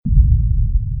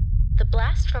The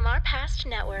Blast from Our Past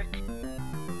Network.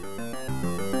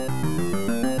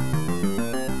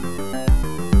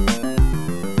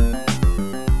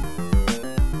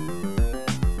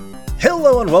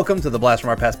 Hello and welcome to the Blast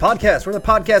from Our Past podcast. We're the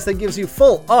podcast that gives you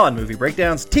full-on movie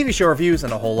breakdowns, TV show reviews,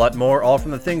 and a whole lot more, all from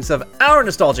the things of our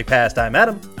nostalgic past. I'm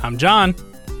Adam. I'm John.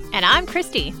 And I'm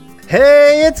Christy.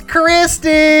 Hey, it's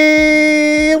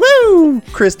Christy! Woo!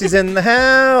 Christy's in the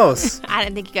house. I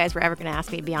didn't think you guys were ever going to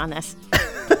ask me to be on this.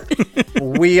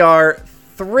 We are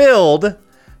thrilled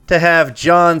to have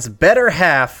John's better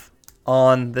half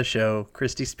on the show,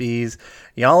 Christy Spees.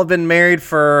 Y'all have been married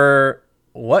for...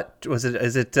 What was it?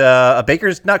 Is it a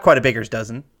baker's? Not quite a baker's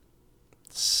dozen.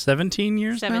 17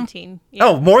 years 17. now? Yeah.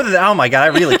 Oh, more than that. Oh my God, I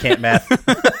really can't math.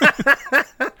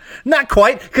 Not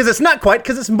quite, because it's not quite,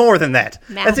 because it's more than that.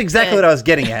 Math That's exactly good. what I was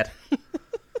getting at.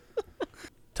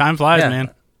 Time flies, Yeah. man.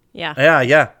 Yeah.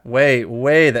 Yeah. Way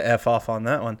the F off on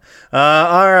that one.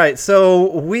 All right,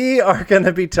 so we are going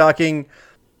to be talking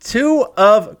two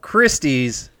of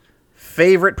Christy's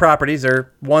favorite properties,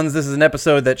 or ones. This is an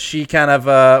episode that she kind of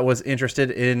was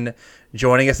interested in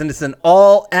joining us, and it's an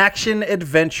all action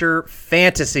adventure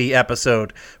fantasy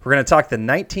episode. We're going to talk the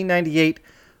 1998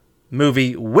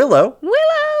 movie Willow,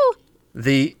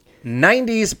 the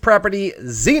 90s property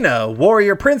Xena,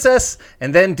 Warrior Princess,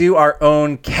 and then do our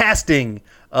own casting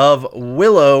of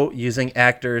Willow using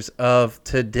actors of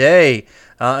today.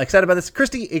 Excited about this.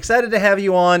 Christy, excited to have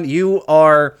you on. You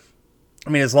are... I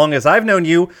mean, as long as I've known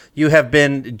you, you have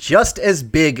been just as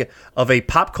big of a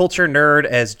pop culture nerd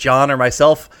as John or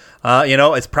myself.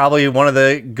 It's probably one of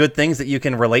the good things that you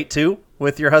can relate to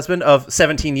with your husband of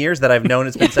 17 years that I've known.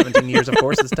 It's been 17 years, of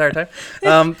course, this entire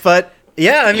time. But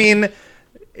yeah, I mean,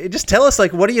 just tell us,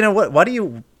 like, what do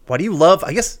you love?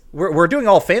 I guess we're doing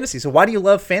all fantasy. So why do you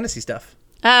love fantasy stuff?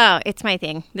 Oh, it's my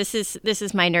thing. This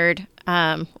is my nerd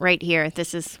right here.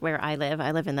 This is where I live. I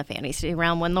live in the fantasy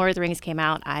realm. When Lord of the Rings came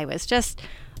out, I was just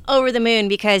over the moon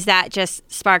because that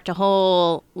just sparked a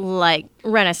whole like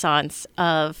renaissance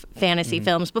of fantasy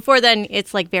films. Before then,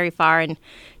 it's like very far and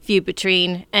few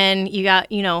between. And you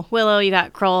got, Willow, you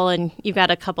got Kroll, and you've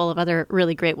got a couple of other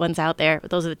really great ones out there.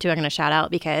 But those are the two I'm going to shout out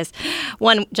because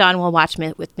one, John will watch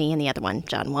with me, and the other one,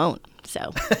 John won't.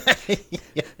 So.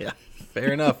 Yeah.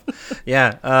 Fair enough.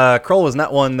 Yeah, Kroll was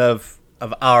not one of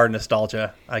our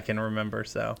nostalgia I can remember.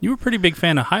 So You were a pretty big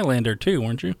fan of Highlander, too,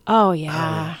 weren't you? Oh,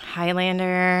 yeah.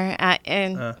 Highlander.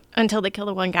 And until they killed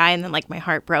the one guy, and then, like, my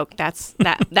heart broke.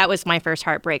 That was my first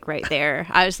heartbreak right there.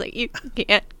 I was like, you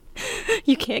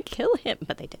can't kill him.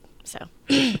 But they did. So,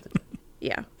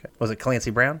 yeah. Okay. Was it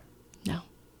Clancy Brown? No.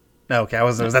 No, okay.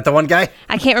 Was that the one guy?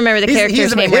 I can't remember the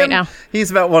character's name right now. He's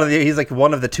about he's like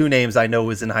one of the two names I know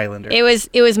was in Highlander. It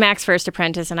was Mac's first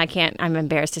apprentice, and I'm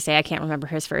embarrassed to say I can't remember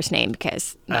his first name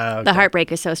because the heartbreak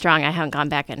is so strong. I haven't gone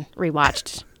back and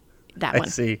rewatched that one. I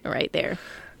see. Right there.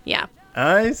 Yeah.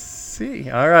 I see.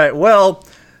 All right. Well,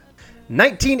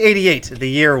 1988, the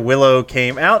year Willow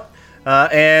came out.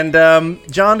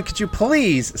 John, could you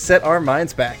please set our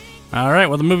minds back? All right,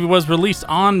 well, the movie was released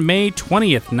on May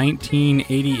 20th,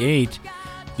 1988.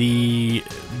 The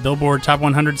Billboard Top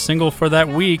 100 single for that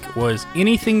week was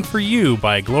Anything for You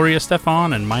by Gloria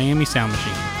Estefan and Miami Sound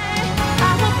Machine.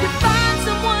 I hope you find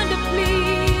someone to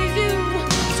please you,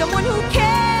 someone who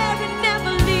cares and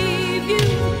never leave you.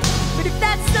 But if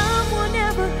that someone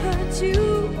ever hurts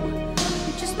you,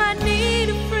 you just might need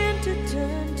a friend to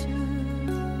turn to.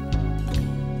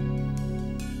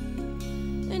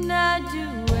 And I'd do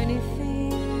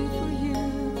anything for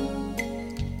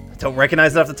you. Don't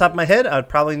recognize it off the top of my head. I'd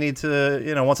probably need to,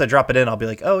 once I drop it in, I'll be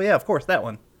like, oh yeah, of course, that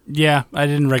one. Yeah, I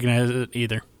didn't recognize it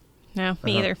either. No,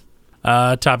 me either.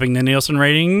 Topping the Nielsen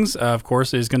ratings, of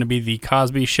course, is going to be The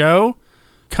Cosby Show.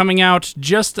 Coming out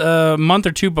just a month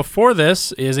or two before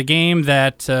this is a game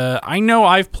that I know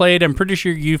I've played. I'm pretty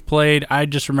sure you've played. I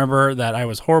just remember that I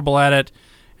was horrible at it,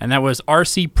 and that was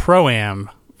RC Pro-Am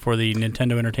for the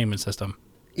Nintendo Entertainment System.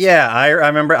 Yeah, I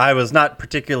remember I was not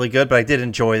particularly good, but I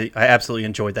absolutely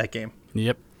enjoyed that game.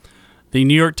 Yep. The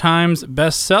New York Times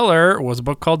bestseller was a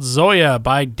book called Zoya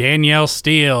by Danielle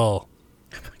Steele.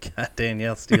 God,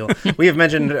 Danielle Steele. We have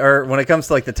mentioned, or when it comes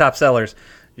to like the top sellers,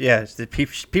 yeah,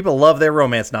 people love their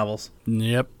romance novels.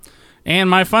 Yep. And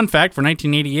my fun fact for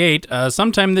 1988,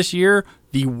 sometime this year,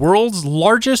 the world's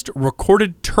largest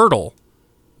recorded turtle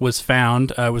was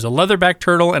found. It was a leatherback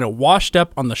turtle, and it washed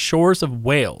up on the shores of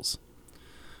Wales.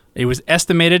 It was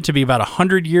estimated to be about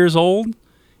 100 years old.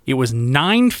 It was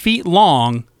 9 feet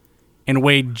long and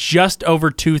weighed just over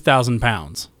 2,000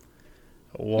 pounds.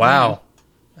 Wow.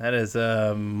 That is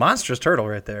a monstrous turtle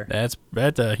right there. That's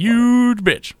a huge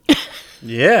bitch.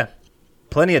 Yeah.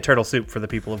 Plenty of turtle soup for the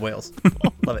people of Wales.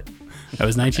 Love it. That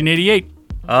was 1988.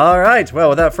 All right. Well,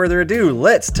 without further ado,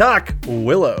 let's talk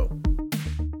Willow.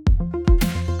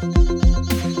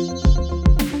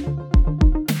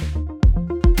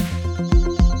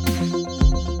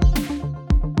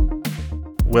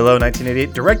 Willow,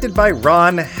 1988, directed by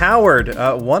Ron Howard,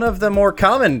 one of the more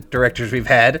common directors we've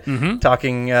had,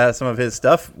 talking some of his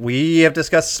stuff. We have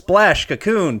discussed Splash,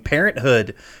 Cocoon,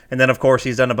 Parenthood, and then, of course,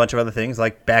 he's done a bunch of other things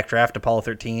like Backdraft, Apollo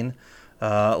 13,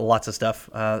 lots of stuff.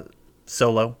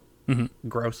 Solo,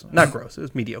 gross. Not gross, it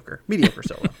was mediocre. Mediocre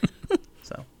Solo.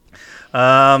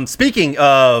 So, speaking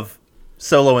of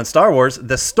Solo and Star Wars,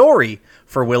 the story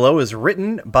for Willow is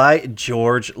written by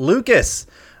George Lucas,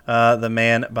 the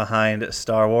man behind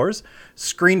Star Wars.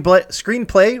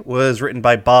 Screenplay was written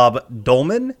by Bob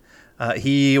Dolman.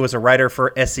 He was a writer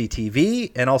for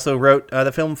SCTV and also wrote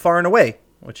the film Far and Away,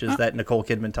 which is that Nicole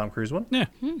Kidman, Tom Cruise one. Yeah.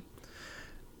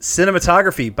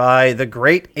 Cinematography by the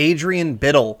great Adrian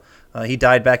Biddle. He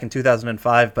died back in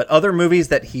 2005, but other movies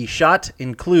that he shot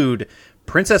include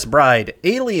Princess Bride,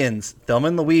 Aliens, Thelma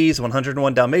and Louise,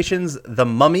 101 Dalmatians, The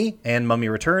Mummy and Mummy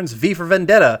Returns, V for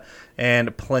Vendetta,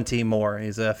 and plenty more.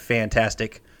 He's a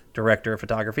fantastic director of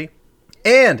photography.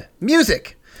 And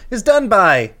music is done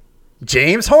by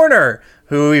James Horner,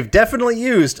 who we've definitely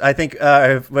used. I think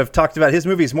I've talked about his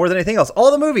movies more than anything else.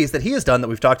 All the movies that he has done that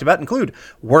we've talked about include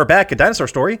We're Back, A Dinosaur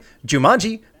Story,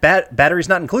 Jumanji, Batteries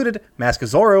Not Included, Mask of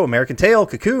Zorro, American Tail,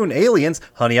 Cocoon, Aliens,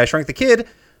 Honey, I Shrunk the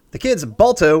Kids,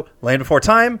 Balto, Land Before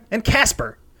Time, and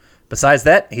Casper. Besides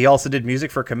that, he also did music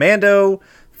for Commando,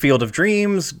 Field of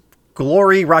Dreams,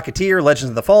 Glory, Rocketeer, Legends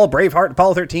of the Fall, Braveheart,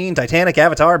 Apollo 13, Titanic,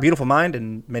 Avatar, Beautiful Mind,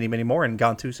 and many, many more, and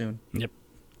Gone Too Soon. Yep.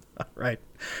 All right.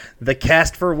 The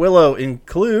cast for Willow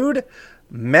include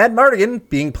Mad Mardigan,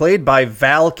 being played by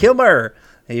Val Kilmer.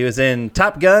 He was in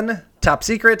Top Gun, Top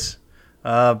Secret,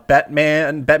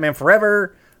 Batman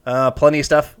Forever, plenty of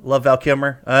stuff. Love Val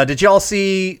Kilmer. Did y'all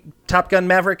see Top Gun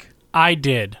Maverick? I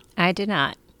did. I did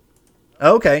not.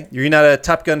 Okay. You're not a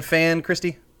Top Gun fan,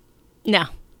 Christy? No.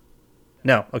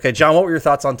 No. Okay. John, what were your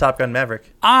thoughts on Top Gun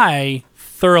Maverick? I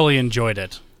thoroughly enjoyed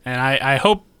it. And I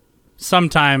hope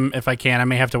sometime, if I can, I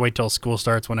may have to wait till school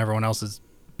starts when everyone else is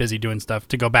busy doing stuff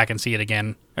to go back and see it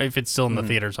again. If it's still in the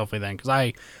theaters, hopefully then. Because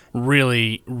I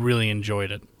really, really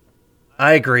enjoyed it.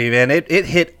 I agree, man. It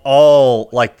hit all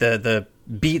like the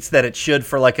beats that it should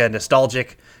for like a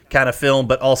nostalgic kind of film,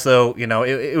 but also, you know,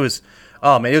 it was,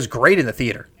 oh man, it was great in the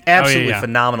theater. Absolutely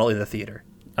phenomenal in the theater.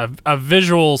 A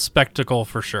visual spectacle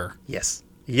for sure. Yes.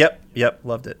 Yep.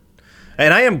 Loved it.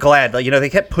 And I am glad, like, you know, they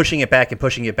kept pushing it back,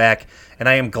 and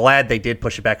I am glad they did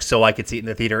push it back so I could see it in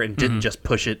the theater and didn't just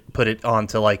put it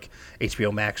onto like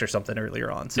HBO Max or something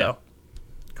earlier on. So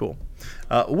cool.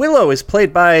 Willow is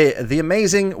played by the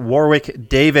amazing Warwick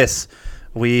Davis.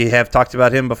 We have talked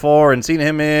about him before and seen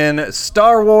him in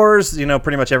Star Wars, you know,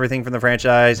 pretty much everything from the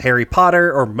franchise, Harry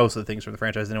Potter, or most of the things from the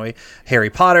franchise anyway, Harry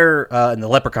Potter, and the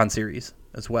Leprechaun series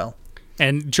as well.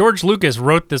 And George Lucas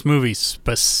wrote this movie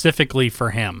specifically for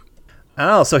him.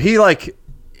 Oh, so he, like,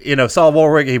 you know, saw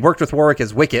Warwick, he worked with Warwick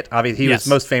as Wicket. Obviously, he was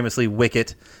most famously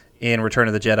Wicket in Return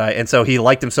of the Jedi, and so he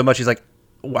liked him so much, he's like,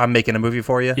 I'm making a movie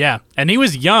for you. Yeah, and he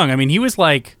was young. I mean, he was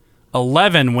like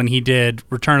 11 when he did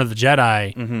Return of the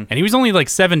Jedi, and he was only like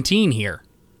 17 here.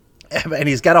 And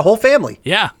he's got a whole family.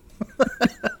 Yeah.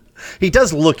 He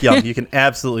does look young. You can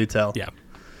absolutely tell. Yeah.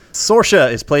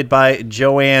 Sorsha is played by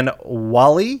Joanne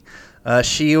Wally.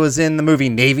 She was in the movie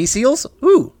Navy SEALs.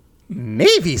 Ooh,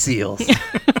 Navy SEALs.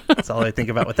 That's all I think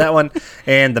about with that one.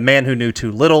 And The Man Who Knew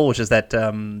Too Little, which is that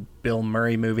Bill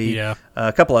Murray movie. Yeah.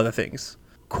 A couple other things.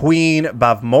 Queen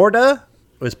Bavmorda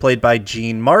was played by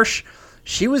Jean Marsh.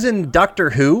 She was in Doctor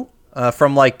Who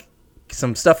from like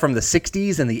some stuff from the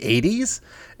 60s and the 80s,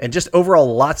 and just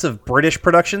overall lots of British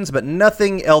productions, but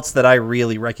nothing else that I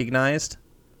really recognized.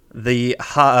 The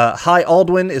High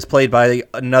Aldwin is played by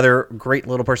another great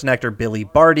little person actor, Billy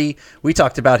Barty. We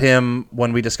talked about him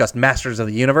when we discussed Masters of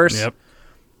the Universe. Yep.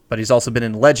 But he's also been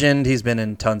in Legend. He's been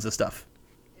in tons of stuff.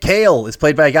 Kale is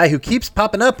played by a guy who keeps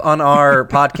popping up on our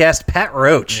podcast, Pat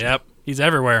Roach. Yep. He's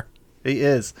everywhere. He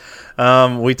is.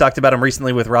 We talked about him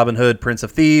recently with Robin Hood, Prince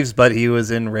of Thieves, but he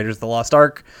was in Raiders of the Lost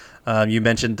Ark. You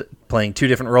mentioned playing two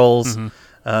different roles. We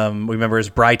remember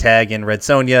his Breytag in Red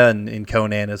Sonja and in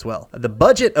Conan as well. The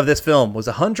budget of this film was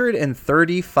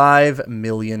 $135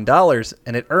 million,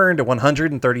 and it earned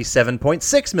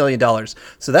 $137.6 million.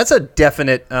 So that's a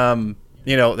definite,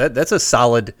 that's a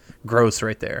solid gross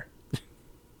right there.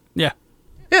 Yeah.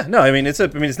 Yeah, no, I mean it's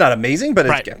not amazing, but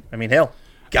right. Hell,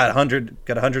 got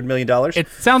 $100 million. It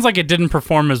sounds like it didn't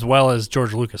perform as well as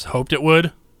George Lucas hoped it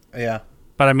would. Yeah.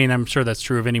 But I mean, I'm sure that's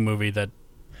true of any movie that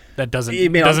that doesn't You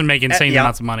mean doesn't make insane yeah.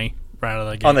 amounts of money right out of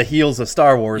the gate. On the heels of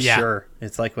Star Wars, Yeah. sure.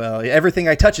 It's like, well, everything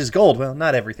I touch is gold. Well,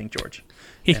 not everything, George.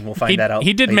 And we'll find that out.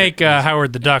 He did later. make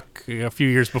Howard the Duck a few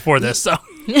years before this, so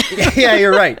Yeah,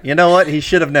 you're right. You know what? He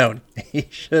should have known. He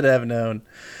should have known.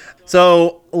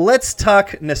 So let's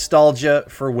talk nostalgia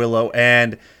for Willow.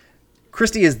 And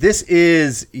Christy, as this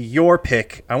is your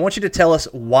pick, I want you to tell us,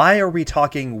 why are we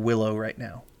talking Willow right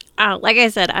now? Like I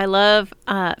said, I love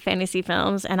fantasy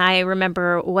films, and I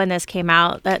remember when this came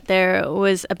out that there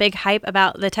was a big hype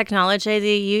about the technology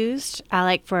they used,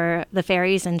 like for the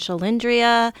fairies in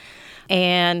Shalindria,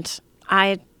 and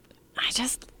I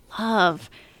just love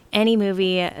any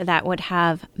movie that would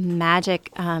have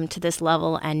magic to this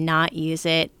level and not use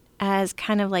it as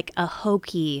kind of like a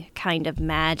hokey kind of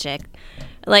magic.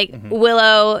 Like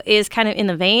Willow is kind of in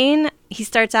the vein. He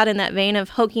starts out in that vein of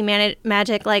hokey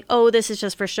magic, like, oh, this is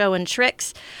just for show and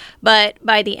tricks. But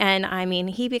by the end, I mean,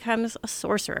 he becomes a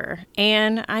sorcerer.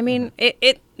 And I mean,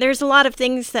 there's a lot of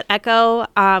things that echo.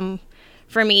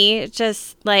 For me,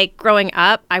 just like growing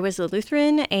up, I was a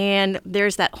Lutheran, and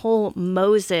there's that whole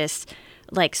Moses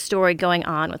like story going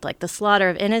on with like the slaughter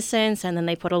of innocents, and then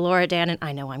they put Elora down, and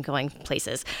I know I'm going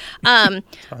places, in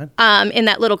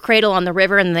that little cradle on the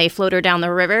river, and they float her down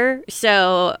the river.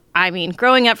 So I mean,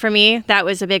 growing up for me, that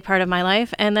was a big part of my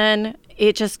life, and then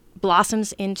it just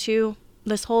blossoms into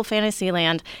this whole fantasy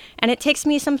land, and it takes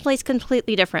me someplace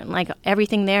completely different. Like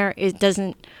everything there, it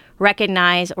doesn't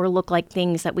recognize or look like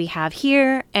things that we have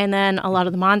here, and then a lot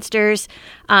of the monsters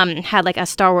had like a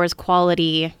Star Wars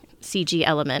quality CG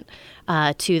element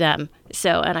to them.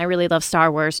 So, and I really love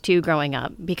Star Wars too growing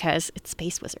up because it's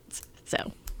space wizards.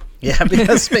 So, Yeah,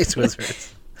 because Space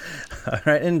Wizards. All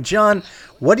right. And John,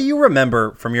 what do you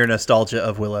remember from your nostalgia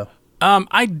of Willow?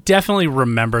 I definitely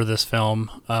remember this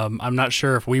film. I'm not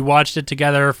sure if we watched it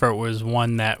together, if it was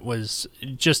one that was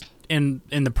just in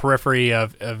the periphery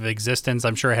of existence.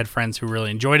 I'm sure I had friends who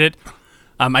really enjoyed it.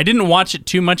 I didn't watch it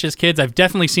too much as kids. I've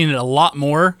definitely seen it a lot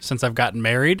more since I've gotten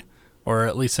married, or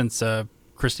at least since at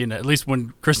least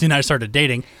when Christy and I started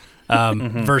dating,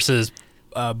 versus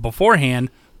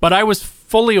beforehand. But I was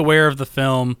fully aware of the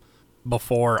film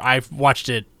before. I've watched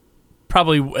it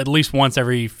probably at least once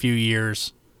every few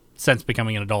years since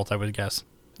becoming an adult, I would guess.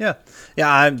 Yeah.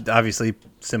 I'm obviously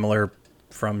similar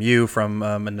from you from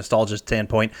a nostalgia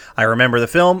standpoint. I remember the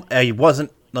film. I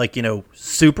wasn't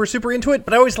super into it,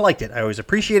 but I always liked it. I always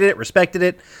appreciated it, respected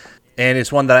it. And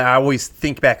it's one that I always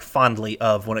think back fondly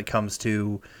of when it comes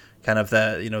to kind of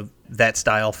the, that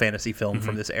style fantasy film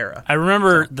from this era. I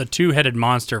remember the two-headed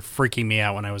monster freaking me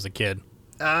out when I was a kid.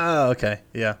 Oh, okay.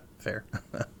 Yeah, fair.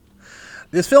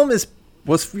 This film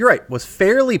was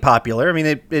fairly popular. I mean,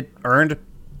 it earned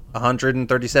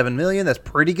 $137 million. That's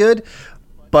pretty good.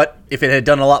 But if it had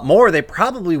done a lot more, they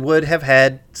probably would have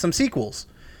had some sequels.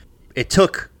 It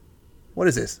took, what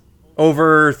is this,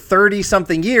 over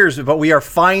 30-something years, but we are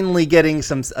finally getting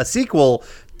a sequel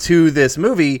to this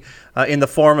movie in the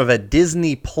form of a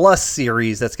Disney Plus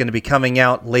series that's going to be coming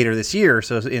out later this year.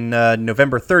 So in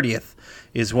November 30th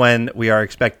is when we are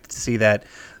expected to see that.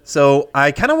 So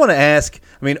I kind of want to ask,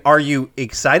 are you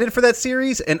excited for that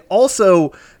series? And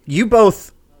also, you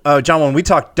both, John, when we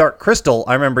talked Dark Crystal,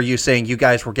 I remember you saying you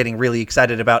guys were getting really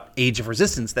excited about Age of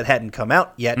Resistance that hadn't come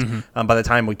out yet by the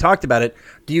time we talked about it.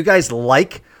 Do you guys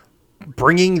like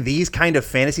bringing these kind of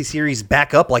fantasy series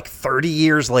back up like 30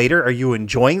 years later? Are you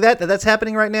enjoying that's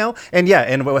happening right now? And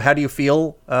how do you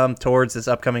feel towards this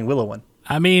upcoming Willow one?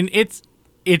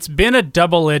 It's been a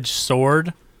double-edged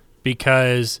sword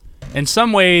because in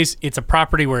some ways it's a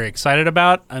property we're excited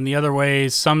about, and the other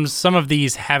ways some of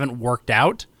these haven't worked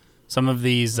out. Some of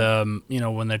these,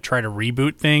 when they try to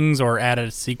reboot things or add a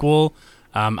sequel,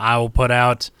 I will put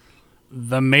out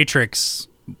the Matrix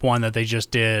one that they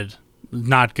just did.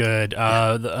 Not good.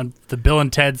 The Bill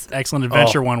and Ted's Excellent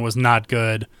Adventure one was not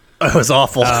good. It was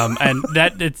awful. And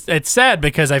that it's sad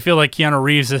because I feel like Keanu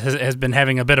Reeves has been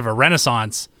having a bit of a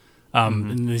renaissance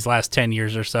in these last 10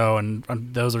 years or so, and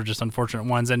those are just unfortunate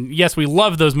ones. And yes, we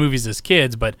love those movies as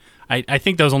kids, but I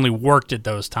think those only worked at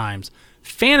those times.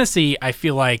 Fantasy, I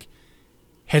feel like,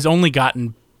 has only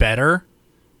gotten better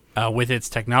with its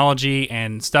technology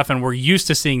and stuff, and we're used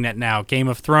to seeing that now. Game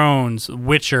of Thrones,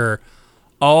 Witcher,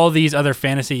 all these other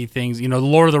fantasy things,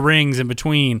 Lord of the Rings in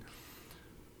between,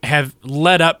 have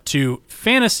led up to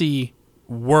fantasy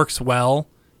works well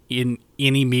in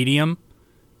any medium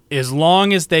as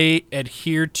long as they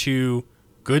adhere to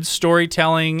good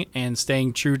storytelling and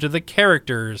staying true to the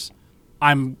characters.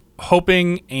 I'm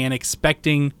hoping and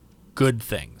expecting good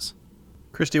things.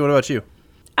 Christy, what about you?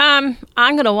 I'm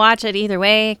gonna watch it either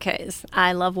way because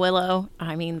I love Willow.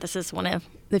 I mean, this is one of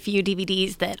the few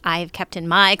DVDs that I've kept in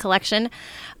my collection,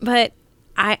 but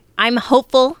I'm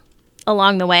hopeful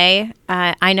along the way.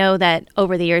 I know that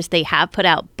over the years they have put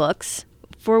out books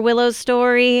for Willow's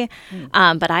story,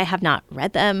 but I have not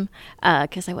read them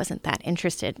because I wasn't that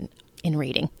interested in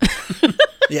reading.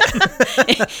 Yeah.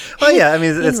 Well, yeah. I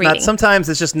mean, it's reading. not. Sometimes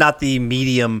it's just not the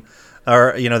medium,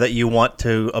 or that you want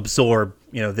to absorb.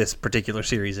 This particular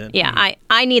series in. Yeah,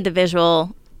 I need the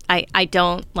visual. I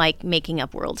don't like making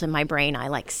up worlds in my brain. I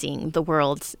like seeing the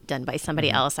worlds done by somebody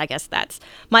else. I guess that's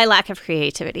my lack of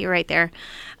creativity right there.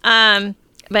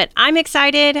 But I'm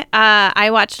excited. I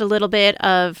watched a little bit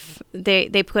of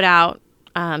they put out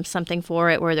something for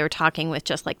it where they're talking with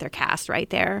just like their cast right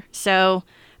there. So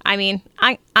I mean,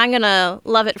 I'm gonna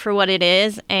love it for what it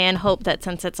is and hope that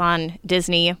since it's on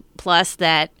Disney Plus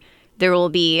that there will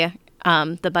be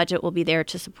the budget will be there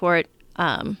to support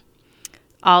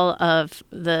all of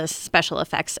the special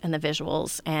effects and the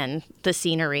visuals and the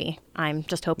scenery. I'm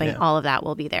just hoping all of that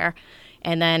will be there.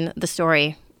 And then the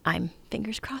story, I'm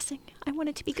fingers crossing. I want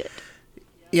it to be good.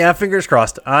 Yeah, fingers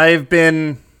crossed. I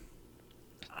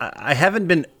haven't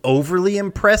been overly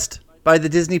impressed by the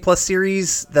Disney Plus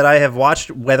series that I have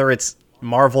watched, whether it's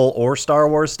Marvel or Star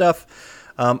Wars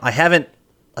stuff. I haven't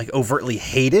overtly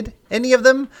hated any of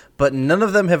them, but none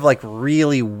of them have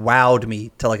really wowed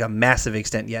me to a massive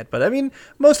extent yet. But I mean,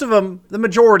 most of them, the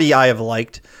majority I have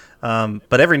liked.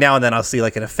 But every now and then I'll see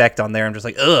an effect on there. I'm just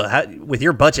ugh, with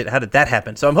your budget, how did that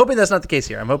happen? So I'm hoping that's not the case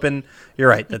here. I'm hoping you're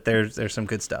right, that there's some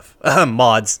good stuff.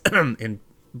 Mods in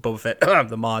Boba Fett.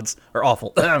 The mods are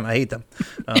awful. I hate them.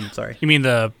 Sorry. You mean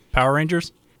the Power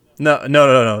Rangers? No,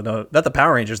 not the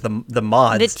Power Rangers. The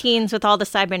mods. The teens with all the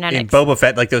cybernetics. In Boba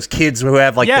Fett, those kids who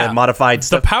have the modified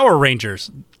stuff. The Power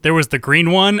Rangers. There was the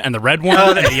green one and the red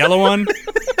one and the yellow one.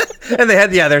 And they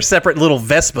had their separate little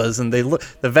Vespas, and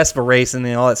the Vespa race and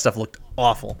all that stuff looked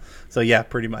awful. So yeah,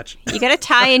 pretty much. You got to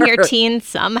tie in your teens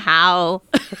somehow.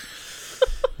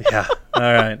 Yeah.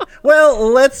 All right. Well,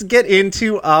 let's get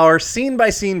into our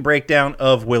scene-by-scene breakdown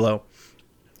of Willow.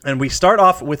 And we start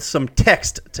off with some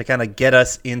text to kind of get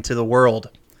us into the world.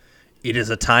 It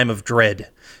is a time of dread.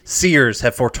 Seers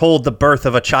have foretold the birth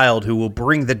of a child who will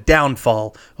bring the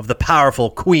downfall of the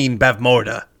powerful Queen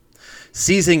Bavmorda.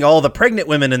 Seizing all the pregnant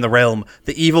women in the realm,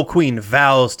 the evil queen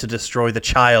vows to destroy the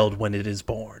child when it is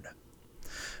born.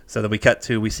 So then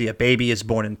we see a baby is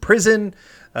born in prison,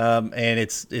 and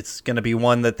it's going to be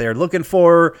one that they're looking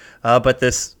for, but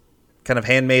this kind of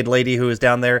handmaid lady who is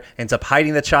down there ends up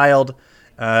hiding the child.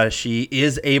 She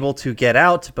is able to get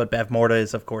out, but Bavmorda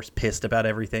is, of course, pissed about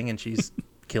everything, and she's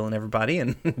killing everybody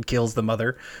and kills the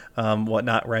mother,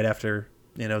 whatnot, right after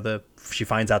she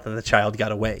finds out that the child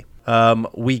got away.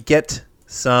 We get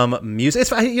some music.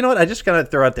 You know what? I just gotta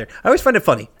throw out there. I always find it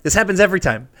funny. This happens every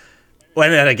time. Well,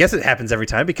 and I guess it happens every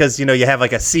time because, you have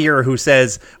a seer who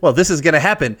says, well, this is going to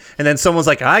happen. And then someone's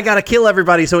like, I got to kill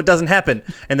everybody so it doesn't happen.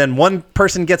 And then one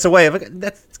person gets away.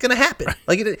 That's going to happen.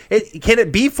 Can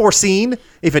it be foreseen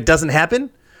if it doesn't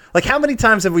happen? How many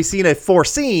times have we seen a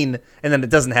foreseen and then it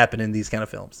doesn't happen in these kind of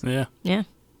films? Yeah. Yeah.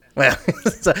 Well,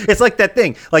 it's like that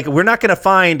thing. We're not going to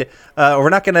find,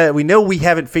 we know we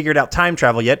haven't figured out time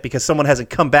travel yet because someone hasn't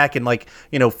come back and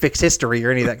fix history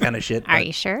or any of that kind of shit. Are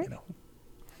you sure?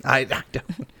 I don't.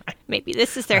 Maybe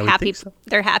this is their happy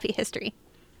history.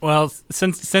 Well,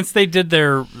 since they did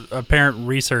their apparent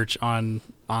research on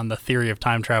the theory of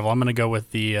time travel, I'm going to go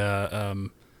with the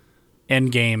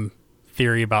Endgame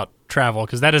theory about travel,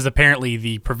 because that is apparently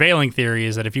the prevailing theory,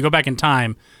 is that if you go back in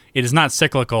time, it is not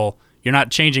cyclical. You're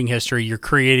not changing history. You're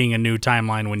creating a new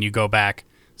timeline when you go back.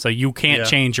 So you can't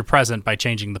change your present by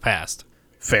changing the past.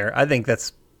 Fair. I think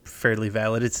that's fairly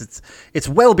valid. It's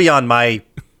well beyond my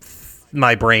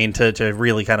brain to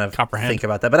really kind of comprehend. Think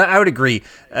about that. But I would agree,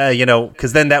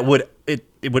 because then that would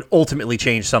ultimately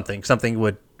change something. Something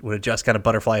would adjust kind of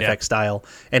butterfly effect style,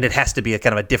 and it has to be a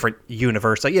kind of a different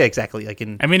universe. Yeah, exactly.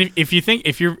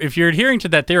 If you're adhering to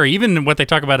that theory, even what they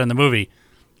talk about in the movie,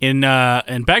 in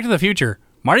Back to the Future,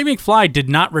 Marty McFly did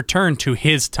not return to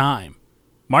his time.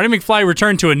 Marty McFly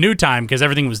returned to a new time because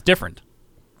everything was different.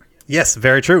 Yes,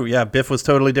 very true. Yeah, Biff was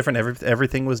totally different.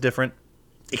 Everything was different.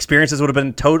 Experiences would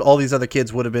have been all these other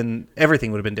kids would have been,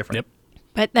 everything would have been different. Yep.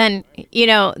 But then,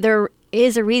 there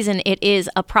is a reason it is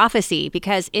a prophecy,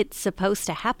 because it's supposed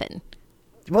to happen.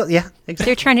 Well, yeah, exactly.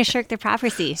 They're trying to shirk their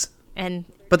prophecy,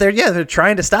 but they're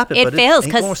trying to stop it. It but fails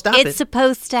because because it's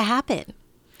supposed to happen.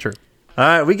 True. All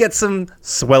right, we get some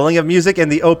swelling of music in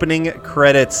the opening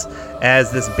credits as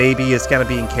this baby is kind of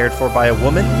being cared for by a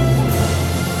woman.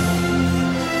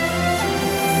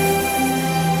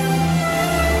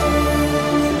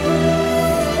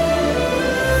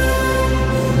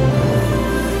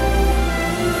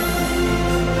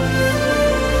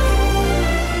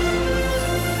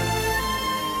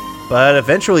 But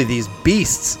eventually these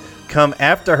beasts come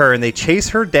after her and they chase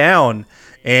her down,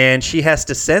 and she has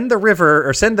to send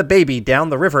the baby down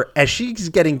the river as she's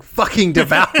getting fucking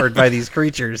devoured by these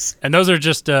creatures. And those are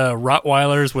just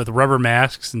Rottweilers with rubber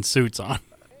masks and suits on.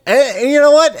 And you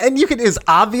know what? And it's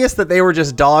obvious that they were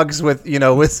just dogs with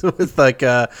like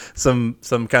some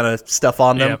kind of stuff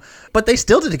on them. Yep. But they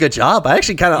still did a good job. I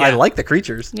actually I like the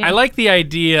creatures. I like the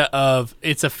idea of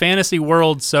it's a fantasy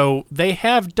world, so they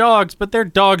have dogs, but their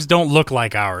dogs don't look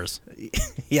like ours.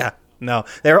 Yeah, no,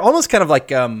 they're almost kind of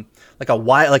like a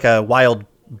wild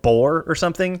boar or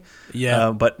something.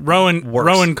 Yeah, but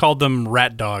Rowan called them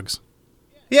rat dogs.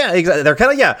 Yeah, exactly. They're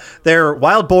kind of they're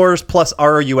wild boars plus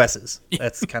ROUSs.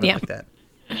 That's kind of like that.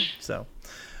 So,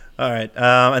 all right,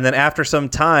 and then after some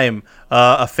time,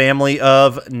 a family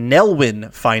of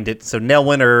Nelwyn find it. So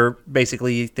Nelwyn are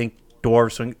basically think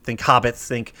dwarves, think hobbits,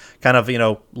 think kind of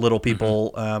little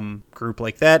people group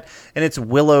like that. And it's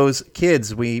Willow's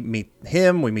kids. We meet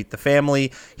him. We meet the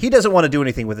family. He doesn't want to do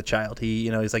anything with the child.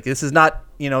 He's like, this is not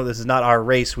our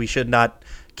race. We should not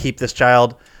keep this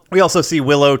child. We also see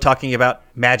Willow talking about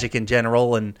magic in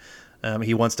general, and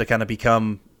he wants to kind of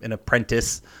become an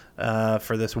apprentice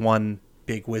for this one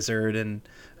big wizard,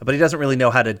 but he doesn't really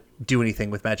know how to do anything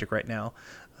with magic right now.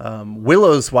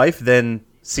 Willow's wife then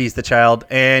sees the child,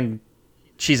 and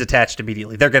she's attached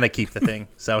immediately. They're going to keep the thing,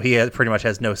 so he pretty much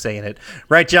has no say in it.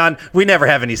 Right, John? We never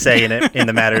have any say in it in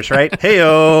the matters, right?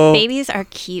 Hey-o! Babies are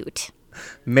cute.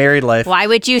 Married life. Why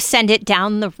would you send it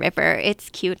down the river? It's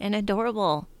cute and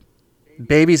adorable.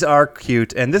 Babies are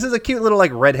cute, and this is a cute little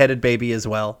redheaded baby as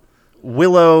well.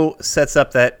 Willow sets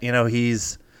up that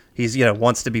he's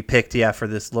wants to be picked for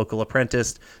this local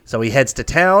apprentice, so he heads to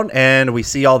town, and we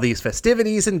see all these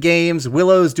festivities and games.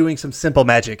 Willow's doing some simple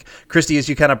magic. Christy, as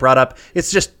you kind of brought up, it's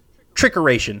just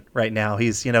trickeration right now.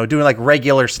 He's doing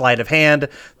regular sleight of hand,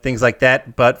 things like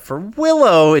that. But for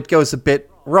Willow, it goes a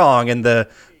bit wrong, and the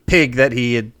pig that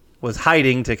he was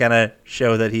hiding to kind of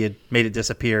show that he had made it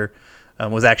disappear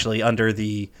was actually under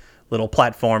the little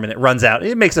platform, and it runs out.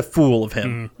 It makes a fool of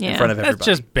him in front of everybody. That's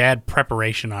just bad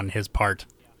preparation on his part.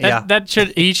 Yeah.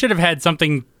 He should have had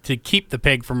something to keep the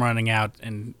pig from running out,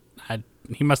 and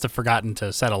he must have forgotten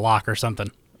to set a lock or something.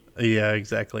 Yeah,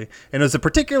 exactly. And it was a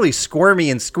particularly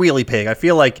squirmy and squealy pig. I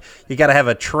feel like you got to have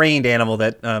a trained animal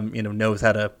that knows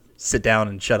how to sit down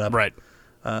and shut up. Right.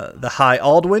 The High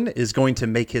Aldwin is going to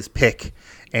make his pick,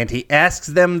 and he asks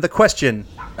them the question: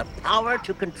 the power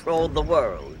to control the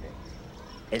world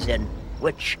is in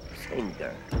which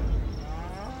finger?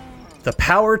 The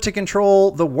power to control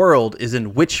the world is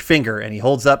in which finger? And he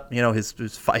holds up,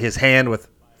 his hand with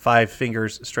 5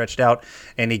 fingers stretched out,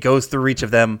 and he goes through each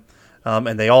of them,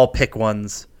 and they all pick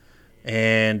ones,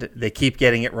 and they keep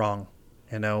getting it wrong.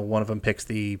 One of them picks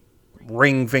the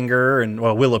ring finger, and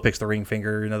Willow picks the ring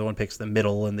finger. Another one picks the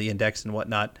middle and the index and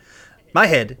whatnot. My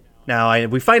head. Now,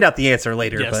 we find out the answer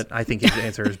later, yes. But I think his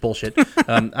answer is bullshit.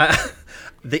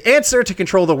 The answer to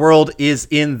control the world is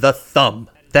in the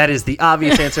thumb. That is the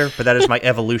obvious answer, but that is my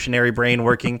evolutionary brain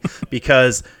working,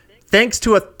 because thanks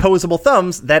to opposable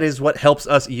thumbs, that is what helps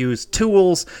us use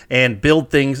tools and build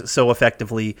things so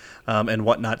effectively and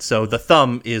whatnot. So the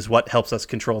thumb is what helps us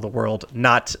control the world,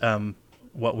 not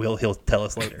what he'll tell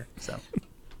us later. So,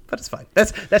 but it's fine.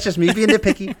 That's just me being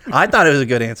nitpicky. I thought it was a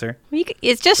good answer.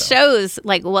 It just shows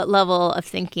what level of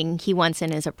thinking he wants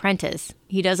in his apprentice.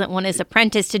 He doesn't want his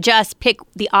apprentice to just pick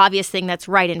the obvious thing that's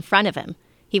right in front of him.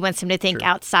 He wants him to think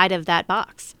outside of that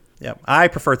box. Yeah, I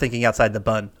prefer thinking outside the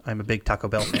bun. I'm a big Taco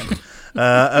Bell fan.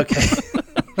 Okay.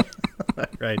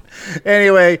 Right.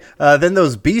 Anyway, then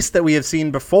those beasts that we have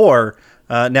seen before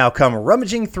now come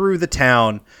rummaging through the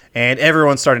town, and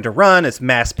everyone's starting to run. It's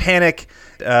mass panic.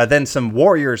 Then some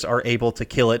warriors are able to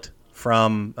kill it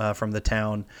from the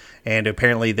town, and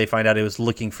apparently they find out it was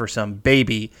looking for some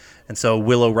baby. And so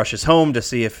Willow rushes home to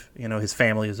see if his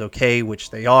family is okay,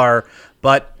 which they are,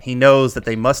 but he knows that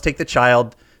they must take the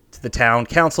child to the town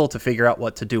council to figure out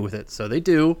what to do with it. So they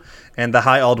do, and the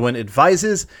High Aldwin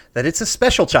advises that it's a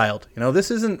special child.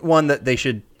 This isn't one that they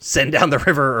should send down the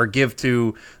river or give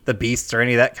to the beasts or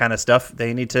any of that kind of stuff.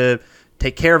 They need to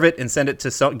take care of it and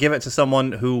give it to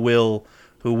someone who will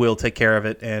take care of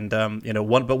it, and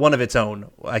one of its own.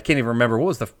 I can't even remember what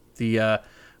was the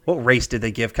what race did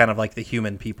they give kind of like the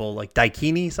human people, like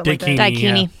Daikini, something like that?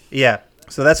 Daikini. Yeah.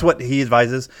 So that's what he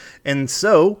advises, and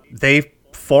so they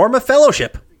form a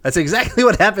fellowship. That's exactly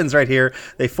what happens right here.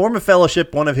 They form a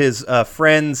fellowship. One of his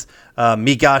friends,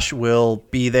 Migash, will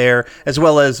be there, as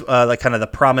well as kind of the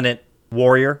prominent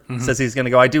warrior. Says he's going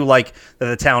to go. I do like that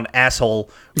the town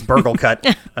asshole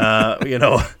Burglecut,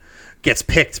 gets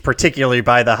picked particularly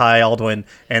by the High Aldwin,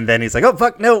 and then he's like, oh,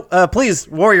 fuck, no, please,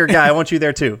 warrior guy, I want you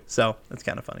there too. So that's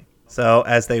kind of funny. So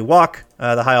as they walk,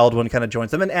 the High Aldwin kind of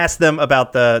joins them and asks them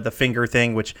about the finger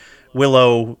thing, which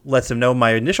Willow lets him know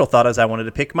my initial thought is I wanted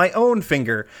to pick my own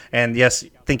finger. And yes,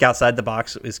 think outside the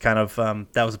box is kind of,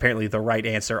 that was apparently the right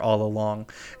answer all along.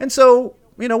 And so,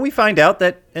 we find out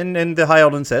that, and the High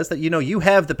Aldwin says that, you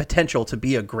have the potential to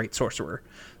be a great sorcerer.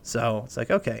 So it's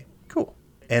like, okay, cool.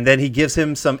 And then he gives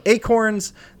him some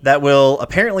acorns that will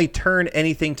apparently turn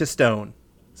anything to stone.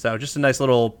 So just a nice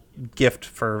little gift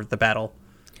for the battle.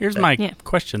 Here's my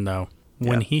question, though.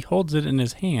 When he holds it in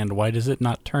his hand, why does it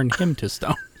not turn him to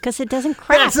stone? Because it doesn't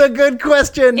crack. That's a good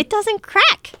question. It doesn't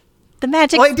crack. The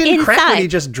magic Well, it didn't inside. crack when he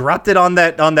just dropped it on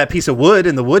that piece of wood,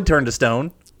 and the wood turned to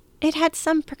stone. It had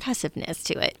some percussiveness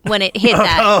to it when it hit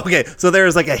that. Oh, okay. So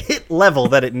there's like a hit level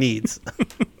that it needs.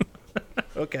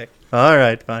 Okay. All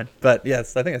right, fine. But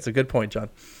yes, I think that's a good point, John.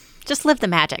 Just live the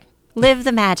magic. Live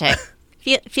the magic.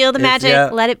 Feel the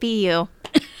magic. Let it be you.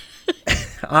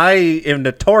 I am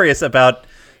notorious about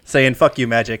saying "fuck you"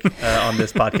 magic on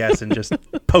this podcast and just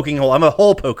poking hole. I'm a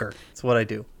hole poker. That's what I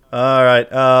do. All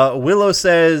right. Willow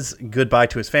says goodbye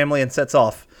to his family and sets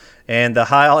off. And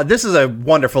this is a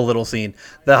wonderful little scene.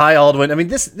 The High Aldwin. I mean,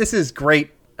 this is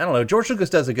great. I don't know. George Lucas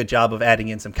does a good job of adding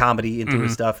in some comedy into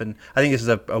his stuff, and I think this is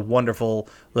a wonderful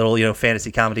little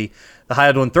fantasy comedy. The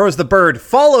High Aldwin throws the bird.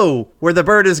 Follow where the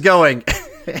bird is going,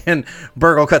 and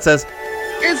Burglecut says,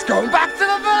 It's going back to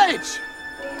the village!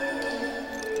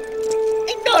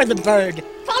 Ignore the bird.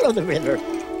 Follow the river.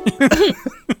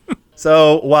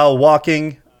 So while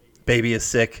walking, baby is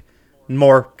sick.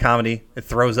 More comedy. It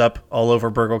throws up all over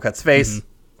Burglecut's face.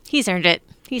 He's earned it.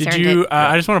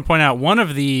 I just want to point out one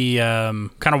of the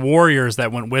kind of warriors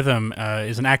that went with him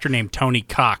is an actor named Tony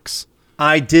Cox.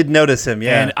 I did notice him,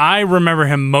 yeah. And I remember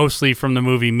him mostly from the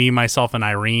movie Me, Myself, and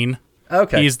Irene.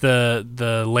 Okay. He's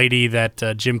the lady that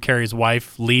Jim Carrey's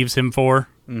wife leaves him for.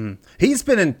 He's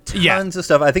been in tons of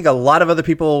stuff. I think a lot of other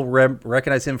people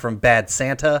recognize him from Bad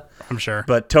Santa. I'm sure.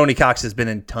 But Tony Cox has been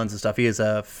in tons of stuff. He is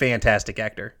a fantastic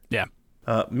actor. Yeah.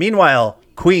 Meanwhile,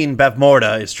 Queen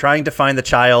Bavmorda is trying to find the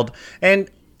child, and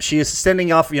she is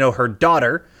sending off, her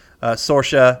daughter,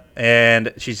 Sorsha,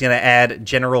 and she's going to add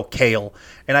General Kale.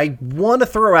 And I want to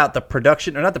throw out the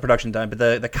production, or not the production design,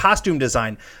 but the costume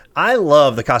design. I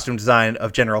love the costume design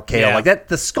of General Kale. Yeah. Like that,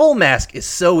 the skull mask is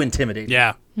so intimidating.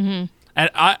 Yeah. Mm-hmm. And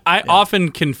I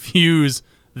often confuse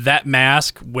that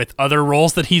mask with other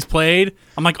roles that he's played.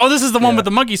 I'm like, oh, this is the one with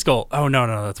the monkey skull. Oh,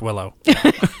 no, that's Willow.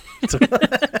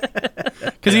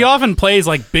 Because he often plays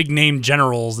like big name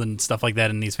generals and stuff like that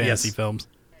in these fantasy films.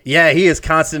 Yeah, he is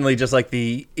constantly just like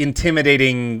the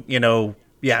intimidating,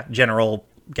 general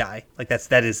guy. Like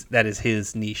that is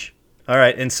his niche. All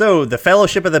right, and so the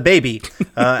Fellowship of the Baby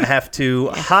have to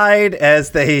hide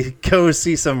as they go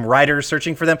see some riders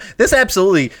searching for them. This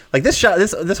absolutely, like this shot,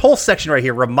 this whole section right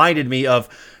here reminded me of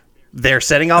they're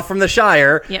setting off from the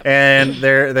Shire, and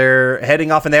they're heading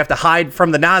off, and they have to hide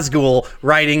from the Nazgul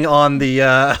riding on the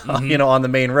on the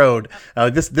main road.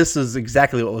 This is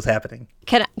exactly what was happening.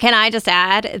 Can I just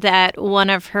add that one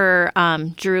of her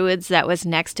druids that was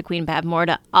next to Queen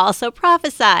Bavmorda also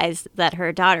prophesized that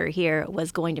her daughter here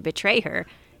was going to betray her.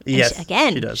 And yes,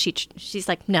 she does. She's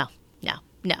like, no,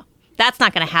 that's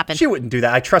not going to happen. She wouldn't do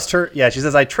that. I trust her. Yeah, she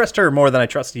says, I trust her more than I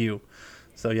trust you.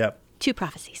 So, yeah. 2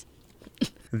 prophecies.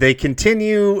 They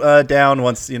continue down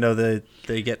once,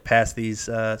 they get past these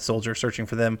soldiers searching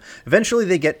for them. Eventually,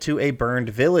 they get to a burned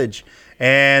village,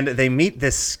 and they meet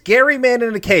this scary man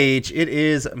in a cage. It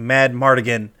is Mad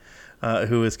Mardigan,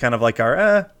 who is kind of like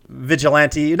our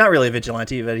vigilante. Not really a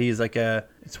vigilante, but he's like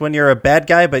it's when you're a bad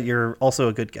guy, but you're also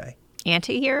a good guy.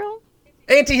 Anti-hero?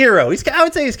 Anti-hero. I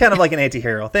would say he's kind of like an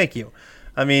anti-hero. Thank you.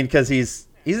 I mean, because he's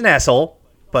an asshole.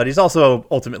 But he's also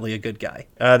ultimately a good guy.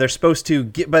 They're supposed to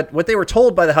but what they were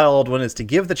told by the High Aldwin is to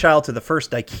give the child to the first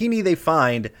Daikini they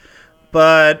find.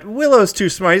 But Willow's too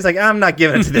smart. He's like, I'm not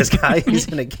giving it to this guy. He's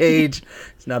in a cage.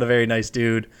 He's not a very nice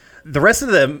dude. The rest of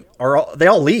them they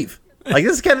all leave. Like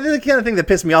this is kind of the kind of thing that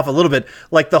pissed me off a little bit.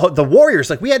 Like the warriors,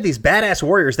 like we had these badass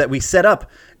warriors that we set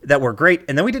up that were great,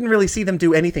 and then we didn't really see them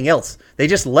do anything else. They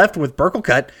just left with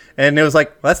Burklecut, and it was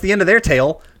like, well, that's the end of their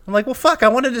tale. I'm like, well, fuck, I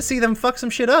wanted to see them fuck some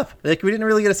shit up. Like, we didn't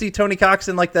really get to see Tony Cox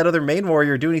and, like, that other main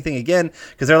warrior do anything again,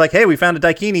 because they're like, hey, we found a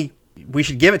Daikini. We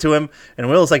should give it to him. And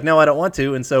Willow's like, no, I don't want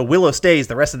to. And so Willow stays.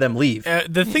 The rest of them leave.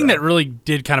 The thing that really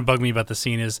did kind of bug me about the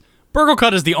scene is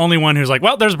Burglecut is the only one who's like,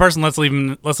 well, there's a person, let's leave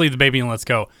him, let's leave the baby and let's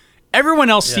go.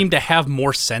 Everyone else seemed to have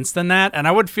more sense than that, and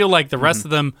I would feel like the rest of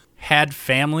them had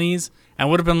families and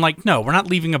would have been like, no, we're not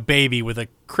leaving a baby with a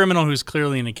criminal who's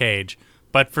clearly in a cage.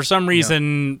 But for some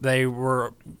reason,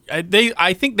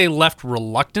 I think they left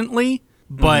reluctantly,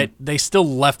 but they still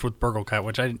left with Burglekutt,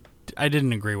 which I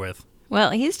didn't agree with.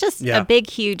 Well, he's just a big,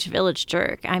 huge village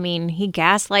jerk. I mean, he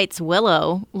gaslights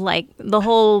Willow like the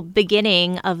whole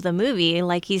beginning of the movie.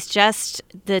 Like he's just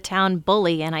the town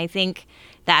bully. And I think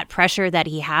that pressure that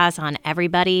he has on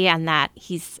everybody and that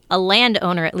he's a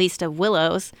landowner, at least of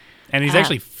Willow's. And he's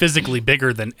actually physically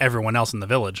bigger than everyone else in the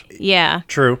village. Yeah.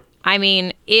 True. I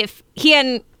mean, if he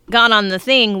hadn't gone on the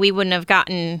thing, we wouldn't have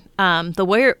gotten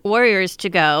the warriors to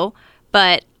go.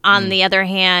 But on the other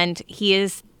hand, he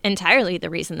is entirely the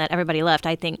reason that everybody left.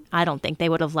 I don't think they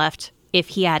would have left if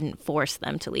he hadn't forced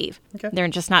them to leave. Okay. They're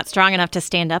just not strong enough to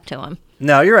stand up to him.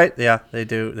 No, you're right. Yeah, they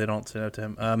do. They don't stand up to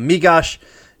him. Migosh,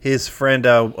 his friend,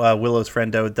 Willow's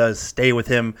friend, does stay with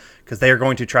him because they are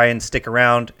going to try and stick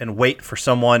around and wait for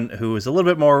someone who is a little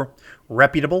bit more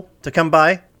reputable to come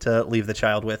by to leave the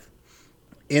child with.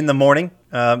 In the morning,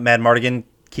 Madmartigan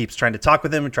keeps trying to talk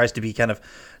with him and tries to be kind of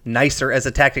nicer as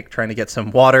a tactic, trying to get some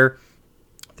water,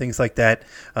 things like that.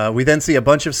 We then see a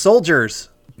bunch of soldiers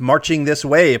marching this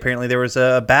way. Apparently there was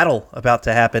a battle about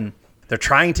to happen. They're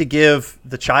trying to give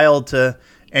the child to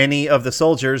any of the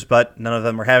soldiers, but none of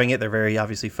them are having it. They're very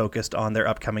obviously focused on their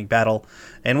upcoming battle.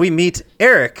 And we meet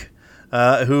Eric,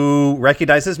 who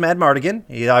recognizes Madmartigan.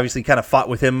 He obviously kind of fought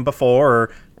with him before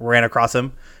or ran across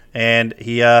him. And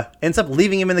he ends up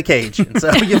leaving him in the cage. And so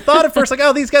you thought at first, like,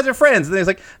 oh, these guys are friends. And then he's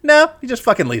like, no, he just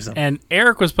fucking leaves him. And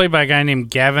Eric was played by a guy named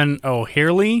Gavin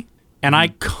O'Harely. And I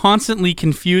constantly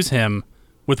confuse him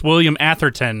with William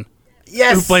Atherton,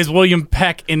 who plays William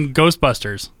Peck in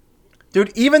Ghostbusters.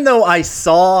 Dude, even though I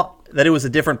saw that it was a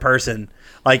different person,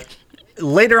 like,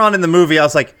 later on in the movie, I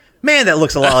was like, man, that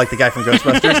looks a lot like the guy from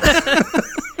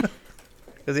Ghostbusters.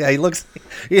 Because, yeah, he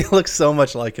looks so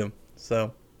much like him.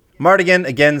 So Mardigan,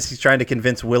 again, he's trying to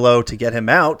convince Willow to get him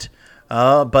out,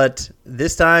 but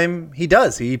this time he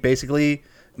does. He basically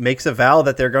makes a vow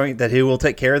that he will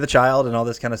take care of the child and all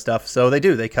this kind of stuff. So they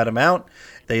do. They cut him out.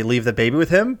 They leave the baby with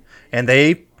him, and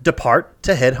they depart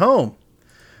to head home.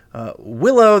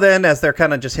 Willow then, as they're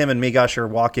kind of just him and Migosh are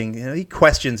walking, he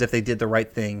questions if they did the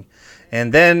right thing.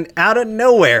 And then out of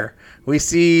nowhere, we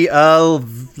see a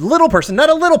little person, not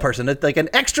a little person, like an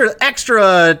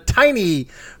extra tiny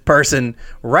person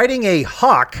riding a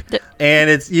hawk. And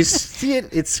you see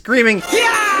it's screaming, Yeah!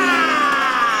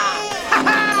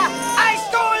 I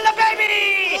stole the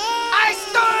baby!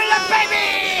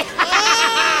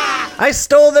 I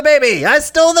stole the baby! I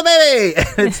stole the baby!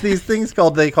 And it's these things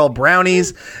they call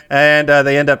brownies, and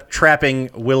they end up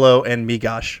trapping Willow and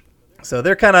Migosh. So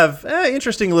they're kind of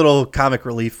interesting little comic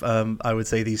relief, I would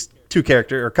say, these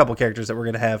couple characters that we're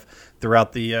going to have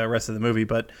throughout the rest of the movie.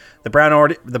 But the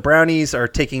brownies are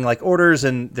taking like orders,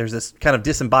 and there's this kind of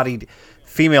disembodied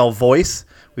female voice.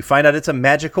 We find out it's a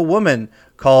magical woman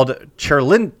called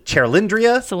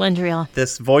Cherlindria.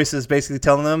 This voice is basically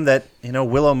telling them that,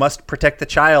 Willow must protect the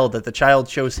child, that the child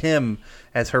chose him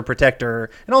as her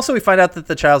protector. And also we find out that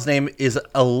the child's name is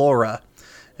Alora.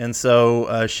 And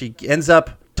so she ends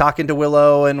up talking to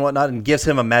Willow and whatnot and gives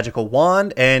him a magical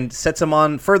wand and sets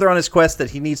him further on his quest that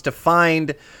he needs to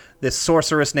find this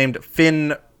sorceress named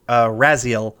Finn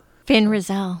Raziel. Finn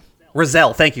Rizal.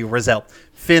 Razel, thank you, Razel.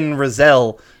 Finn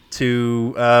Razel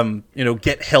to,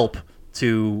 get help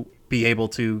to be able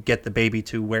to get the baby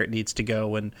to where it needs to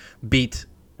go and beat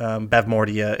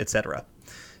Bavmordia, etc.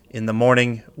 In the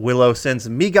morning, Willow sends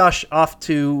Migosh off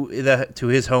to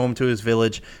his home, to his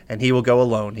village, and he will go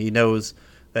alone. He knows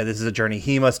that this is a journey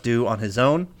he must do on his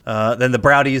own. Then the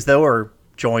Brownies, though, are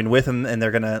joined with him, and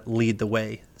they're going to lead the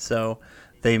way. So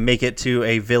they make it to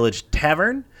a village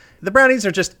tavern. The Brownies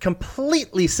are just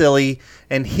completely silly,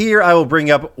 and here I will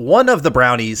bring up one of the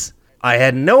Brownies I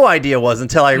had no idea was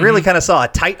until I really kind of saw a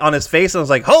tight on his face, and I was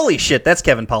like, holy shit, that's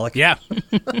Kevin Pollak. Yeah.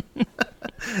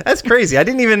 That's crazy. I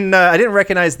didn't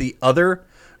recognize the other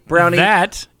Brownie.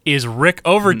 That is Rick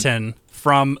Overton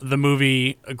from the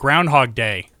movie Groundhog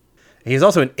Day. He's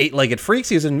also in Eight-Legged Freaks.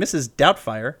 He was in Mrs.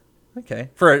 Doubtfire. Okay.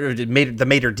 For the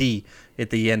Mater D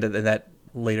at the end of that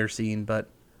later scene, but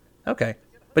okay.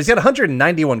 But he's got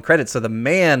 191 credits, so the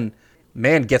man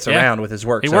gets around with his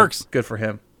work. He works. Good for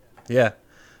him. Yeah.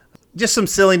 Just some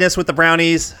silliness with the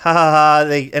Brownies. Ha ha ha.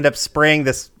 They end up spraying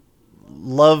this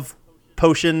love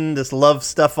potion, this love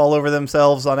stuff all over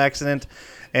themselves on accident.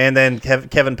 And then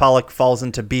Kevin Pollak falls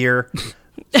into beer.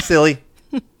 Silly.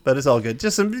 But it's all good.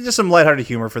 Just some lighthearted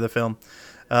humor for the film.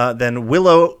 Then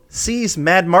Willow sees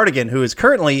Madmartigan, who is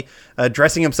currently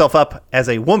dressing himself up as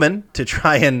a woman to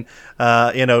try and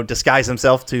disguise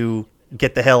himself to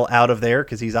get the hell out of there,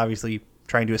 because he's obviously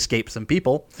trying to escape some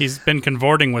people. He's been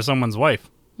cavorting with someone's wife.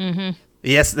 Mm-hmm.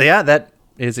 Yes, yeah, that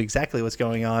is exactly what's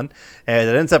going on. And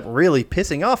it ends up really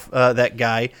pissing off that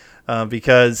guy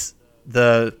because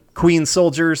the Queen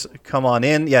soldiers come on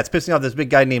in. Yeah, it's pissing off this big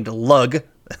guy named Lug.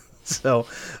 So,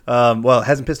 it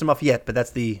hasn't pissed him off yet, but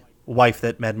that's the wife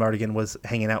that Mad Mardigan was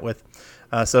hanging out with.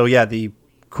 The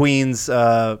Queen's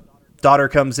daughter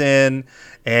comes in,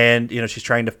 and she's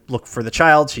trying to look for the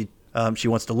child. She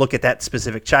wants to look at that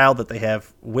specific child that they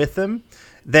have with them.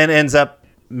 Then ends up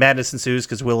madness ensues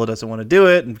because Willow doesn't want to do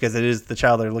it, and because it is the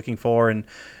child they're looking for, and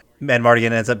Mad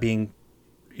Mardigan ends up being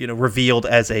revealed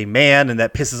as a man, and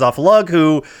that pisses off Lug,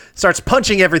 who starts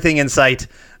punching everything in sight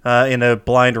in a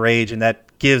blind rage, and that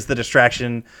gives the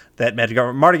distraction that Mad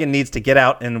Mardigan needs to get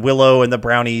out, and Willow and the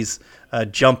brownies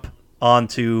jump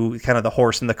onto kind of the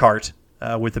horse and the cart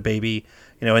with the baby,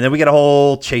 and then we get a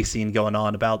whole chase scene going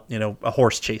on about, a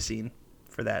horse chase scene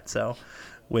for that. So,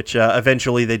 which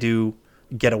eventually they do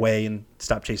get away and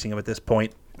stop chasing him at this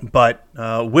point. But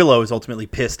Willow is ultimately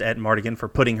pissed at Mardigan for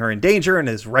putting her in danger and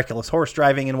his reckless horse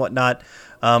driving and whatnot.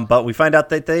 But we find out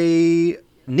that they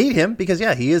need him because,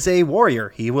 he is a warrior.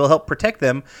 He will help protect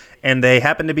them, and they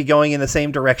happen to be going in the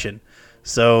same direction.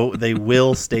 So they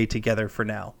will stay together for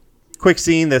now. Quick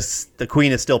scene, the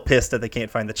Queen is still pissed that they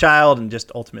can't find the child, and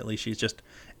just ultimately she's just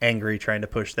angry trying to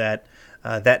push that.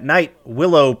 That night,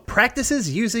 Willow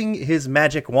practices using his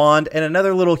magic wand, and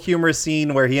another little humorous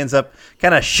scene where he ends up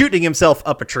kind of shooting himself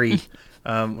up a tree,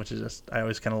 which is I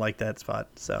always kind of like that spot.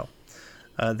 So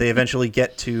they eventually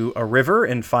get to a river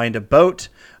and find a boat,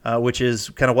 which is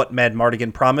kind of what Mad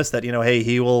Mardigan promised, that, hey,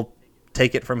 he will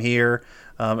take it from here.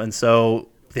 And so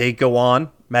they go on.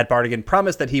 Mad Mardigan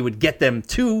promised that he would get them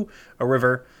to a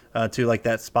river, to like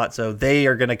that spot. So they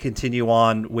are going to continue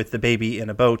on with the baby in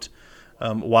a boat,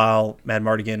 while Mad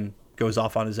Mardigan goes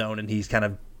off on his own, and he's kind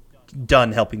of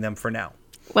done helping them for now.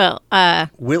 Well,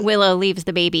 Willow leaves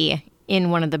the baby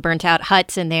in one of the burnt out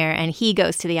huts in there, and he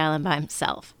goes to the island by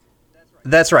himself.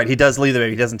 That's right. He does leave the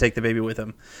baby. He doesn't take the baby with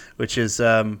him, which is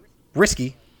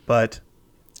risky, but...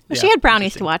 Well, she had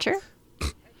brownies to watch her.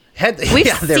 We've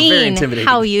seen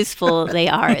how useful they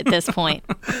are at this point.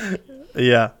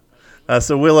 Yeah.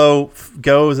 So Willow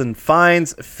goes and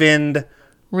finds Finn...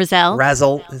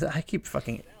 Razel. I keep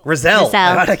fucking... Razel.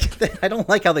 I don't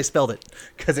like how they spelled it,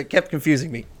 because it kept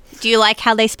confusing me. Do you like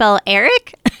how they spell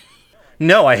Eric?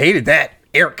 No, I hated that.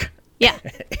 Eric. Yeah.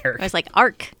 Eric. I was like,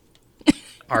 Ark.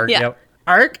 Ark, yeah. Yep.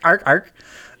 Ark.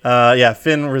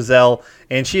 Finn Razel.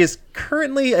 And she is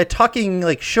currently a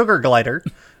talking, sugar glider,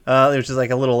 which is a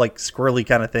little, squirrely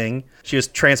kind of thing. She was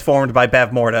transformed by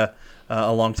Bavmorda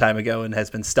a long time ago and has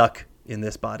been stuck in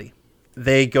this body.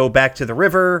 They go back to the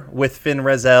river with Finn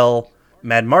Razel.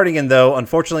 Mad Mardigan, though,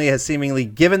 unfortunately has seemingly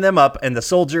given them up, and the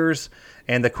soldiers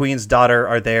and the Queen's daughter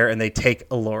are there, and they take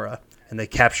Allura. And they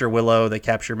capture Willow, they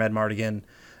capture Mad Mardigan,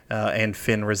 and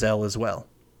Finn Razel as well.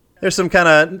 There's some kind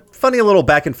of funny little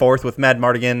back and forth with Mad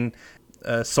Mardigan,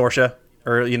 Sorsha,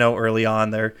 early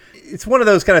on there. It's one of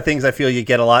those kind of things I feel you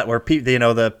get a lot where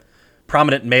the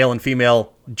prominent male and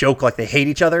female joke like they hate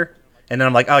each other. And then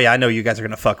I'm like, oh yeah, I know you guys are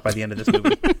going to fuck by the end of this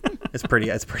movie. It's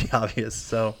pretty obvious.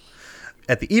 So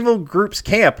at the evil group's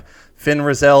camp, Finn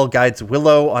Razel guides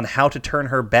Willow on how to turn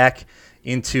her back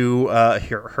into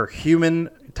her human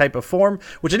type of form,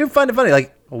 which I do find it funny.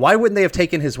 Why wouldn't they have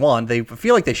taken his wand? They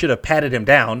feel like they should have patted him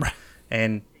down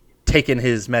and taken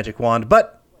his magic wand,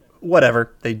 but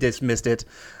whatever. They dismissed it.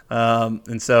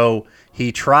 And so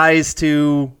he tries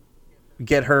to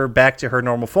get her back to her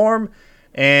normal form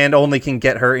and only can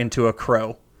get her into a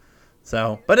crow.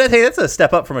 So, but hey, that's a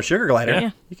step up from a sugar glider.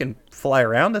 Yeah. You can fly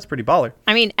around. That's pretty baller.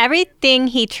 I mean, everything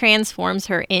he transforms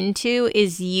her into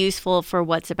is useful for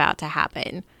what's about to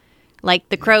happen.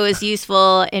 The crow is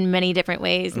useful in many different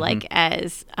ways,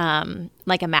 as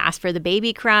a mask for the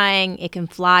baby crying. It can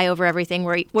fly over everything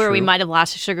where we might have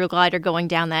lost a sugar glider going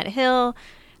down that hill.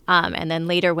 And then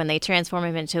later when they transform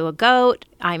him into a goat,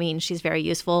 I mean, she's very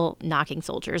useful knocking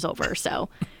soldiers over. So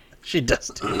she does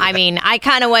too. I mean, I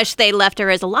kind of wish they left her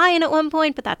as a lion at one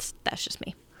point, but that's just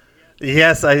me.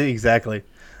 Yes, exactly.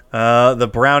 The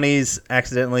brownies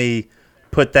accidentally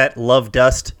put that love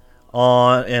dust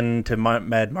into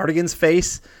Mad Mardigan's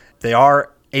face. They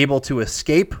are able to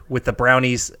escape with the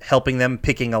brownies helping them,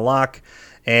 picking a lock.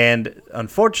 And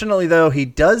unfortunately, though, he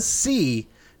does see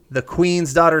the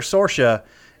Queen's daughter, Sorsha.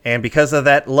 And because of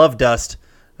that love dust,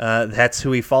 that's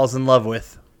who he falls in love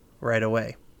with right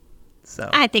away. So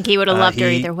I think he would have loved her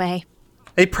either way.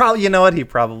 He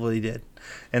probably did.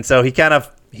 And so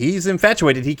he's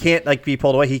infatuated. He can't be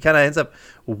pulled away. He kind of ends up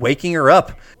waking her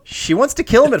up. She wants to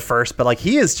kill him at first, but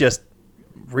he is just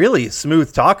really a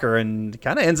smooth talker, and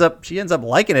she ends up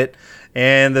liking it.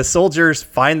 And the soldiers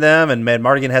find them, and Mad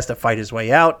Mardigan has to fight his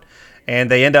way out. and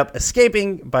they end up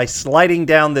escaping by sliding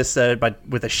down this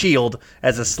with a shield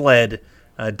as a sled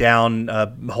down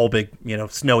a whole big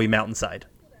snowy mountainside.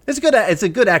 It's a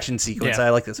good action sequence. Yeah. I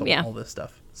like all this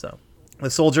stuff. So the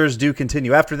soldiers do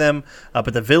continue after them,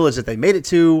 but the village that they made it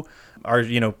to are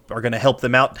going to help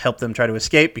them out, help them try to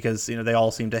escape because they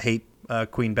all seem to hate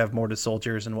Queen Bavmorda's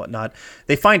soldiers and whatnot.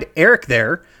 They find Eric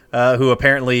there, who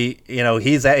apparently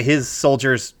his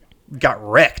soldiers got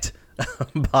wrecked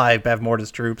by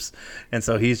Bavmorda's troops, and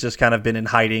so he's just kind of been in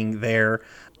hiding there.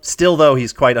 Still, though,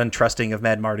 he's quite untrusting of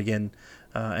Madmartigan,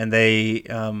 and they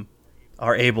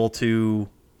are able to.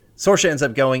 Sorsha ends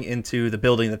up going into the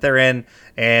building that they're in,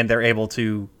 and they're able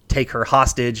to take her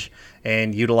hostage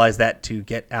and utilize that to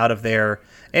get out of there.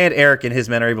 And Eric and his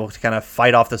men are able to kind of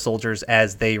fight off the soldiers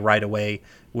as they ride away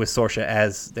with Sorsha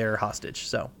as their hostage.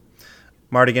 So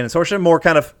Mardigan and Sorsha more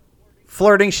kind of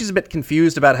flirting. She's a bit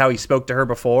confused about how he spoke to her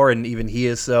before, and even he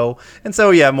is so. And so,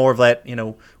 yeah, more of that,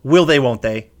 will they, won't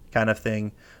they kind of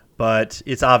thing. But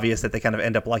it's obvious that they kind of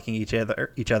end up liking each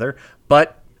other.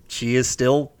 But she is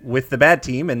still with the bad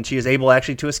team, and she is able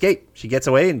actually to escape. She gets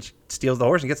away and steals the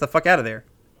horse and gets the fuck out of there.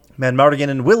 Madmartigan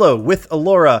and Willow with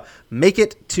Allura make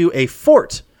it to a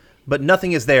fort, but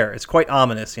nothing is there. It's quite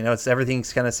ominous.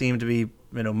 Everything's kind of seemed to be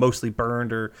mostly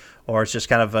burned or it's just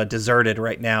kind of deserted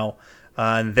right now.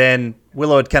 And then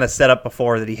Willow had kind of set up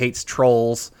before that he hates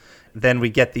trolls. Then we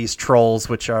get these trolls,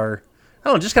 which are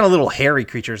just kind of little hairy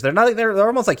creatures. They're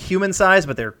almost like human size,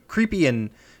 but they're creepy and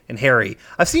hairy.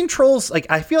 I've seen trolls,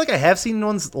 I feel like I have seen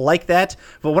ones like that,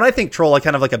 but when I think troll, I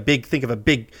kind of think of a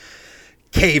big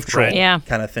cave troll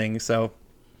kind of thing, so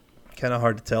kind of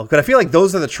hard to tell. But I feel like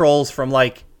those are the trolls from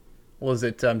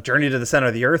Journey to the Center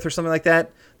of the Earth or something like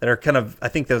that are kind of, I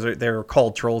think they're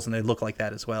called trolls and they look like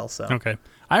that as well. So okay.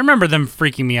 I remember them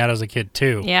freaking me out as a kid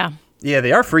too. Yeah. Yeah,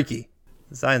 they are freaky.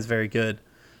 The design's very good.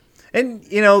 And,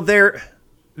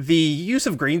 the use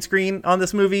of green screen on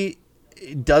this movie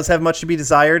does have much to be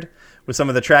desired with some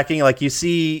of the tracking. Like, you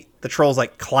see the trolls,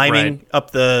 climbing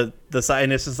up the side,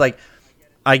 and it's just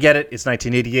I get it. It's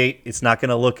 1988. It's not going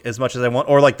to look as much as I want.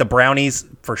 Or, the brownies,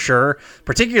 for sure.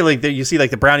 Particularly, you see,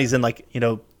 the brownies in,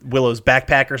 Willow's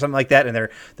backpack or something like that, and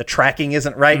the tracking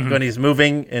isn't right when he's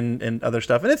moving and other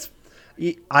stuff.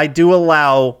 And I do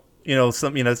allow, you got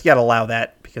to allow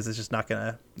that because it's just not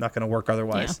gonna work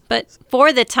otherwise. Yeah. But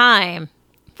for the time,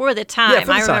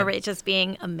 I remember it just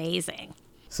being amazing.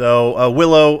 So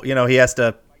Willow, he has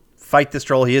to fight this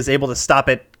troll. He is able to stop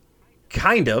it,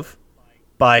 kind of,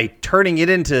 by turning it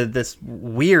into this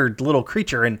weird little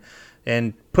creature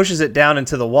and pushes it down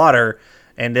into the water,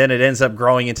 and then it ends up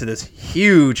growing into this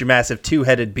huge, massive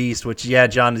two-headed beast, which, yeah,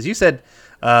 John, as you said,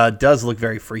 does look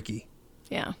very freaky.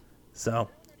 Yeah. So,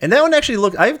 and that one actually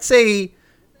looked, I would say,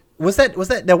 was that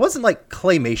wasn't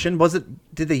claymation? Was it?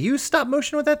 Did they use stop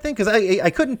motion with that thing? Because I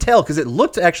couldn't tell because it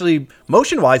looked actually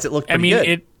motion wise it looked pretty good.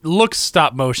 It looks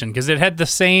stop motion because it had the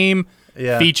same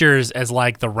features as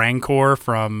the Rancor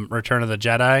from Return of the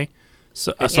Jedi.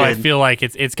 So I feel like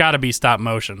it's got to be stop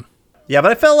motion. Yeah,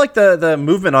 but I felt like the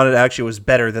movement on it actually was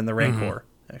better than the Rancor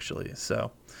actually.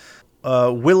 So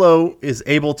Willow is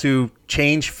able to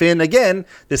change Finn again,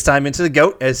 this time into the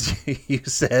goat, as you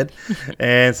said,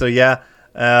 and so yeah.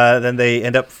 Then they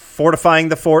end up fortifying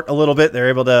the fort a little bit. They're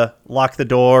able to lock the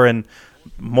door and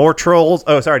more trolls.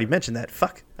 Oh, sorry, I already mentioned that.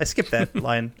 Fuck. I skipped that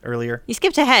line earlier. You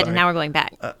skipped ahead, and now we're going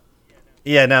back.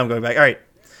 Yeah, now I'm going back. All right.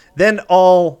 Then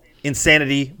all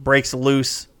insanity breaks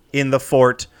loose in the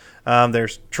fort.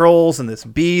 There's trolls and this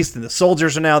beast, and the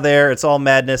soldiers are now there. It's all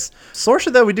madness.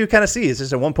 Sorsha, though, we do kind of see is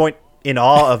just at one point in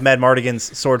awe of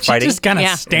Madmartigan's sword fighting. She's just kind of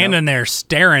standing there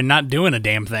staring, not doing a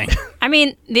damn thing. I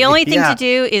mean, the only thing to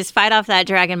do is fight off that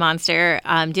dragon monster,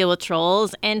 deal with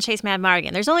trolls, and chase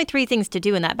Madmartigan. There's only 3 things to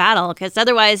do in that battle, because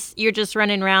otherwise you're just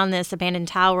running around this abandoned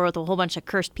tower with a whole bunch of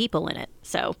cursed people in it.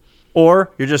 So,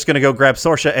 or you're just going to go grab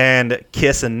Sorsha and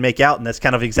kiss and make out, and that's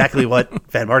kind of exactly what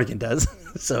Madmartigan does.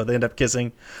 So they end up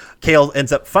kissing. Kale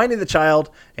ends up finding the child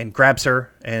and grabs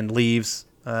her and leaves.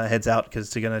 Heads out because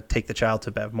they're going to take the child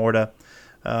to Bavmorda.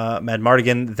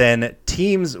 Madmartigan then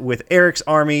teams with Eric's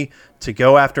army to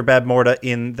go after Bavmorda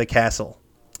in the castle.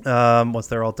 Once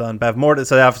they're all done, Bavmorda,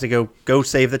 so they have to go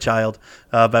save the child.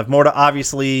 Bavmorda,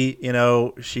 obviously,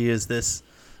 she is this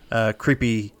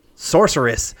creepy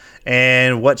sorceress,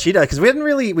 and what she does, because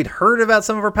we'd heard about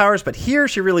some of her powers, but here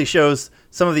she really shows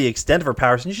some of the extent of her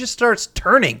powers, and she just starts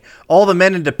turning all the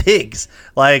men into pigs.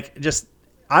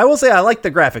 I will say I like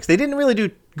the graphics. They didn't really do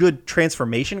good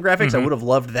transformation graphics. I would have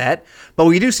loved that. But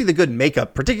we do see the good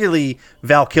makeup, particularly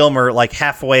Val Kilmer,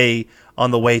 halfway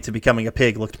on the way to becoming a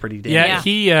pig, looked pretty damn good.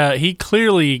 Yeah, he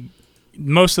clearly,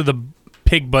 most of the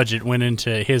pig budget went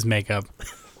into his makeup.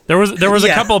 There was a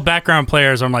Yeah. couple of background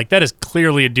players. I'm like, that is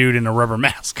clearly a dude in a rubber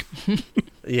mask.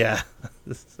 Yeah.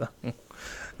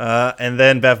 And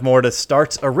then Bavmorda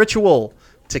starts a ritual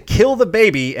to kill the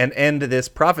baby and end this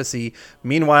prophecy.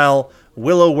 Meanwhile,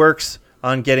 Willow works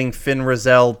on getting Finn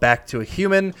Rizal back to a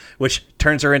human, which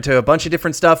turns her into a bunch of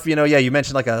different stuff. You know, yeah, you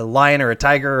mentioned like a lion or a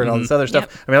tiger and all this other stuff.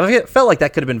 Yep. I mean, I felt like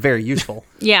that could have been very useful.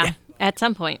 Yeah, at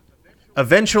some point.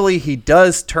 Eventually, he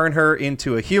does turn her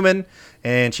into a human,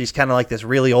 and she's kind of like this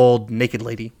really old naked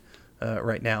lady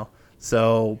right now.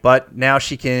 So, but now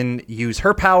she can use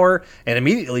her power and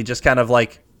immediately just kind of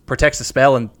like protects the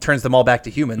spell and turns them all back to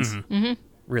humans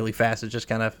really fast. It's just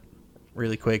kind of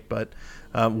really quick. But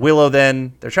Willow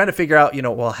then, they're trying to figure out, you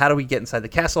know, well, how do we get inside the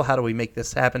castle? How do we make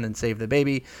this happen and save the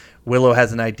baby? Willow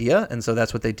has an idea, and so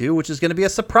that's what they do, which is going to be a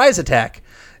surprise attack.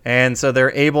 And so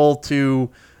they're able to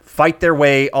fight their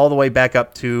way all the way back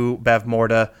up to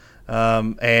Bavmorda.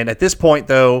 And at this point,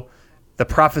 though, the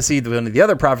prophecy, one of the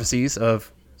other prophecies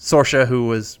of Sorsha, who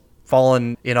was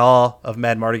fallen in awe of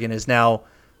Mad Mardigan, is now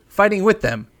fighting with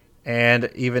them. And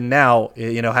even now,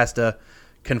 you know, has to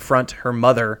confront her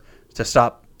mother to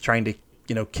stop trying to,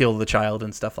 you know, kill the child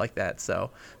and stuff like that.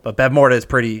 So, but Bavmorda is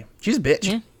she's a bitch.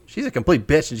 Yeah. She's a complete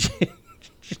bitch, and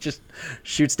she just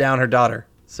shoots down her daughter.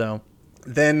 So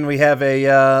then we have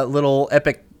a little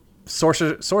epic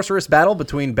sorceress battle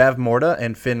between Bavmorda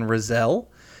and Finn Rizal,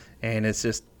 and it's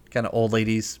just kind of old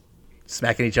ladies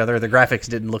smacking each other. The graphics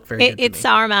didn't look very good. It's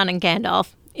Saruman and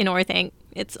Gandalf in Orthanc.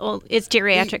 It's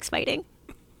geriatrics fighting.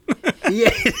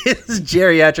 Yeah, it is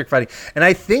geriatric fighting. And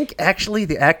I think actually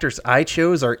the actors I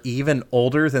chose are even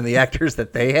older than the actors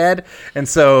that they had. And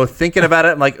so thinking about it,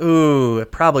 I'm like, ooh,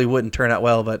 it probably wouldn't turn out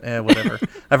well, but whatever.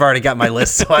 I've already got my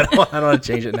list, so I don't want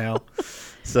to change it now.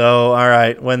 So, all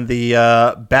right, when the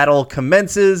battle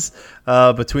commences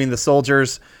between the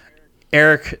soldiers,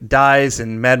 Eric dies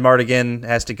and Mad Mardigan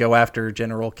has to go after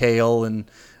General Kale, and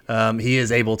he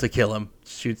is able to kill him.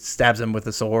 Stabs him with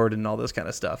a sword and all this kind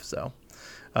of stuff. So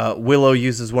Willow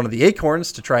uses one of the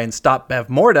acorns to try and stop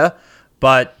Bavmorda,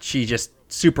 but she just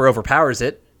super overpowers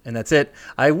it, and that's it.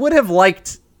 I would have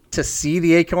liked to see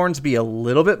the acorns be a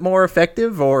little bit more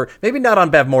effective, or maybe not on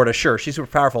Bavmorda, sure, she's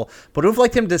super powerful, but I would have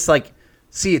liked him to just like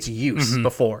see its use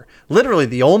before. Literally,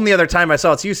 the only other time I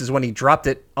saw its use is when he dropped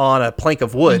it on a plank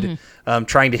of wood,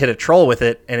 trying to hit a troll with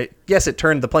it, and it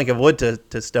turned the plank of wood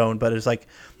to stone, but it was like,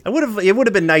 it would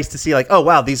have been nice to see like, oh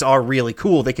wow, these are really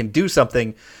cool, they can do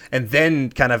something, and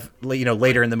then kind of, you know,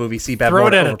 later in the movie see Bavmorda throw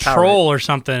it at a overpower troll or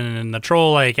something, and the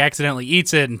troll like accidentally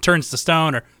eats it and turns to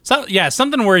stone, or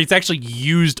something where it's actually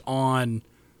used on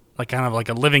like kind of like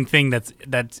a living thing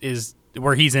that is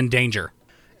where he's in danger.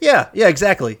 Yeah,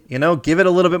 exactly. You know, give it a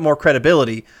little bit more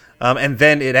credibility, and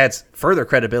then it adds further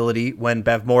credibility when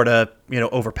Bavmorda, you know,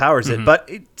 overpowers it. But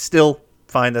it's still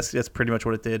fine. That's pretty much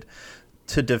what it did.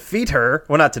 To defeat her,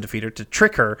 well, not to defeat her, to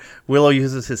trick her, Willow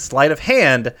uses his sleight of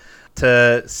hand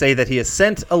to say that he has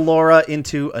sent Allura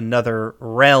into another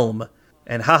realm.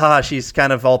 And she's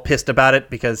kind of all pissed about it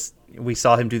because we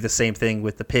saw him do the same thing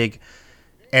with the pig.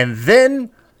 And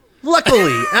then,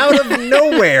 luckily, out of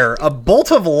nowhere, a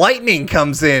bolt of lightning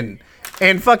comes in.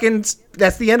 And fucking,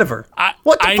 that's the end of her.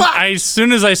 What the fuck? As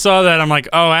soon as I saw that, I'm like,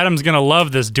 oh, Adam's going to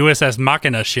love this Deus Ex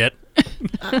Machina shit.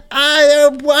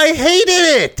 I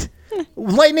hated it.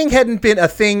 Lightning hadn't been a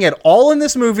thing at all in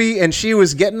this movie, and she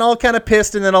was getting all kind of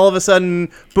pissed, and then all of a sudden,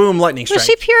 boom, lightning strike. Well,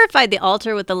 she purified the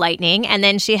altar with the lightning, and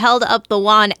then she held up the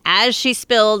wand as she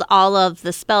spilled all of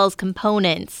the spell's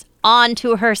components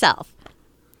onto herself.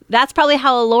 That's probably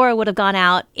how Allura would have gone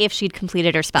out if she'd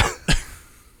completed her spell.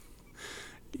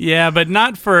 Yeah, but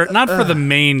not for the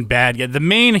main bad guy. The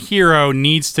main hero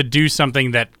needs to do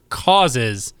something that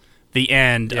causes the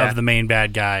end of the main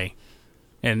bad guy.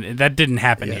 And that didn't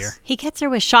happen here. He gets her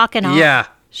with shock and awe. Yeah.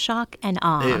 Shock and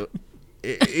awe.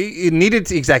 It needed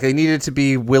to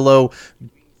be Willow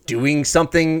doing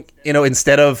something, you know,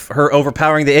 instead of her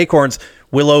overpowering the acorns,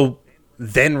 Willow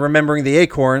then remembering the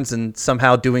acorns and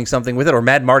somehow doing something with it, or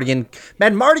Mad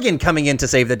Mardigan coming in to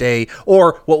save the day,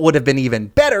 or what would have been even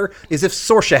better is if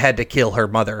Sorsha had to kill her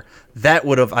mother. I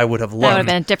would have loved. That would have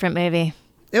been a different movie.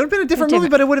 It would have been a different movie,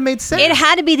 but it would have made sense. It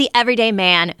had to be the everyday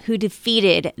man who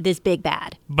defeated this big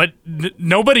bad. But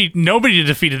nobody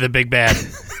defeated the big bad.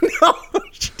 No,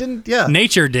 she didn't. Yeah,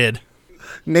 nature did.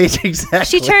 Nature, exactly.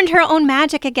 She turned her own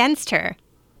magic against her.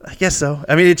 I guess so.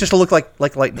 I mean, it just looked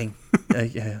like lightning.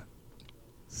 Yeah.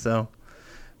 So,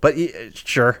 but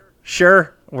sure,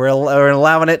 we're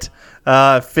allowing it.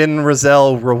 Finn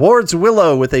Rizal rewards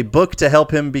Willow with a book to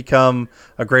help him become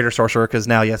a greater sorcerer, because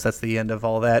now, yes, that's the end of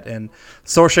all that. And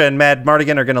Sorsha and Mad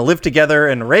Mardigan are going to live together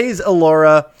and raise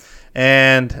Allura.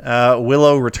 and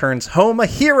Willow returns home a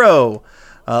hero.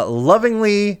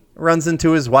 Lovingly runs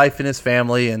into his wife and his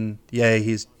family, and yay,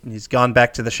 he's gone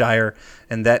back to the Shire,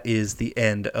 and that is the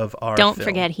end of our Don't film.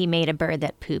 forget he made a bird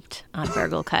that pooped on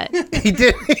Burglecut. He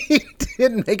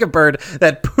did make a bird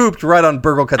that pooped right on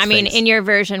Burglecut's I mean, face. in your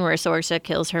version where Sorsa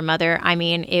kills her mother, I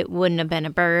mean, it wouldn't have been a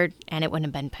bird and it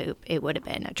wouldn't have been poop. It would have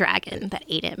been a dragon that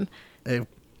ate him.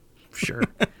 Sure.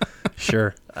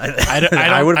 Sure.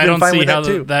 I would have been don't fine see with how that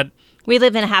too. that We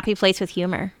live in a happy place with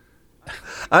humor.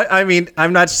 I mean,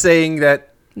 I'm not saying that.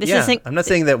 I'm not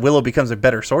saying that Willow becomes a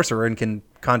better sorcerer and can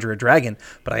conjure a dragon,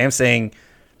 but I am saying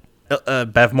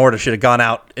Bev Morta should have gone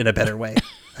out in a better way.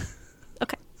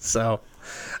 Okay. So,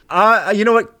 you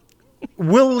know what?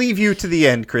 We'll leave you to the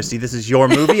end, Christy. This is your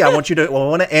movie. I want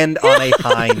to end on a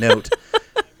high note.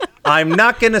 I'm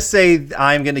not going to say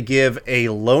I'm going to give a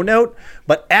low note,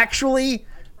 but actually,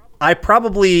 I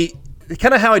probably,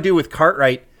 kind of how I do with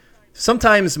Cartwright,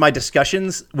 sometimes my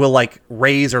discussions will like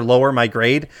raise or lower my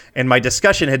grade, and my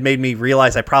discussion had made me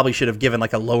realize I probably should have given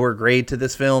like a lower grade to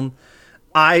this film.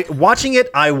 Watching it,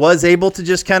 I was able to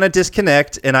just kind of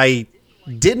disconnect, and I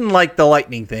didn't like the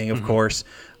lightning thing, of course,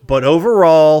 but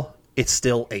overall, it's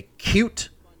still a cute,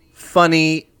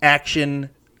 funny action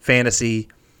fantasy.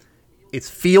 It's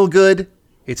feel good.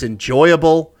 It's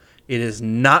enjoyable. It is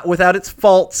not without its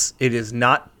faults. It is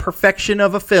not perfection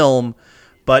of a film,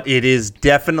 but it is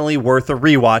definitely worth a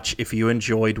rewatch if you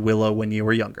enjoyed Willow when you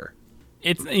were younger.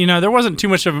 it's, there wasn't too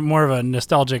much of more of a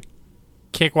nostalgic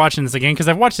kick watching this again because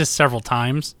I've watched this several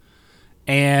times,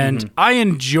 and I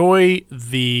enjoy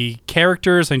the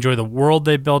characters. I enjoy the world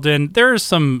they built in. There are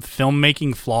some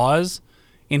filmmaking flaws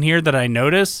in here that I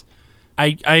notice.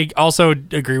 I also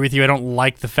agree with you. I don't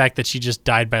like the fact that she just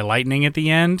died by lightning at the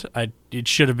end. It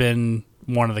should have been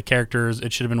one of the characters.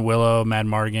 It should have been Willow, Mad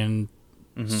Mardigan,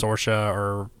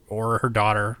 Sorsha, or her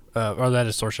daughter, or that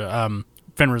is Sorsha,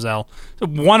 Finn Rizal. So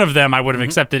one of them I would have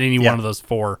accepted any one of those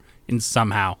four in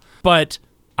somehow. But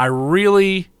I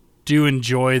really do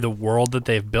enjoy the world that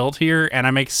they've built here, and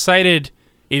I'm excited.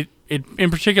 It in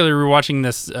particular, rewatching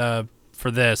this for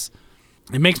this,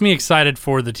 it makes me excited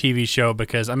for the TV show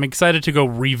because I'm excited to go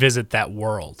revisit that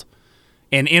world.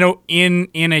 And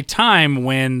in a time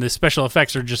when the special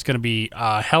effects are just going to be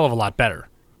a hell of a lot better.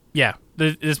 Yeah,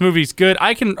 this movie's good.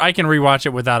 I can rewatch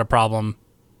it without a problem,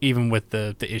 even with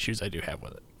the issues I do have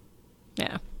with it.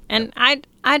 Yeah. And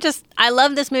I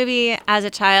love this movie as a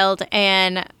child,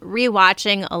 and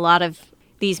rewatching a lot of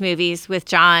these movies with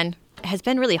John has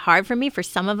been really hard for me for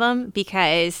some of them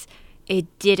because it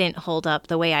didn't hold up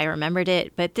the way I remembered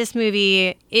it. But this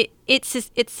movie, it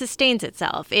sustains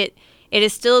itself. It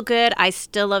is still good. I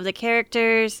still love the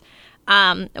characters.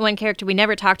 One character we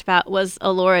never talked about was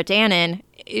Elora Danan.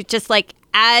 It just like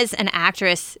as an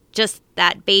actress, just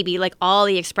that baby, like all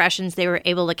the expressions they were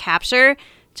able to capture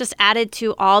just added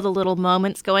to all the little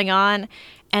moments going on,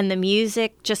 and the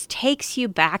music just takes you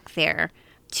back there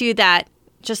to that.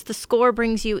 Just the score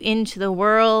brings you into the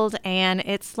world, and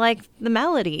it's like the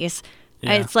melodies.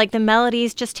 Yeah. It's like the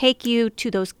melodies just take you to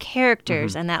those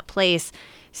characters and that place.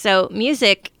 So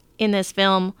music in this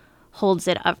film holds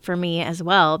it up for me as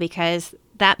well because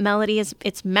that melody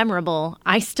it's memorable.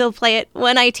 I still play it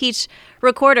when I teach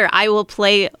recorder. I will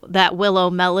play that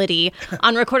Willow melody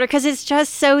on recorder because it's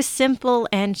just so simple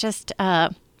and just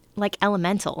like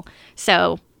elemental.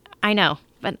 So I know,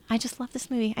 but I just love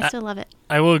this movie. I still love it.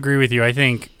 I will agree with you. I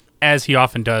think, as he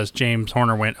often does, James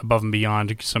Horner went above and beyond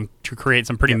to create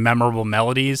some pretty memorable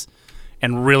melodies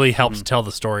and really helps tell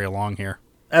the story along here.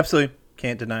 Absolutely.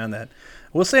 Can't deny on that.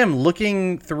 We'll say I'm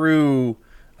looking through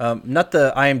not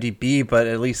the IMDb, but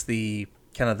at least the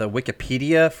kind of the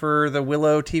Wikipedia for the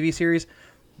Willow TV series.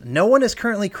 No one is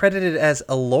currently credited as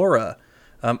Elora,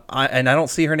 and I don't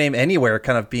see her name anywhere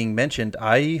kind of being mentioned.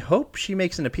 I hope she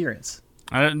makes an appearance.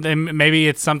 Maybe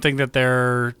it's something that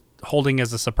they're holding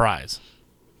as a surprise.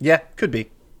 Yeah, could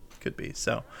be.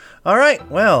 So, all right.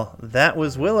 Well, that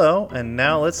was Willow, and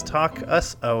now let's talk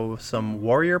some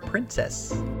Warrior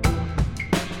Princess.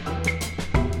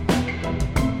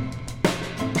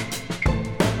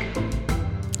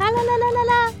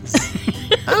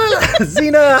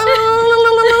 Xena!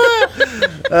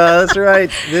 That's right.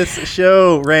 This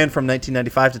show ran from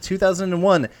 1995 to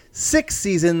 2001. 6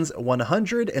 seasons,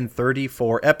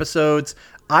 134 episodes.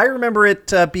 I remember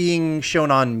it being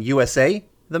shown on USA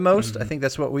the most. I think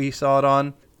that's what we saw it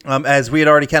on. As we had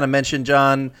already kind of mentioned,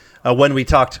 John, when we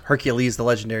talked Hercules, The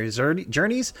Legendary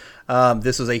Journeys,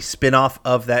 this was a spin-off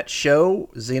of that show.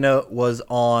 Xena was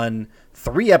on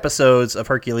 3 episodes of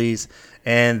Hercules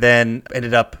and then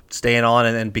ended up staying on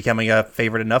and becoming a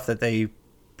favorite enough that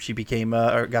she became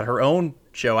or got her own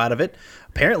show out of it.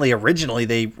 Apparently, originally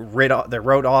they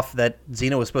wrote off that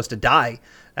Xena was supposed to die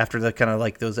after the kind of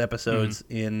like those episodes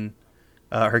in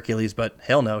Hercules, but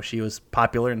hell no, she was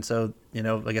popular, and so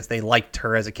I guess they liked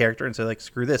her as a character, and so like,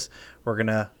 screw this, we're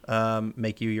gonna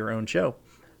make you your own show.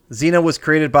 Xena was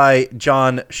created by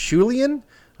John Schulian.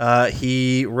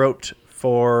 He wrote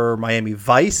for Miami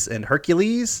Vice and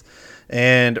Hercules,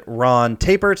 and Ron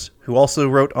Tapert, who also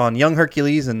wrote on Young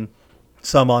Hercules and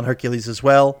some on Hercules as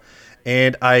well.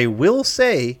 And I will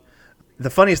say, the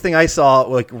funniest thing I saw,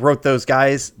 like, wrote those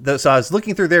guys. So I was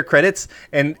looking through their credits,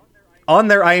 and on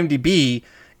their IMDb,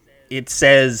 it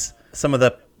says some of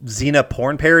the Xena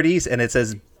porn parodies, and it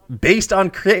says based on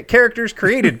characters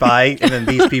created by, and then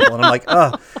these people. And I'm like,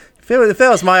 oh, if that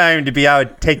was my IMDb, I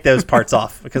would take those parts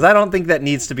off, because I don't think that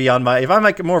needs to be on my. If I'm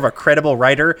like more of a credible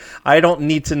writer, I don't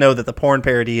need to know that the porn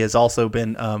parody has also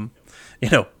been,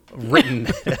 written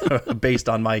based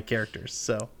on my characters.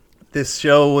 So this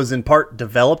show was in part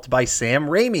developed by Sam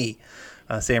Raimi.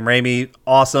 Sam Raimi,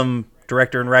 awesome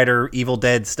director and writer, Evil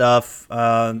Dead stuff,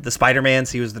 the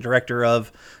Spider-Mans. He was the director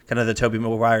of kind of the Tobey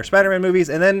Maguire Spider-Man movies,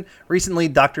 and then recently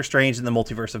Doctor Strange in the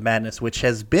Multiverse of Madness, which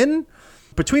has been,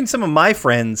 between some of my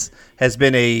friends, has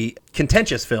been a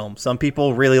contentious film. Some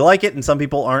people really like it, and some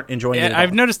people aren't enjoying it at all.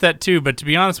 I've noticed that too, but to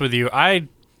be honest with you, I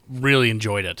really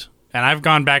enjoyed it. And I've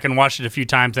gone back and watched it a few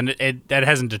times, and that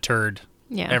hasn't deterred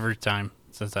every time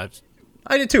since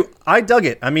I did too. I dug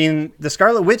it. I mean, the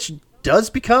Scarlet Witch does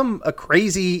become a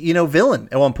crazy, villain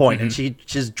at one point, and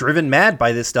she's driven mad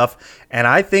by this stuff. And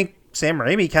I think Sam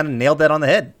Raimi kind of nailed that on the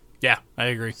head. Yeah, I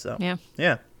agree. So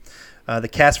yeah. The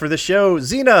cast for the show: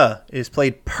 Xena is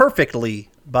played perfectly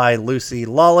by Lucy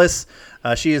Lawless.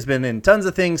 She has been in tons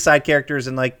of things, side characters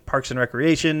in like Parks and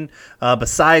Recreation.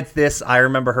 Besides this, I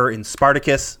remember her in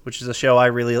Spartacus, which is a show I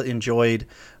really enjoyed,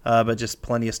 but just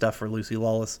plenty of stuff for Lucy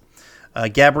Lawless.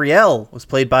 Gabrielle was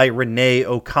played by Renee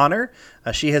O'Connor.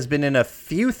 She has been in a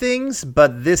few things,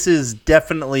 but this is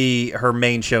definitely her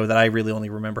main show that I really only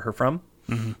remember her from.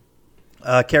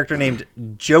 A character named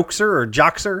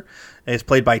Joxer is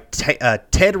played by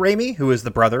Ted Raimi, who is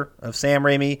the brother of Sam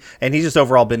Raimi, and he's just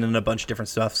overall been in a bunch of different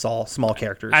stuff, small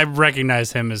characters. I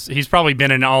recognize him as he's probably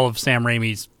been in all of Sam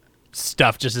Raimi's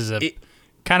stuff, just as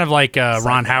kind of like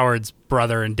Ron Howard's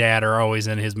brother and dad are always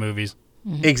in his movies.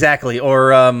 Exactly, or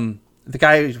the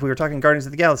guy we were talking Guardians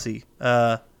of the Galaxy.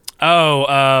 Who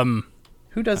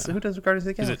does Guardians of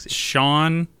the Galaxy? Is it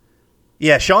Sean?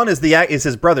 Yeah, Sean is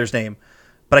his brother's name,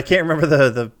 but I can't remember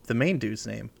the main dude's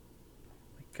name.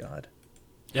 My God.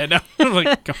 Yeah, no.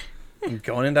 I'm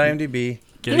going into IMDb.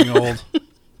 Getting old.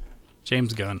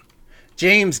 James Gunn.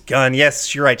 James Gunn.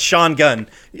 Yes, you're right. Sean Gunn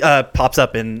pops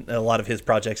up in a lot of his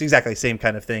projects. Exactly, same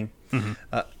kind of thing.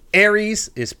 Ares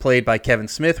is played by Kevin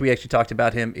Smith. We actually talked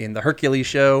about him in the Hercules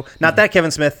show. Not that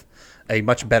Kevin Smith, a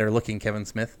much better looking Kevin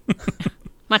Smith.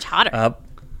 Much hotter.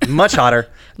 Much hotter.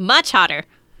 Much hotter.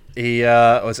 He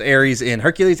was Ares in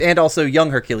Hercules and also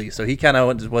Young Hercules. So he kind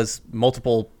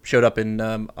of showed up in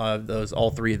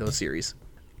all three of those series.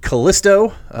 Callisto,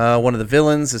 one of the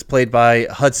villains, is played by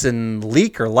Hudson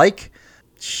Leek.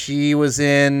 She was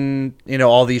in,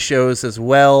 all these shows as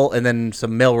well, and then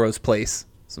some Melrose Place,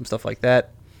 some stuff like that.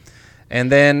 And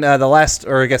then the last,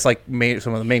 or I guess like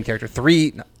some of the main character,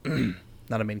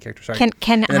 not a main character, sorry.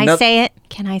 Can I say it?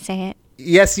 Can I say it?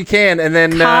 Yes, you can. And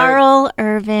then Carl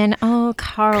Urban. Oh,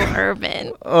 Carl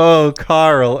Urban. Oh,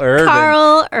 Carl Urban.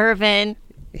 Carl Urban.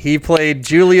 He played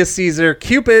Julius Caesar,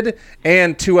 Cupid,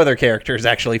 and two other characters,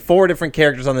 actually. 4 different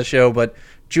characters on the show, but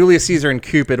Julius Caesar and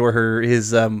Cupid were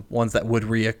his ones that would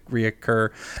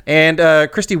reoccur.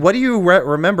 And Christy, what do you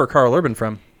remember Carl Urban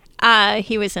from?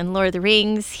 He was in Lord of the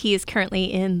Rings. He is currently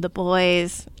in The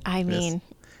Boys. I mean...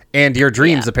 And your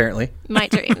dreams, apparently. My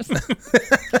dreams.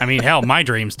 I mean, hell, my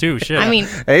dreams, too. Shit. I mean,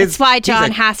 that's why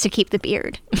John has to keep the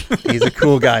beard. He's a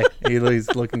cool guy.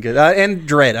 He's looking good. And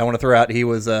Dredd, I want to throw out, he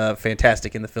was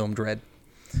fantastic in the film Dredd.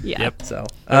 Yeah. Yep. So,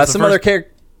 some other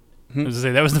character... I was to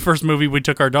say, that was the first movie we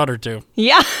took our daughter to.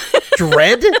 Yeah.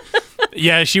 Dredd?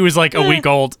 Yeah, she was like a week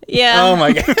old. Yeah. Oh,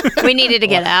 my God. We needed to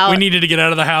get out. We needed to get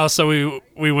out of the house, so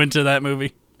we went to that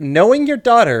movie. Knowing your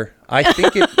daughter, I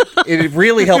think it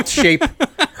really helped shape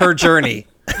her journey.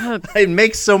 It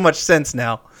makes so much sense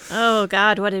now. Oh,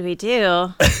 God, what did we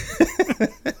do?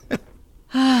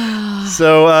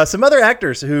 So some other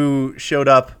actors who showed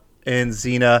up in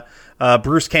Xena.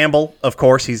 Bruce Campbell, of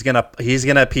course, he's gonna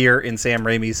appear in Sam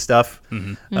Raimi's stuff.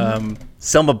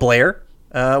 Selma Blair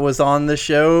was on the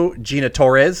show. Gina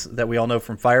Torres, that we all know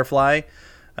from Firefly.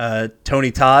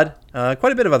 Tony Todd,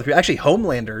 quite a bit of other people. Actually,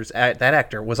 Homelander's that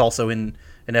actor was also in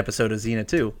an episode of Xena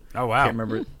too. Oh wow! Can't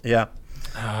remember. Yeah.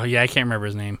 Oh yeah, I can't remember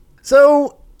his name.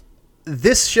 So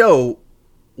this show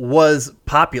was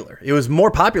popular. It was more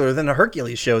popular than the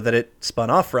Hercules show that it spun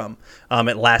off from.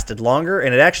 It lasted longer,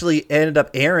 and it actually ended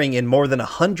up airing in more than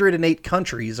 108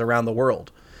 countries around the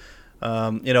world.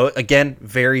 Again,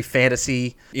 very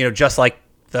fantasy, just like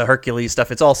the Hercules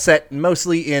stuff. It's all set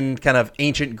mostly in kind of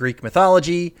ancient Greek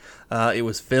mythology. It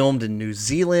was filmed in New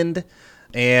Zealand,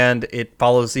 and it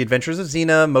follows the adventures of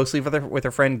Xena, mostly with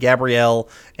her friend Gabrielle,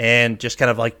 and just kind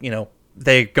of like,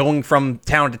 they're going from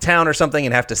town to town or something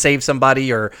and have to save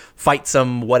somebody or fight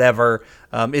some whatever.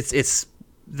 It's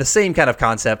the same kind of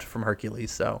concept from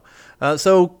Hercules.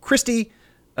 So Christy,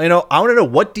 I want to know,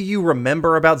 what do you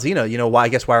remember about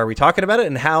Xena? Why are we talking about it,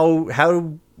 and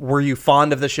how were you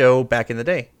fond of the show back in the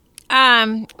day?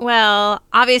 Well,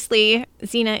 obviously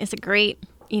Xena is a great,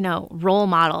 role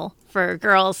model for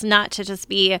girls, not to just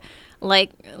be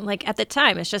like at the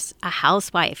time, it's just a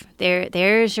housewife.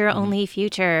 There's your only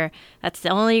future. That's the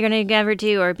only you're going to ever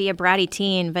do, or be a bratty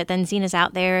teen. But then Xena's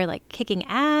out there like kicking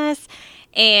ass,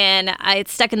 and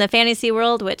it's stuck in the fantasy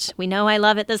world, which we know I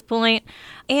love at this point.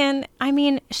 And I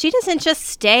mean, she doesn't just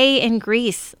stay in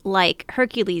Greece like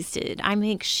Hercules did. I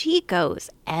mean, she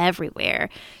goes everywhere.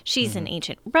 She's in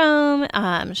ancient Rome.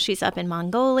 She's up in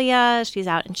Mongolia. She's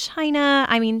out in China.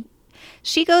 I mean,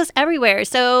 she goes everywhere.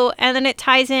 So, and then it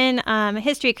ties in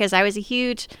history, because I was a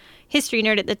huge history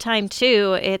nerd at the time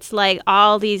too. It's like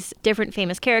all these different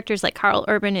famous characters, like Karl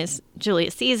Urban is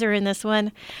Julius Caesar in this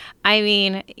one. I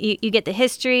mean, you get the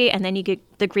history, and then you get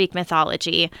the Greek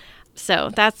mythology. So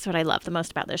that's what I love the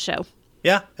most about this show.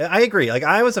 Yeah, I agree. Like,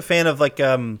 I was a fan of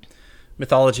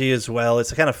mythology as well.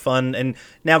 It's kind of fun. And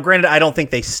now, granted, I don't think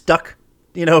they stuck,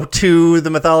 to the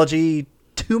mythology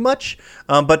too much.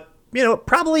 But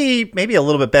probably maybe a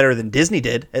little bit better than Disney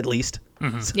did, at least.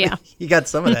 So Yeah. You got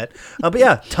some of that. But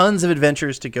yeah, tons of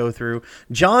adventures to go through.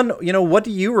 John, what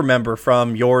do you remember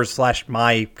from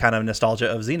yours/my kind of nostalgia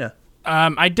of Xena?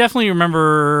 I definitely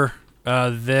remember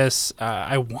this.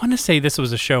 I want to say this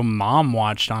was a show Mom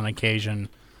watched on occasion.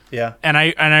 Yeah. And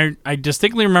I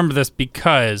distinctly remember this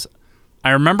because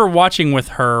I remember watching with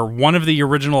her one of the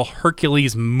original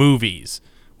Hercules movies,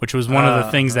 which was one of the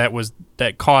things that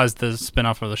caused the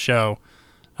spinoff of the show.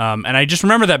 And I just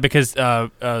remember that because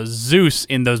Zeus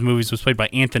in those movies was played by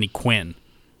Anthony Quinn,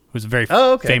 who's a very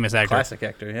famous actor. Classic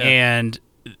actor, yeah. And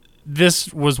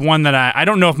this was one that I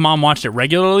don't know if Mom watched it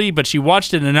regularly, but she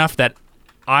watched it enough that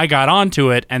I got onto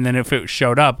it, and then if it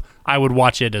showed up, I would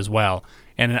watch it as well.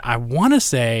 And I want to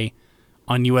say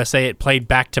on USA it played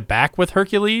back-to-back with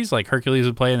Hercules, like Hercules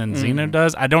would play and then Xena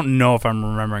does. I don't know if I'm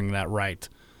remembering that right.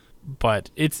 But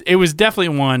it was definitely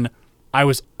one I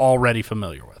was already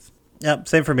familiar with. Yeah,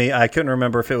 same for me. I couldn't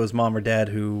remember if it was Mom or Dad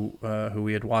who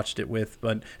we had watched it with,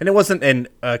 and it wasn't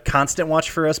a constant watch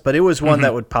for us, but it was one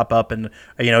that would pop up, and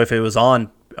if it was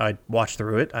on, I'd watch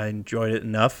through it. I enjoyed it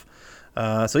enough,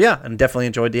 so yeah, and definitely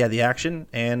enjoyed the action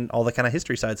and all the kind of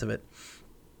history sides of it.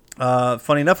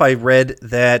 Funny enough, I read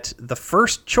that the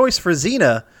first choice for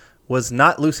Xena was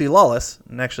not Lucy Lawless,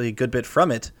 and actually a good bit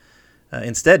from it.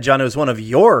 Instead, John, it was one of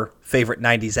your favorite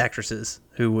 90s actresses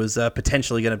who was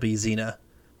potentially going to be Xena.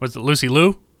 Was it Lucy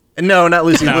Liu? No, not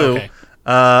Lucy Liu.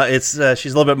 Okay. She's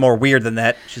a little bit more weird than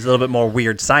that. She's a little bit more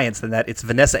weird science than that. It's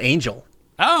Vanessa Angel.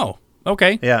 Oh,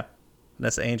 okay. Yeah.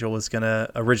 Vanessa Angel was going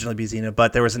to originally be Xena,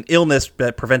 but there was an illness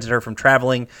that prevented her from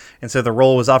traveling, and so the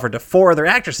role was offered to 4 other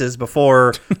actresses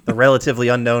before the relatively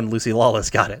unknown Lucy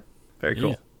Lawless got it. Very cool.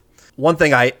 Yeah. One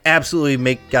thing I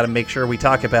absolutely got to make sure we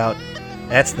talk about,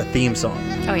 that's the theme song.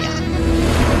 Oh, yeah.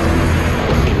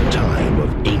 In a time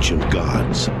of ancient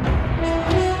gods,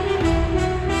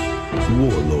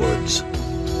 warlords,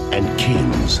 and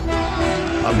kings, a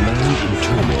man in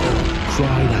turmoil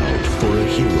cried out for a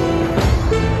hero.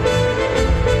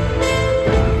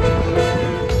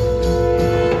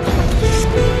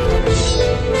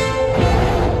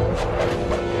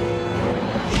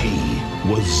 He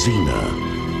was Xena,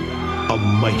 a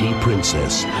mighty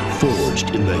princess forged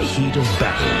in the heat of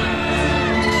battle.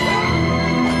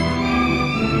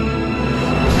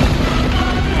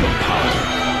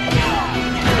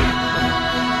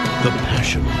 The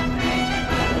passion,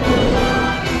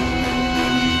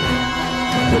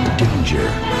 the danger,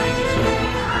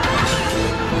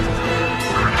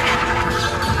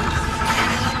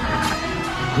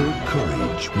 her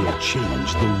courage will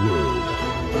change the world.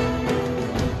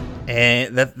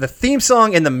 And the theme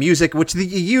song and the music, which you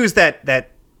use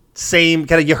that same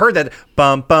kind of, you heard that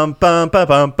bum bum bum bum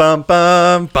bum bum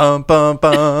bum bum bum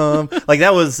bum, like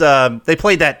that was they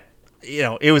played that.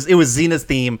 It was Xena's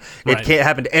theme. Right. It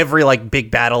happened every big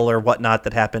battle or whatnot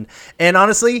that happened. And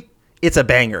honestly, it's a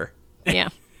banger. Yeah.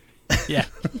 Yeah,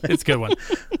 it's a good one.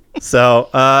 So,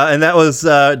 and that was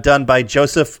done by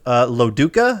Joseph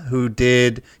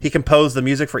Loduca, he composed the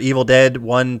music for Evil Dead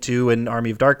 1, 2, and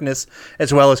Army of Darkness,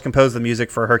 as well as composed the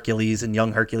music for Hercules and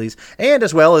Young Hercules, and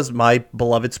as well as my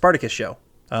beloved Spartacus show.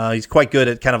 He's quite good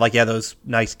at kind of like, those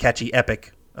nice, catchy,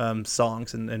 epic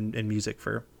songs and music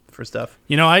for stuff.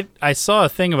 You know, I saw a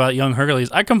thing about Young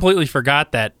Hercules. I completely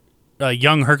forgot that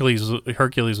Young Hercules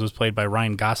was played by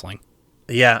Ryan Gosling.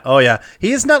 Yeah. Oh, yeah.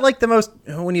 He is not like the most,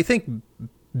 when you think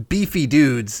beefy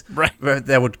dudes right.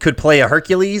 that could play a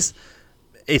Hercules,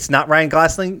 it's not Ryan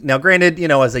Gosling. Now, granted,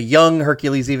 as a young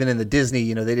Hercules, even in the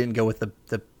Disney, they didn't go with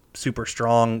the super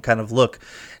strong kind of look.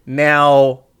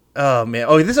 Now, oh man,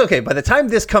 this is okay. By the time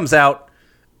this comes out,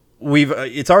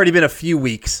 it's already been a few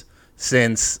weeks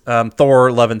since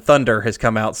Thor: Love and Thunder has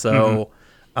come out. So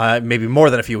maybe more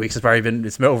than a few weeks.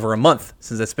 It's been over a month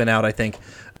since it's been out, I think.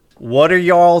 What are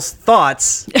y'all's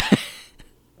thoughts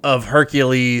of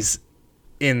Hercules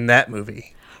in that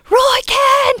movie? Roy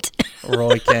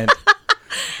Kent.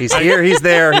 He's here, he's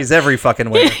there, he's every fucking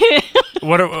way.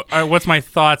 What's my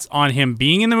thoughts on him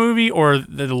being in the movie or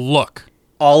the look?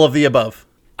 All of the above.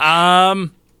 I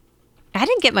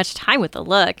didn't get much time with the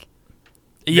look.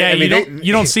 Yeah, I mean,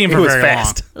 you don't see him for very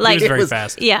fast. long. It was very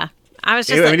fast. Yeah. I was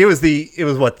just it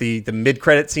was what, the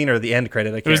mid-credit scene or the end credit?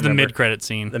 I can't remember. The mid-credit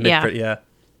scene. The mid-credit, yeah.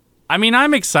 I mean,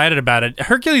 I'm excited about it.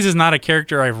 Hercules is not a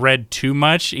character I've read too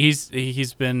much. He's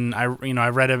been I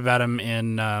read about him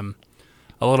in a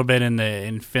little bit in the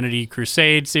Infinity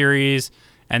Crusade series,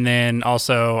 and then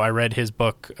also I read his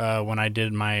book when I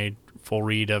did my full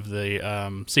read of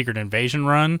the Secret Invasion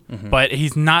run. Mm-hmm. But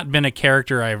he's not been a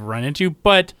character I've run into.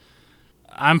 But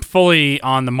I'm fully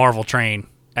on the Marvel train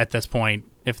at this point.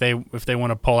 If they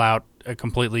want to pull out a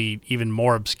completely even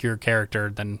more obscure character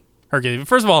than Hercules,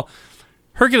 first of all.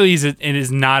 Hercules is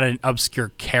not an obscure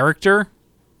character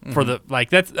for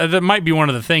that might be one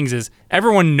of the things is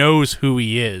everyone knows who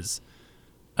he is,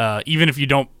 even if you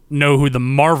don't know who the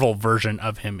Marvel version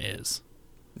of him is.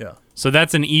 Yeah. So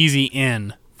that's an easy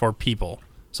in for people.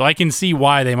 So I can see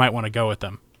why they might want to go with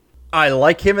them. I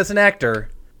like him as an actor.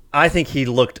 I think he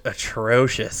looked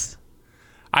atrocious.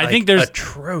 I think there's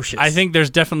atrocious. I think there's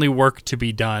definitely work to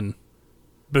be done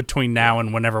between now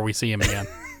and whenever we see him again.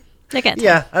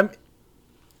 Yeah.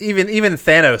 Even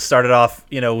Thanos started off,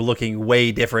 looking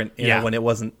way different, when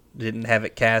it didn't have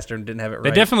it cast or didn't have it right. They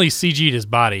definitely CG'd his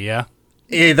body, yeah?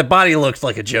 Yeah, the body looks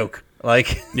like a joke.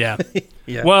 Yeah.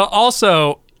 Yeah. Well,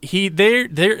 also, they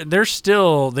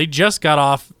just got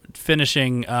off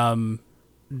finishing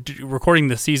recording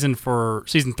the season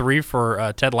 3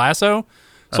 for Ted Lasso.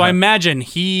 So I imagine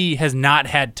he has not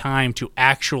had time to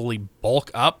actually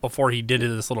bulk up before he did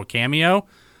this little cameo.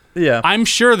 Yeah, I'm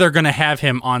sure they're going to have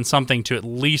him on something to at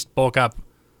least bulk up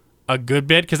a good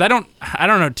bit because I don't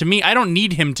know. To me, I don't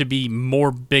need him to be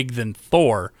more big than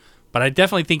Thor, but I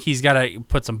definitely think he's got to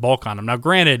put some bulk on him. Now,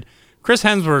 granted, Chris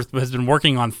Hemsworth has been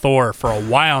working on Thor for a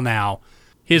while now.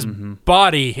 His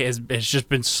body has just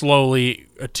been slowly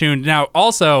attuned. Now,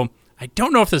 also, I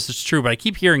don't know if this is true, but I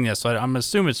keep hearing this, so I'm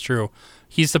assuming it's true.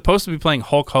 He's supposed to be playing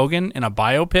Hulk Hogan in a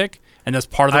biopic, and that's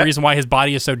part of the reason why his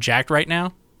body is so jacked right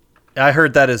now. I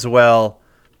heard that as well,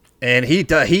 and he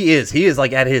is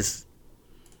like at his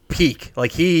peak.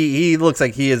 Like he looks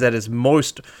like he is at his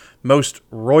most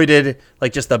roided,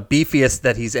 like just the beefiest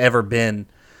that he's ever been.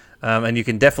 And you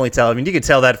can definitely tell. I mean, you can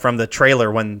tell that from the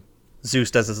trailer when Zeus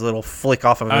does his little flick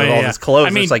off of him with all his clothes.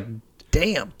 I mean, it's like,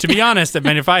 damn. To be honest, I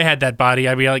mean, if I had that body,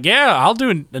 I'd be like, yeah, I'll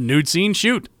do a nude scene,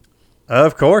 shoot.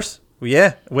 Of course,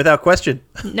 yeah, without question.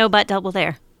 No butt double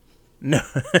there.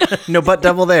 No butt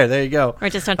double there. There you go. Or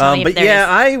just don't tell me if but there yeah,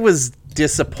 is. I was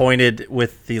disappointed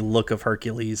with the look of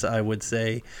Hercules, I would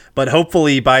say. But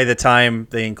hopefully by the time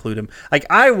they include him, like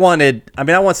I want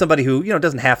somebody who,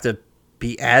 doesn't have to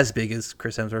be as big as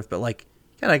Chris Hemsworth, but like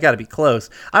kind of got to be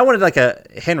close. I wanted like a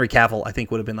Henry Cavill, I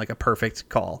think would have been like a perfect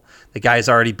call. The guy's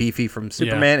already beefy from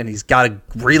Superman, and he's got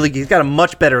a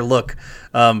much better look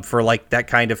for like that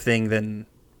kind of thing than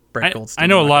Brett Goldstein. I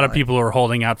know a lot of people are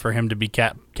holding out for him to be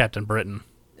Captain Britain.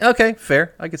 Okay,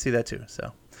 fair. I can see that too.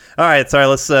 So, all right, sorry.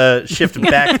 Let's shift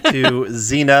back to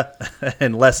Xena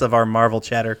and less of our Marvel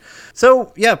chatter.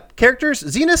 So, yeah, characters.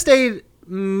 Xena stayed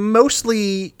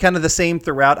mostly kind of the same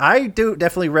throughout. I do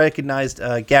definitely recognized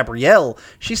Gabrielle.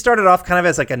 She started off kind of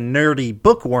as like a nerdy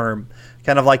bookworm,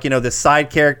 kind of like, this side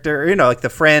character, like the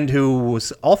friend who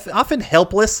was often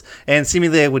helpless and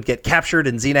seemingly would get captured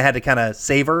and Xena had to kind of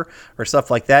save her or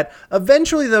stuff like that.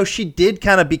 Eventually, though, she did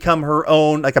kind of become her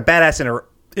own, like a badass in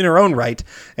her own right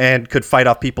and could fight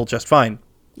off people just fine.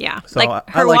 Yeah, so like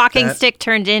her walking stick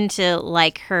turned into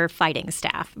like her fighting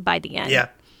staff by the end. Yeah.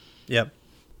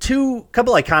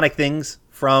 Couple iconic things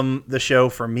from the show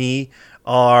for me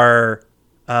are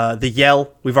the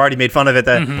yell. We've already made fun of it.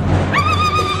 That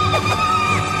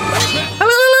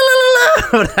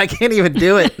I can't even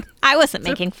do it. I wasn't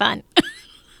making fun.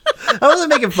 I wasn't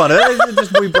making fun of it.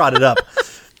 Just we brought it up.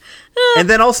 And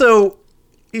then also,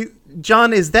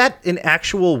 John, is that an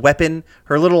actual weapon?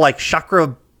 Her little like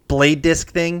chakra blade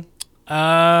disc thing?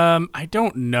 I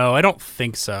don't know. I don't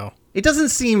think so. It doesn't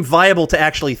seem viable to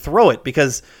actually throw it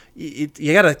because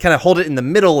you got to kind of hold it in the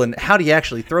middle. And how do you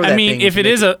actually throw that? I mean, thing if it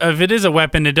is a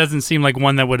weapon, it doesn't seem like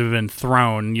one that would have been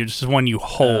thrown. You just one you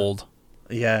hold.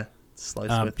 Yeah,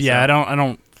 slice with. Yeah, so. I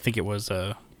don't think it was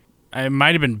it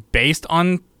might have been based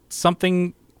on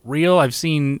something real. I've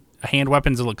seen hand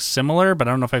weapons that look similar, but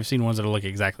I don't know if I've seen ones that look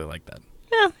exactly like that.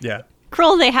 Yeah.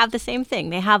 Krull, they have the same thing.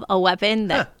 They have a weapon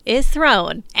that is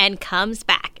thrown and comes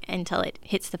back until it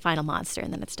hits the final monster,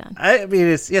 and then it's done. I mean,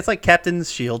 it's like Captain's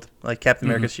shield, like Captain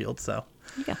America's shield. So,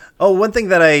 Yeah. oh, one thing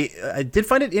that I did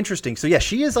find it interesting. So yeah,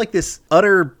 she is like this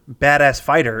utter badass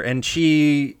fighter, and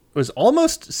she was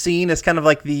almost seen as kind of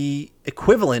like the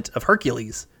equivalent of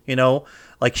Hercules. You know,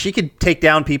 like she could take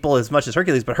down people as much as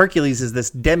Hercules, but Hercules is this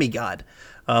demigod.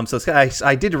 So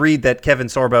I did read that Kevin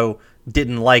Sorbo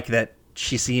didn't like that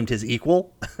she seemed his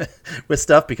equal with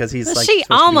stuff because he's like she supposed to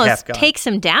be half almost god. takes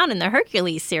him down in the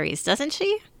Hercules series, doesn't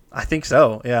she? I think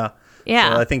so. Yeah.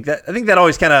 Yeah. So I think that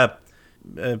always kind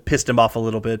of pissed him off a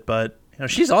little bit, but you know,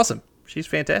 she's awesome. She's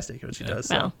fantastic at what she does.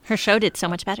 So. Well, her show did so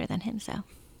much better than him, so.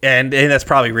 And that's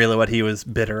probably really what he was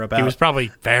bitter about. He was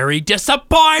probably very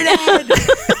disappointed.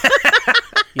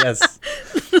 Yes.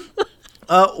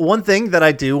 One thing that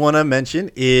I do want to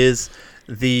mention is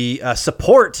the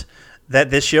support that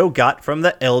this show got from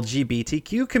the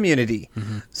LGBTQ community.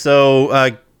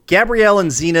 So Gabrielle and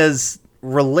Xena's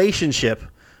relationship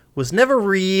was never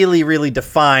really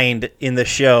defined in the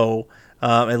show.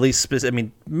 At least,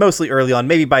 mostly early on.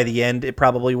 Maybe by the end, it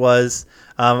probably was.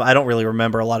 I don't really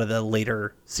remember a lot of the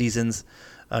later seasons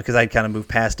because I'd kind of moved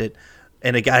past it.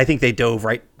 And again, I think they dove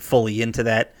right fully into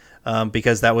that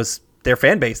because that was their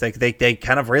fan base. Like they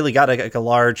kind of really got a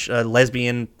large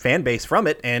lesbian fan base from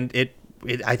it, and it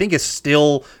I think is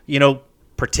still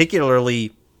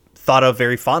particularly thought of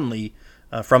very fondly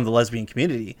from the lesbian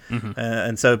community.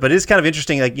 And so, but it's kind of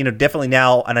interesting, like, definitely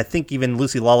now. And I think even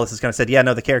Lucy Lawless has kind of said, yeah,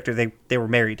 no, the character, they were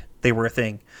married. They were a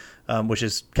thing, which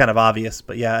is kind of obvious.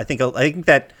 But yeah, I think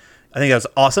that was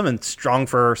awesome and strong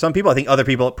for some people. I think other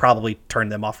people, it probably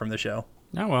turned them off from the show.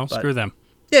 Oh, well, screw them.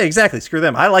 Yeah, exactly. Screw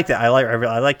them. I like that. I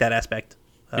like that aspect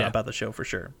about the show for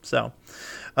sure. So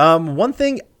one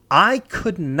thing, I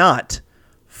could not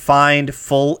find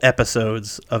full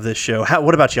episodes of this show.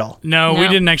 What about y'all? No, we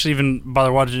didn't actually even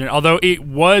bother watching it. Although it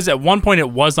was, at one point, it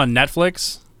was on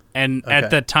Netflix. And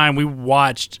at that time, we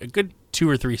watched a good 2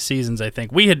 or 3 seasons, I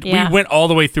think. We went all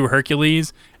the way through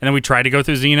Hercules, and then we tried to go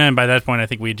through Xena, and by that point, I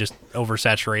think we just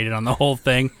oversaturated on the whole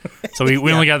thing. So we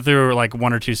only got through like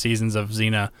 1 or 2 seasons of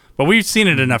Xena. But we've seen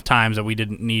it enough times that we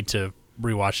didn't need to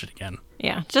rewatch it again.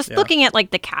 Yeah, just looking at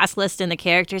like the cast list and the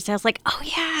characters, I was like, oh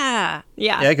yeah.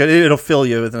 Yeah, it'll fill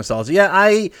you with nostalgia. Yeah,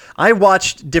 I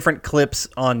watched different clips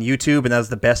on YouTube, and that was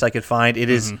the best I could find. It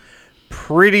is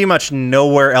pretty much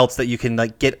nowhere else that you can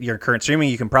like get your current streaming.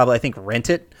 You can probably, I think,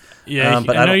 rent it. Yeah,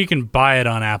 but I know you can buy it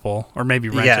on Apple or maybe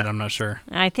rent it. I'm not sure.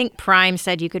 I think Prime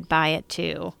said you could buy it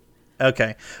too.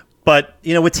 Okay. But,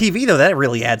 with TV, though, that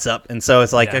really adds up. And so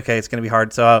it's like, okay, it's going to be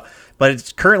hard. So, but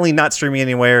it's currently not streaming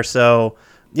anywhere. So,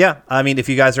 yeah, I mean, if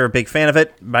you guys are a big fan of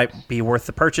it might be worth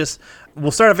the purchase. We'll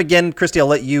start off again. Christy, I'll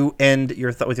let you end with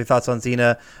your thoughts on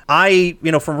Xena.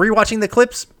 From rewatching the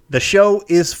clips, the show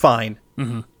is fine.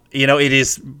 It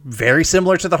is very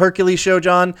similar to the Hercules show,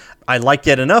 John. I liked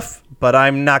it enough, but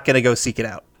I'm not going to go seek it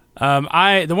out.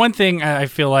 The one thing I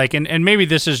feel like, and maybe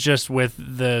this is just with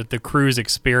the crew's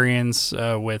experience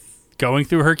with going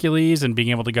through Hercules and being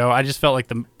able to go, I just felt like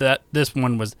this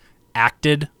one was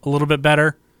acted a little bit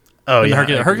better. Oh, yeah.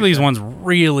 The Hercules one's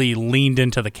really leaned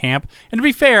into the camp. And to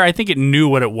be fair, I think it knew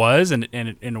what it was and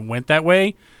it went that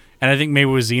way. And I think maybe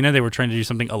with Xena, they were trying to do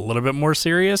something a little bit more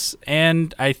serious.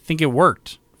 And I think it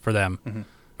worked for them.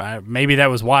 Maybe that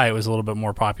was why it was a little bit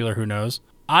more popular. Who knows?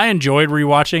 I enjoyed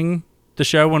rewatching the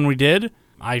show when we did.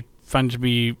 I found it to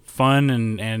be fun,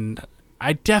 and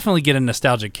I definitely get a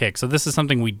nostalgic kick. So this is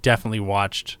something we definitely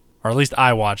watched, or at least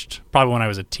I watched, probably when I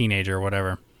was a teenager or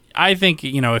whatever. I think,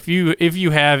 if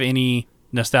you have any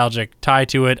nostalgic tie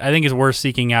to it, I think it's worth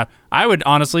seeking out. I would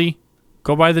honestly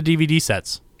go buy the DVD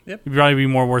sets. Yep. It'd probably be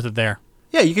more worth it there.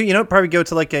 Yeah, you can probably go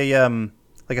to like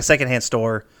a secondhand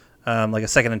store, like a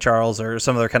Second and Charles or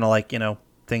some other kind of like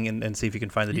thing and see if you can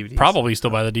find the DVDs. Probably still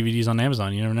buy the DVDs on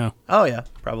Amazon. You never know. Oh, yeah,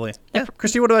 probably. Yeah.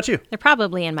 Christy, what about you? They're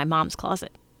probably in my mom's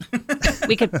closet.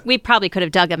 We probably could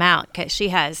have dug them out because she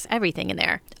has everything in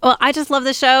there. Well, I just love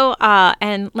the show,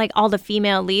 and like all the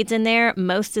female leads in there.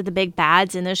 Most of the big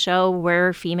bads in the show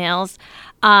were females,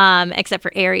 except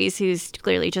for Ares, who's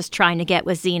clearly just trying to get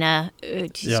with Xena.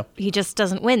 He just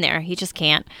doesn't win there. He just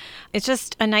can't. It's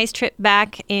just a nice trip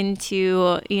back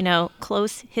into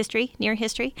close history, near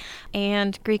history,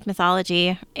 and Greek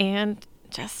mythology, and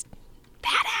just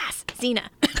badass Xena.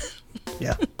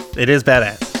 Yeah, it is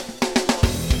badass.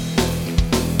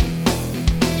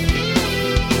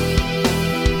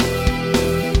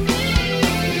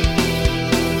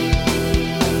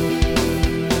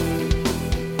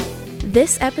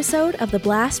 This episode of the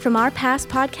Blast from Our Past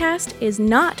podcast is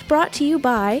not brought to you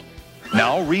by...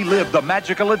 Now relive the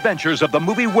magical adventures of the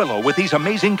movie Willow with these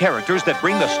amazing characters that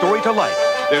bring the story to life.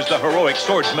 There's the heroic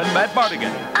swordsman, Matt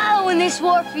Mardigan. Oh, and this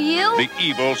war for you? The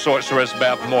evil sorceress,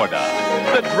 Beth Morda.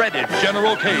 The dreaded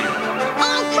General Cave.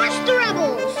 I'll crush the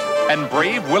rebels! And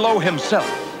brave Willow himself.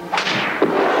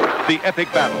 The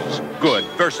epic battles, good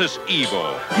versus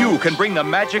evil. You can bring the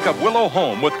magic of Willow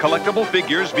home with collectible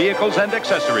figures, vehicles, and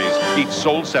accessories, each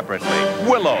sold separately.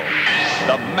 Willow,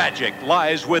 the magic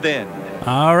lies within.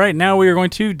 All right, now we are going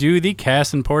to do the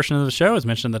casting portion of the show. As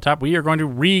mentioned at the top, we are going to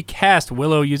recast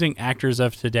Willow using actors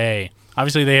of today.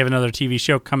 Obviously, they have another TV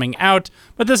show coming out,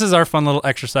 but this is our fun little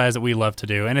exercise that we love to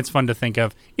do, and it's fun to think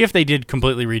of, if they did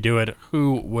completely redo it,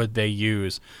 who would they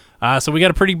use? So we got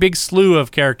a pretty big slew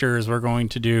of characters we're going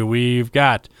to do. We've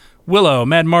got Willow,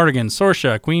 Mad Mardigan,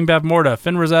 Sorsha, Queen Bavmorda,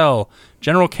 Finn Rizal,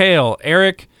 General Kale,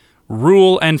 Eric,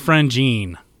 Rule, and Friend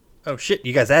Jean. Oh shit!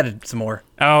 You guys added some more.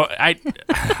 Oh, I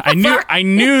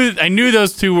knew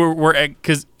those two were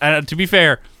because to be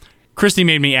fair, Christy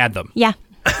made me add them. Yeah,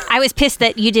 I was pissed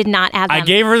that you did not add them. I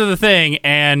gave her the thing,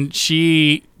 and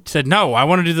she said, "No, I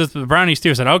want to do this with the brownies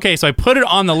too." I said, "Okay," so I put it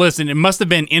on the list, and it must have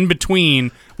been in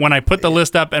between when I put the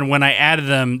list up and when I added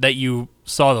them that you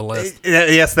saw the list.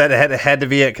 Yes, that had to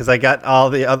be it because I got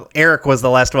all the. Eric was the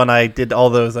last one. I did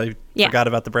all those. I forgot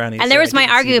about the brownies. And there was my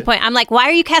argument point. I'm like, why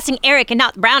are you casting Eric and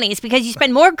not the brownies? Because you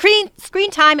spend more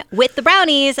screen time with the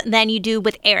brownies than you do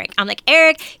with Eric. I'm like,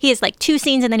 Eric, he has like 2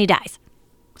 scenes and then he dies.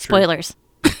 Spoilers.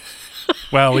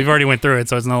 Well, we've already went through it,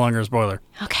 so it's no longer a spoiler.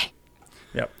 Okay.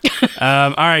 Yep.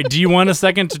 All right. Do you want a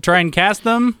second to try and cast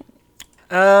them?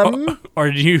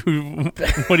 Or do you?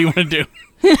 What do you want to do?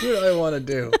 Who do I want to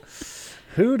do?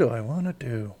 Who do I want to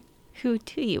do? Who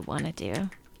do you want to do?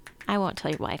 I won't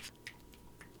tell your wife.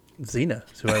 Xena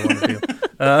is who I want to do.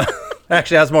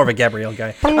 Actually, I was more of a Gabrielle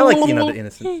guy. I like the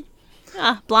innocent.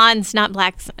 Blondes, not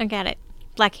blacks. I got it.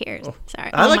 Black hairs.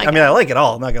 Sorry. I like it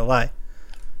all. I'm not gonna lie.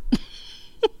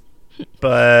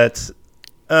 But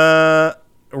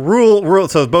rule.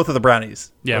 So both of the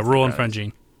brownies. Yeah, Rule and Friend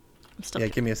Jean. Yeah,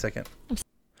 give me a second.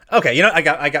 Okay, I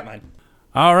got mine.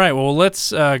 All right, well,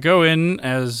 let's go in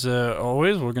as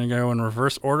always. We're going to go in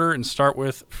reverse order and start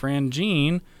with Fran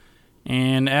Jean.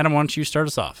 And Adam, why don't you start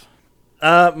us off?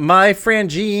 My Fran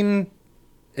Jean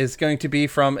is going to be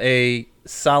from a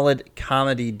solid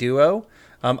comedy duo.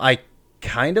 I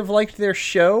kind of liked their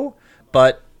show,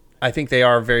 but I think they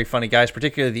are very funny guys,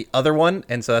 particularly the other one.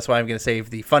 And so that's why I'm going to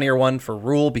save the funnier one for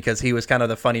Rule, because he was kind of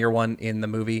the funnier one in the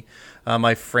movie.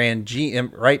 My Fran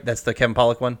Jean, right? That's the Kevin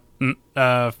Pollak one?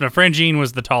 No, Fran Jean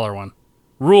was the taller one.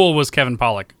 Rule was Kevin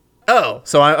Pollak. Oh,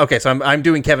 so I'm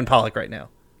doing Kevin Pollak right now.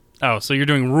 Oh, so you're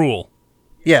doing Rule.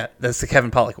 Yeah, that's the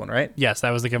Kevin Pollak one, right? Yes, that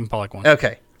was the Kevin Pollak one.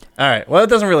 Okay. All right. Well, it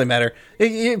doesn't really matter.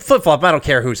 Flip-flop, I don't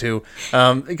care who's who,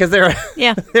 because they're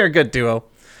a good duo.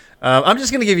 I'm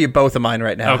just going to give you both of mine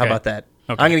right now. Okay. How about that?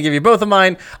 Okay. I'm going to give you both of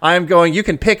mine. You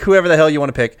can pick whoever the hell you want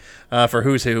to pick for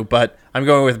who's who, but I'm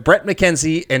going with Brett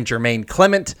McKenzie and Jermaine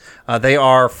Clement. They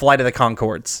are Flight of the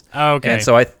Conchords. Okay. And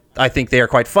so I think they are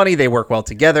quite funny. They work well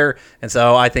together. And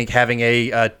so I think having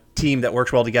a team that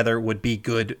works well together would be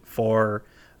good for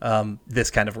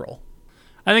this kind of role.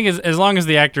 I think as long as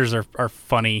the actors are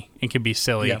funny and can be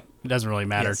silly, it doesn't really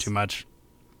matter too much.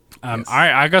 All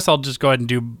right, I guess I'll just go ahead and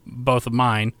do both of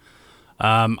mine.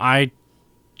 I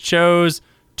chose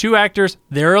 2 actors.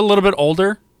 They're a little bit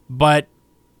older, but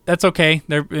that's okay.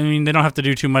 They don't have to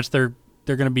do too much. They're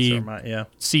going to be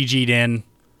CG'd in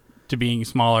to being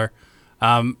smaller.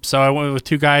 So I went with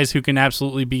 2 guys who can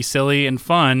absolutely be silly and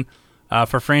fun.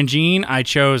 For Fran Jean, I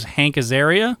chose Hank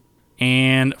Azaria,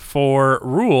 and for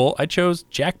Rule, I chose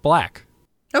Jack Black.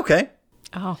 Okay.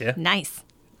 Oh, nice.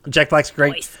 Jack Black's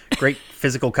great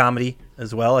physical comedy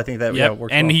as well. I think that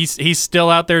works. And well. he's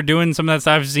still out there doing some of that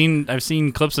stuff. I've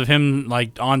seen clips of him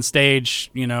like on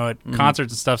stage, at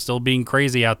concerts and stuff, still being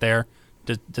crazy out there,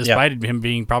 despite him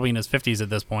being probably in his 50s at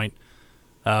this point.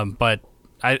 But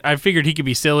I figured he could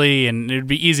be silly, and it'd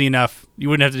be easy enough. You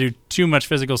wouldn't have to do too much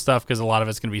physical stuff because a lot of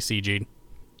it's going to be CG'd.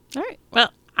 All right.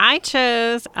 Well, I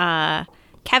chose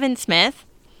Kevin Smith.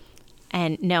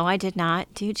 And no, I did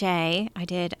not do Jay. I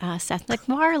did Seth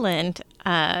MacFarlane.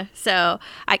 Because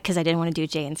I didn't want to do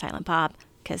Jay and Silent Bob,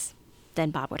 because then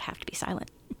Bob would have to be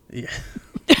silent. Yeah.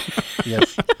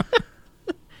 Yes.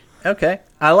 Okay.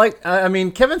 I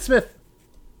mean, Kevin Smith,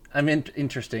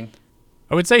 interesting.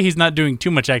 I would say he's not doing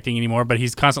too much acting anymore, but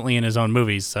he's constantly in his own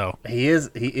movies. So he is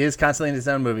constantly in his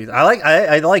own movies.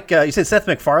 I like you said Seth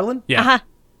MacFarlane? Yeah. Uh-huh.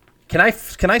 Can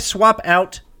I swap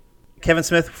out Kevin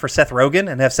Smith for Seth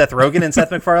Rogen and have Seth Rogen and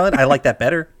Seth MacFarlane? I like that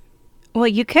better. Well,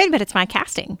 you could, but it's my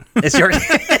casting. It's your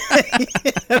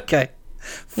Okay.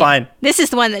 Fine. This is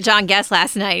the one that John guessed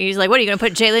last night. He's like, what, are you going to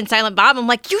put Jalen and Silent Bob? I'm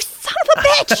like, you son of a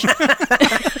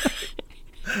bitch.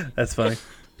 That's funny.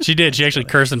 She did. She actually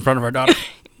cursed in front of our daughter.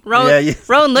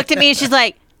 Rowan looked at me and she's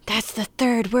like, that's the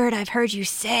third word I've heard you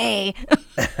say.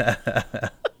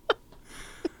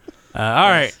 All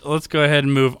right. Let's go ahead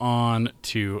and move on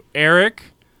to Eric.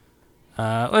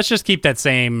 Let's just keep that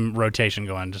same rotation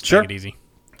going. Just make it easy.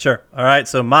 Sure. All right.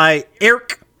 So my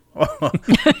Eric.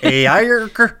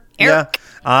 Eric. Yeah.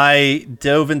 I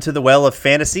dove into the well of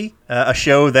fantasy, a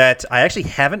show that I actually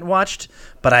haven't watched,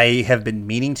 but I have been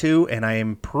meaning to, and I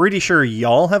am pretty sure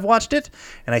y'all have watched it,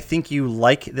 and I think you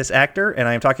like this actor, and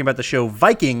I am talking about the show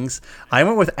Vikings. I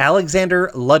went with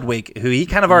Alexander Ludwig, who he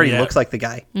kind of already looks like the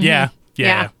guy. Mm-hmm.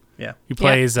 Yeah. He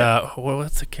plays,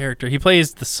 what's the character? He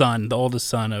plays the son, the oldest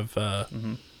son of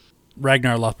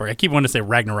Ragnar Lothbrok. I keep wanting to say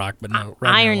Ragnarok, but no.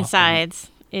 Ironsides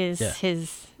is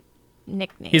his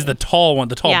nickname. He's the tall one,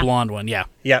 the tall blonde one. Yeah.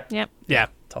 Yep. Yeah.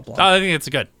 Tall blonde. Oh, I think it's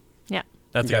good. Yeah.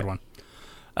 That's a good one.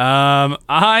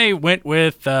 I went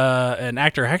with an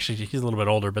actor. Actually, he's a little bit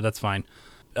older, but that's fine.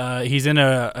 He's in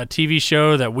a TV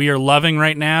show that we are loving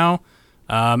right now.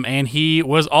 And he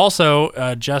was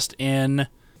also just in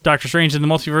Doctor Strange in the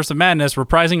Multiverse of Madness,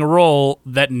 reprising a role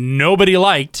that nobody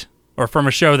liked, or from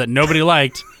a show that nobody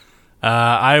liked.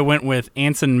 I went with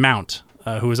Anson Mount,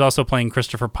 who is also playing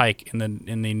Christopher Pike in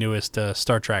the newest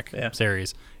Star Trek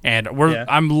series. And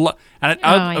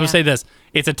I would say this: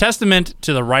 it's a testament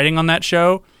to the writing on that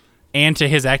show and to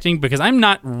his acting, because I'm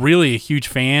not really a huge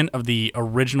fan of the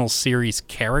original series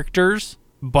characters,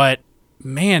 but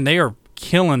man, they are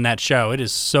killing that show. It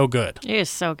is so good. It is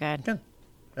so good. Yeah.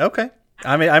 Okay.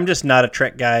 I mean, I'm just not a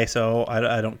Trek guy, so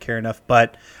I don't care enough.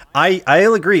 But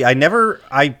I'll agree. I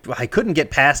couldn't get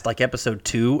past like episode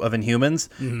 2 of Inhumans,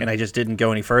 and I just didn't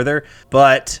go any further.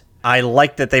 But I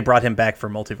like that they brought him back for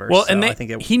Multiverse. Well, so and I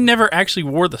think he never actually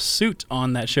wore the suit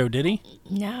on that show, did he?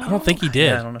 No, I don't think he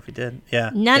did. Yeah, I don't know if he did. Yeah,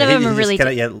 none of them are really.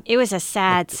 It was a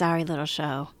sad, sorry little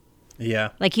show. Yeah,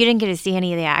 like you didn't get to see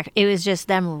any of the act. It was just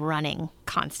them running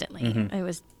constantly. It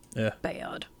was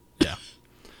bad. Yeah.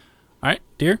 All right,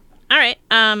 dear. All right.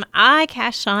 I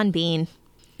cast Sean Bean.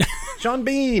 Sean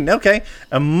Bean. Okay,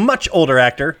 a much older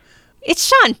actor. It's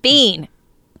Sean Bean.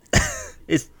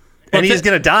 And he's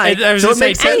gonna die. I was gonna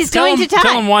say, and he's going to die.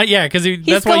 Tell him why. Yeah, because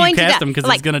that's why you cast him, because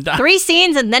he's gonna die. 3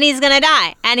 scenes and then he's gonna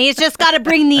die, and he's just got to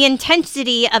bring the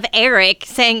intensity of Eric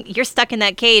saying you're stuck in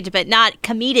that cage, but not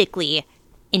comedically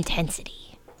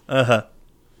intensity. Yeah.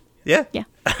 Yeah.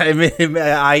 I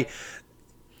mean,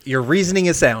 your reasoning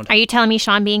is sound. Are you telling me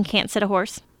Sean Bean can't sit a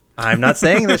horse? I'm not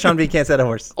saying that Sean Bean can't sit a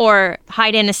horse. Or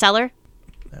hide in a cellar?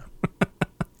 No.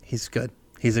 He's good.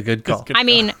 He's a good call. I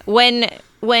mean, when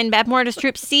Beth Mortis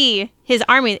troops see his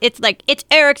army, it's like, it's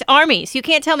Eric's army. So you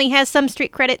can't tell me he has some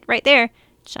street credit right there.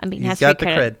 Sean Bean has street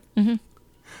credit. He's got the cred.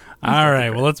 All right.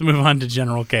 Well, let's move on to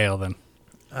General Kale then.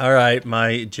 All right,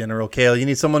 my General Kale. You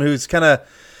need someone who's kind of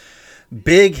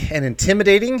big and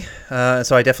intimidating.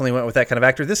 So I definitely went with that kind of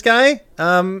actor. This guy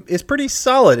is pretty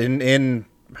solid in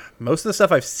most of the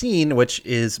stuff I've seen, which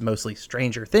is mostly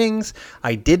Stranger Things.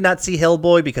 I did not see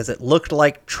Hellboy because it looked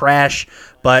like trash,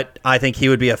 but I think he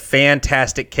would be a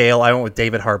fantastic Kale. I went with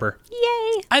David Harbour.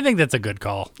 Yay! I think that's a good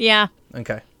call. Yeah.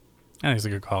 Okay. I think it's a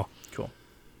good call. Cool.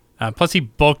 Plus, he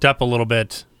bulked up a little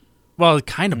bit. Well, he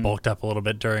kind of bulked up a little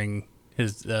bit during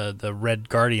his the Red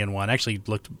Guardian one. Actually,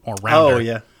 looked more rounder. Oh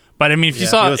yeah. But I mean, if you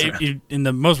saw in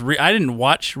the most, I didn't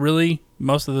watch really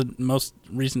most of the most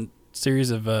recent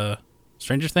series of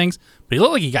Stranger Things, but he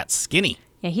looked like he got skinny.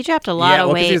 Yeah, he dropped a lot of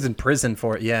weight. Because he was in prison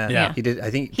for it. Yeah. He did.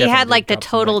 I think he had like the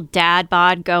total dad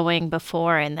bod going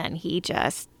before, and then he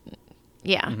just,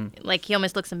 like he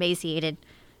almost looks emaciated.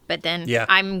 But then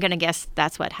I'm gonna guess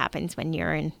that's what happens when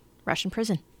you're in Russian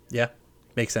prison. Yeah,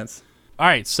 makes sense. All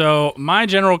right, so my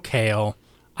General Kale,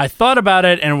 I thought about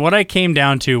it, and what I came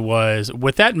down to was,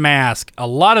 with that mask, a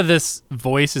lot of this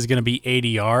voice is going to be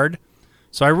ADR'd.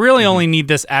 So I really only need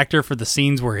this actor for the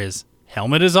scenes where his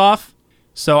helmet is off.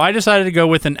 So I decided to go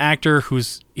with an actor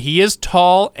he is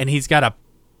tall, and he's got a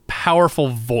powerful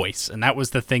voice, and that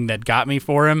was the thing that got me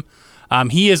for him.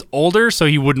 He is older, so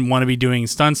he wouldn't want to be doing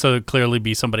stunts, so it would clearly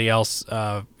be somebody else,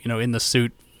 in the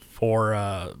suit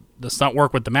for the stunt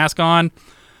work with the mask on.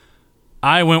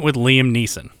 I went with Liam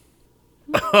Neeson.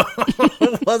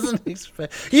 Wasn't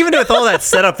even with all that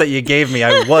setup that you gave me,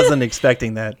 I wasn't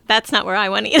expecting that. That's not where I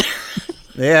went either.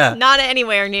 Yeah. Not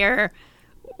anywhere near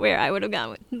where I would have gone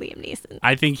with Liam Neeson.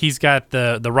 I think he's got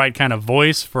the right kind of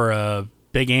voice for a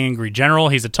big angry general.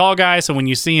 He's a tall guy, so when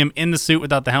you see him in the suit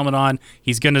without the helmet on,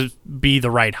 he's going to be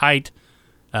the right height.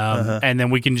 And then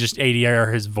we can just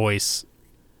ADR his voice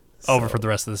over for the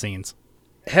rest of the scenes.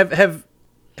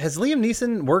 Has Liam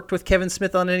Neeson worked with Kevin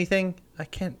Smith on anything? I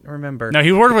can't remember. No,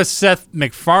 he worked with Seth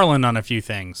MacFarlane on a few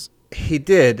things. He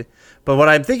did, but what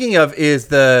I'm thinking of is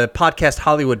the podcast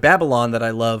Hollywood Babylon that I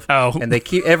love. Oh. And they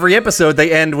keep every episode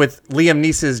they end with Liam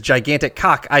Neeson's gigantic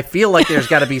cock. I feel like there's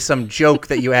got to be some joke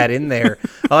that you add in there.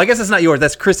 Oh, I guess that's not yours.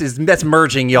 That's Chris's. That's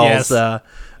merging y'all's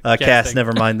cast.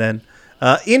 Never mind then.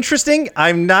 Interesting.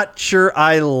 I'm not sure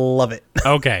I love it.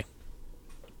 Okay.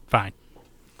 Fine.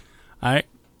 All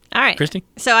right. Christy?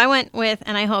 So I went with,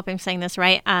 and I hope I'm saying this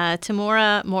right,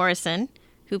 Tamora Morrison,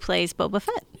 who plays Boba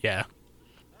Fett. Yeah.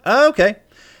 Okay.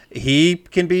 He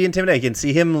can be intimidating. You can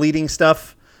see him leading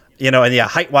stuff, and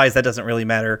height-wise, that doesn't really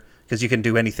matter because you can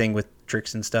do anything with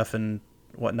tricks and stuff and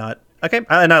whatnot. Okay.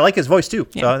 And I like his voice, too,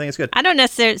 so I think it's good. I don't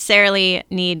necessarily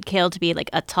need Cale to be like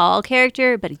a tall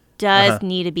character, but he does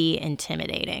need to be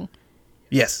intimidating.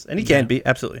 Yes, and he can be,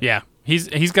 absolutely. Yeah.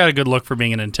 He's got a good look for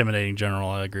being an intimidating general.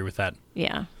 I agree with that.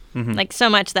 Yeah. Like so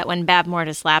much that when Bab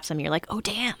Morta slaps him, you're like, oh,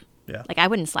 damn. Yeah. Like I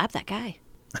wouldn't slap that guy,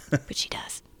 but she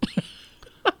does.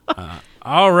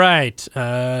 All right.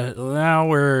 Now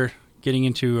we're getting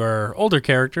into our older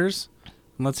characters.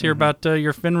 Let's hear about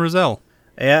your Finn Rizal.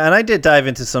 Yeah, and I did dive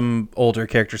into some older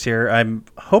characters here. I'm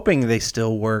hoping they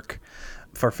still work.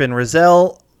 For Finn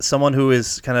Rizal, someone who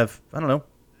is kind of,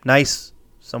 nice,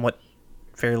 somewhat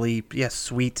fairly,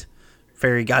 sweet,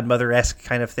 fairy godmother-esque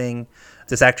kind of thing.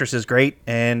 This actress is great,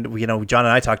 and, John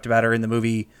and I talked about her in the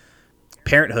movie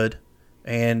Parenthood,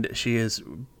 and she is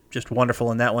just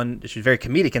wonderful in that one. She's very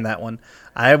comedic in that one.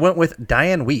 I went with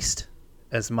Diane Wiest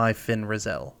as my Finn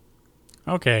Rizal.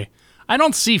 Okay. I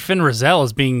don't see Finn Rizal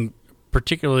as being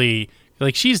particularly,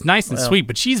 she's nice and sweet,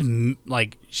 but she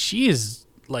is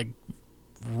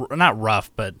not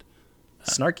rough, but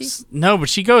snarky? No, but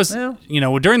she goes,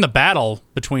 during the battle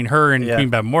between her and Queen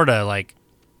Bab Morta,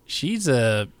 she's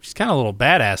kind of a little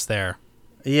badass there.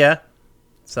 Yeah.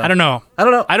 So I don't know. I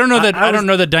don't know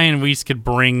that Diane Wiest could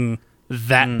bring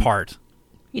that part.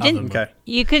 You didn't. Okay.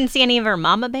 You couldn't see any of her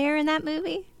mama bear in that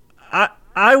movie?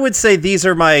 I would say these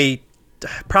are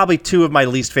probably two of my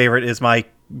least favorite is my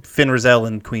Finn Rizal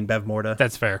and Queen Bab Morta.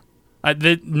 That's fair.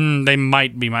 They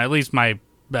might be at least my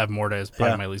Bab Morta is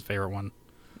probably my least favorite one.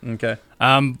 Okay.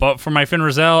 But for my Finn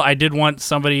Rizal, I did want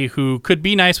somebody who could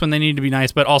be nice when they need to be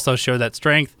nice, but also show that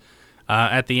strength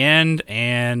at the end.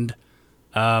 And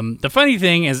the funny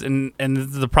thing is, and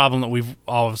the problem that we've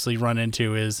obviously run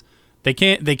into is they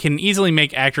can easily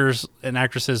make actors and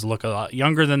actresses look a lot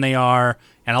younger than they are,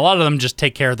 and a lot of them just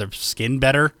take care of their skin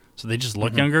better, so they just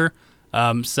look younger.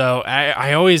 So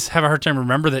I always have a hard time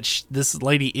remember that this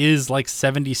lady is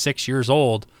 76 years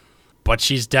old. But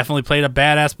she's definitely played a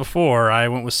badass before. I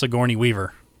went with Sigourney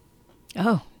Weaver.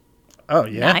 Oh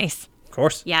yeah, nice. Of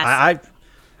course. Yes.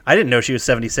 I didn't know she was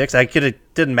 76.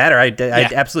 Didn't matter. I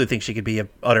absolutely think she could be a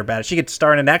utter badass. She could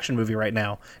star in an action movie right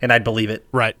now, and I'd believe it.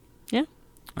 Right. Yeah.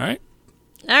 All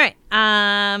right.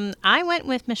 I went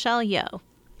with Michelle Yeoh.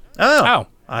 Oh.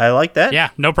 I like that. Yeah.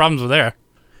 No problems with her.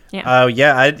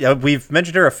 Yeah. We've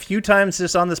mentioned her a few times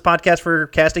just on this podcast for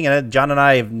casting, and John and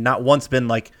I have not once been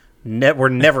we're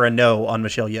never a no on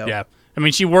Michelle Yeoh. Yeah. I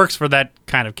mean, she works for that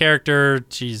kind of character.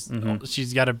 She's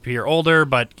got to appear older,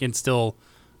 but can still,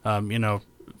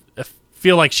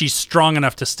 feel like she's strong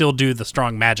enough to still do the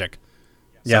strong magic.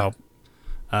 Yeah.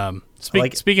 So,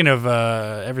 speaking of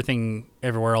Everything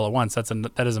Everywhere All at Once,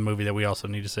 that is a movie that we also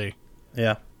need to see.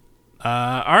 Yeah.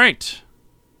 All right.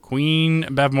 Queen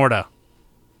Bab Morta.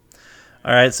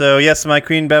 All right, so yes, my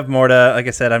Queen Bab Morta, like I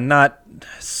said, I'm not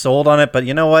sold on it, but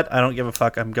you know what? I don't give a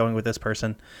fuck. I'm going with this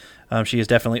person. She is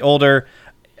definitely older.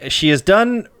 She's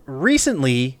done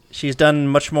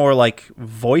much more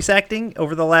voice acting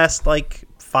over the last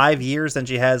 5 years than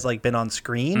she has been on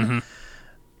screen. Mm-hmm.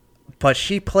 But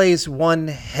she plays one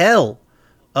hell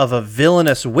of a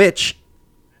villainous witch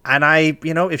And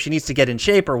if she needs to get in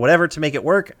shape or whatever to make it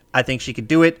work, I think she could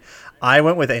do it. I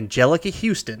went with Angelica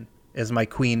Houston as my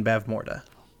Queen Bavmorda.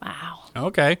 Wow.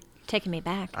 Okay. Taking me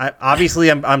back.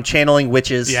 Obviously, I'm channeling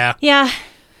witches. Yeah. Yeah.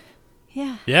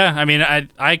 Yeah. Yeah. I mean,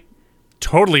 I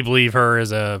totally believe her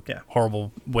as a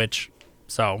horrible witch.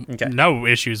 So no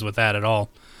issues with that at all.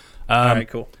 All right,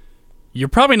 cool. You're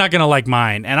probably not going to like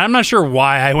mine. And I'm not sure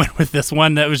why I went with this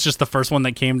one. That was just the first one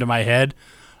that came to my head.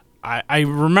 I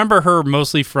remember her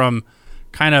mostly from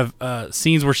kind of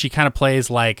scenes where she kind of plays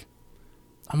like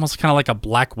almost kind of like a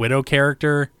Black Widow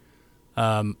character,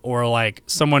 or like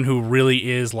someone who really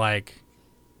is like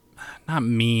not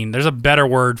mean. There's a better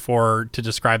word to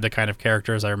describe the kind of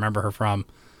characters I remember her from.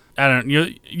 I don't know.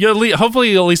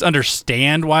 Hopefully you'll at least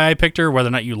understand why I picked her, whether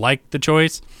or not you like the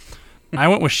choice. I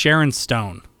went with Sharon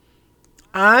Stone.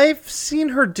 I've seen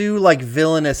her do like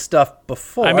villainous stuff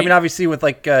before. I mean obviously with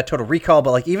like Total Recall,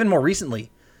 but like even more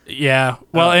recently. Yeah.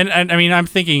 Well, and I mean, I'm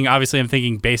thinking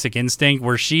Basic Instinct,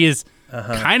 where she is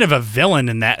kind of a villain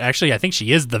in that. Actually, I think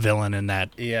she is the villain in that.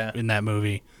 Yeah. In that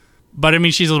movie. But I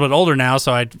mean, she's a little bit older now,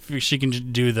 so she can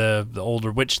do the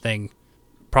older witch thing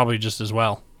probably just as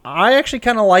well. I actually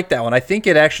kind of like that one. I think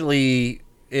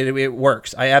it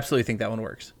works. I absolutely think that one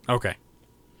works. Okay.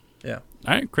 Yeah.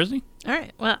 All right, Chrissy. All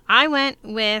right. Well, I went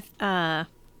with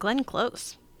Glenn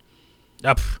Close.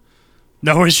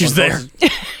 No issues there.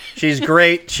 She's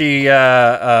great. She's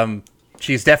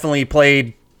definitely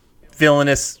played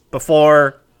villainous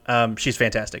before. She's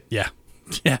fantastic. Yeah.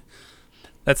 Yeah.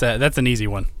 That's an easy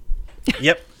one.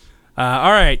 Yep.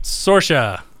 All right,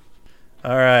 Saoirse.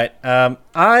 All right.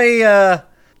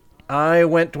 I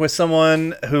went with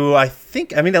someone who I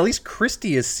think, at least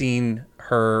Christy has seen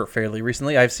her fairly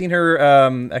recently. I've seen her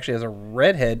actually as a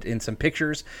redhead in some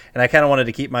pictures, and I kind of wanted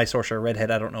to keep my Saoirse a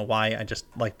redhead. I don't know why. I just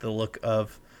like the look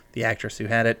of the actress who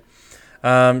had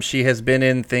it. She has been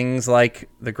in things like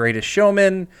The Greatest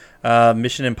Showman,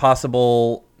 Mission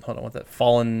Impossible. Hold on, what's that?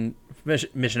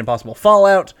 Mission Impossible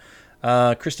Fallout.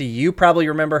 Christy, you probably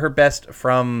remember her best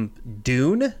from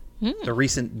Dune, the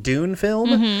recent Dune film.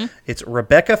 Mm-hmm. It's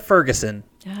Rebecca Ferguson.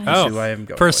 Oh, who I am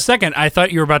going for a with. second, I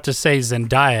thought you were about to say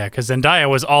Zendaya, because Zendaya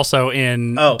was also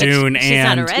in Dune. She's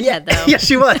not a redhead, though. Yeah,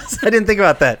 she was. I didn't think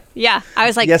about that. Yeah, I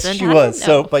was like, yes, Zendaya? she was.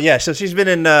 No. So she's been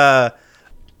in a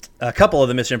couple of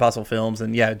the Mission Impossible films,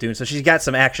 and Dune. So she's got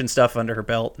some action stuff under her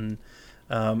belt, and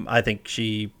I think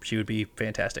she would be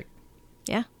fantastic.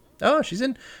 Yeah. Oh, she's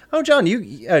in. Oh, John,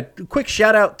 you quick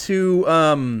shout out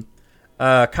to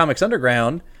Comics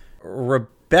Underground.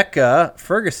 Rebecca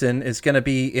Ferguson is going to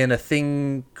be in a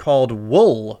thing called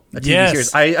Wool, a TV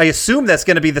series. I assume that's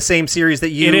going to be the same series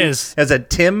that you, it is, as a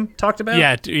Tim talked about.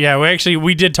 Yeah.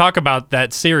 We did talk about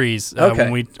that series when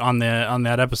we on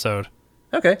that episode.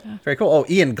 Okay, very cool. Oh,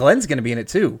 Ian Glenn's going to be in it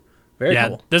too. Very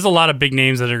cool. There's a lot of big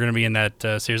names that are going to be in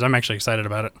that series. I'm actually excited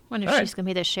about it. Wonder if she's going to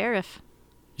be the sheriff.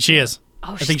 She is.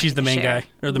 Oh, I think she's the main guy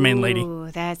or the main lady.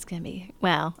 Ooh, that's going to be.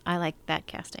 Well, I like that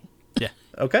casting. Yeah.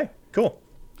 Okay. Cool.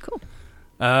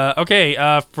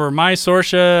 Okay, for my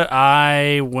Saoirse,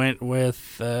 I went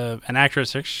with an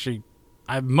actress. Actually,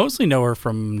 I mostly know her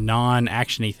from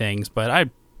non-actiony things, but I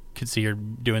could see her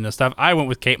doing this stuff. I went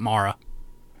with Kate Mara.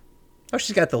 Oh,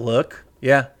 she's got the look.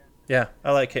 Yeah.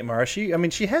 I like Kate Mara. She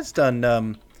has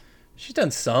done. She's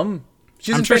done some.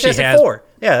 She's in Fantastic Four.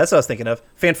 Yeah, that's what I was thinking of.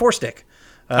 Fan Four Stick.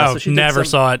 So she never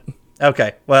saw it.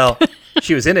 Okay, well,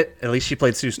 she was in it. At least she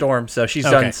played Sue Storm, so she's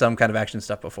done some kind of action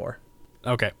stuff before.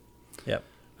 Okay. Yep.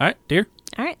 All right, dear.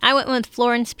 All right, I went with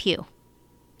Florence Pugh.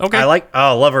 Okay.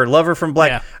 Love her from Black.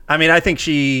 Yeah. I think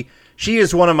she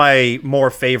is one of my more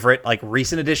favorite like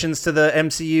recent additions to the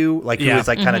MCU, like who is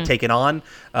like kind of taken on.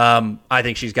 I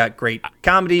think she's got great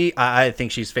comedy. I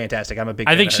think she's fantastic. I'm a big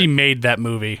fan I think of her. she made that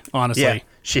movie, honestly. Yeah,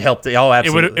 she helped it. Oh,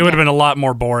 absolutely. It would have been a lot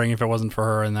more boring if it wasn't for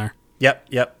her in there.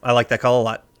 Yep. I like that call a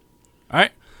lot. All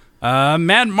right.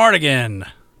 Mad Mardigan.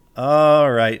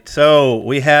 All right. So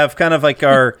we have kind of like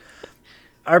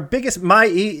our biggest,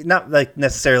 not like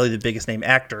necessarily the biggest name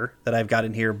actor that I've got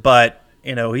in here, but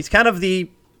he's kind of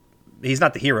he's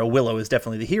not the hero. Willow is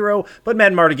definitely the hero, but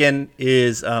Mad Mardigan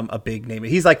is a big name.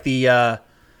 He's like the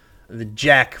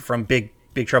Jack from Big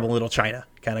Trouble in Little China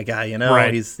kind of guy,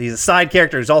 Right. He's a side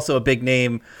character. He's also a big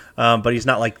name, but he's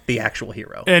not like the actual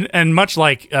hero. And much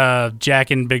like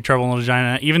Jack in Big Trouble in Little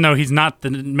China, even though he's not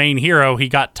the main hero, he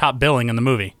got top billing in the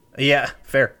movie. Yeah,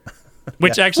 fair.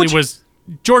 Which was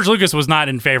George Lucas was not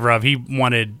in favor of. He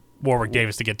wanted Warwick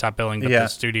Davis to get top billing, but the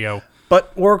studio.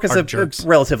 But Warwick is a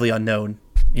relatively unknown,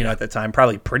 at that time,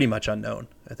 probably pretty much unknown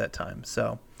at that time.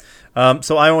 So I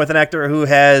went with an actor who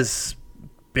has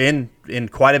been in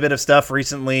quite a bit of stuff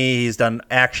recently. He's done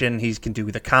action. He can do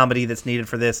the comedy that's needed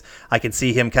for this. I can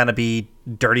see him kind of be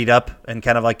dirtied up and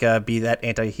kind of like be that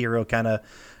anti-hero kind of,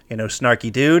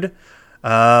 snarky dude.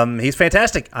 He's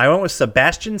fantastic. I went with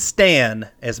Sebastian Stan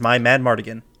as my Mad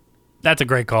Mardigan. That's a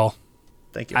great call.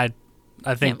 Thank you.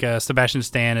 I think Sebastian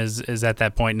Stan is at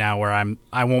that point now where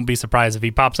I won't be surprised if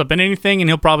he pops up in anything, and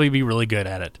he'll probably be really good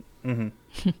at it.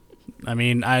 Mm-hmm. I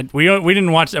mean, we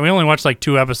only watched like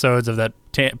 2 episodes of that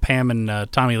Pam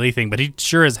and Tommy Lee thing, but he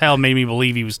sure as hell made me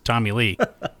believe he was Tommy Lee.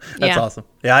 That's awesome.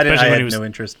 Yeah, I had no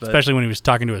interest, but especially when he was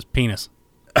talking to his penis.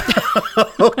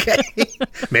 Okay,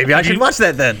 maybe I should watch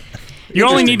that then. You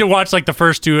only need to watch like the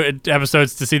first 2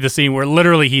 episodes to see the scene where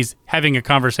literally he's having a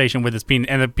conversation with his penis,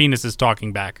 and the penis is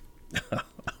talking back.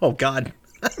 Oh God!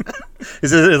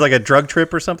 Is it like a drug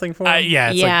trip or something for him?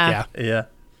 Yeah, yeah.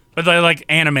 But they like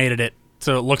animated it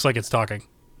so it looks like it's talking.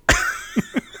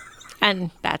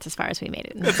 And that's as far as we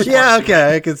made it. Yeah,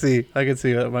 okay. I can see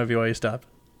that might be why you stopped.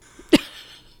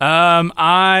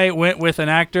 I went with an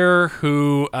actor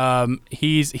who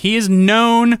he's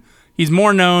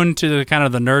more known to the kind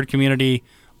of the nerd community,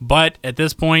 but at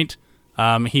this point,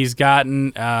 he's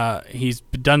done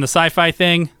the sci-fi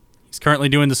thing. He's currently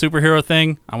doing the superhero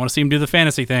thing. I want to see him do the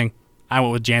fantasy thing. I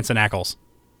went with Jensen Ackles.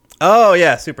 Oh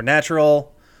yeah,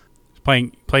 Supernatural.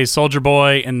 Plays Soldier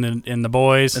Boy in the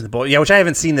Boys. Yeah, which I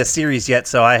haven't seen this series yet,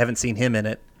 so I haven't seen him in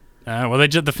it. Well,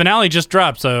 the finale just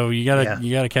dropped, so you gotta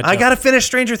catch up. I gotta finish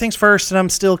Stranger Things first, and I'm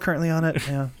still currently on it.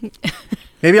 Yeah.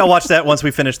 Maybe I'll watch that once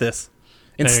we finish this.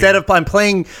 Instead of I'm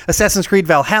playing Assassin's Creed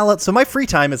Valhalla, so my free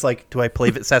time is like, do I play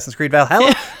Assassin's Creed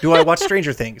Valhalla? Do I watch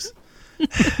Stranger Things?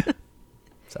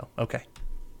 So okay,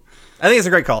 I think it's a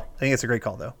great call.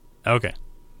 Though. Okay.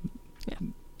 Yeah.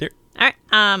 All right.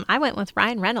 I went with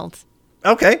Ryan Reynolds.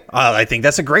 Okay, I think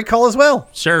that's a great call as well.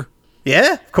 Sure.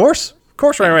 Yeah, of course,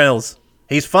 Ryan Reynolds.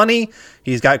 He's funny.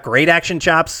 He's got great action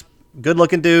chops. Good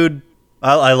looking dude.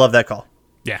 I love that call.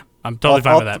 Yeah, I'm totally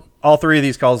fine with that. All 3 of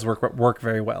these calls work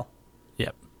very well.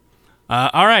 Yep.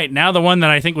 All right, now the one that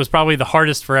I think was probably the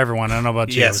hardest for everyone. I don't know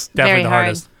about you. Yes, definitely very the hard.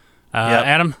 hardest.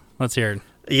 Adam, let's hear it.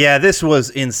 Yeah, this was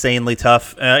insanely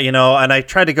tough. And I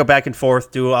tried to go back and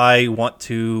forth. Do I want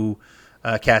to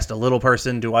cast a little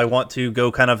person? Do I want to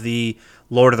go kind of the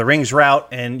Lord of the Rings route,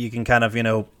 and you can kind of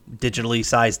digitally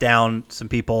size down some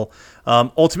people?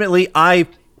 Ultimately, I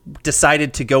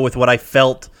decided to go with what I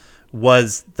felt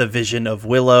was the vision of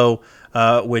Willow,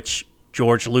 which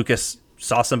George Lucas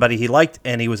saw somebody he liked,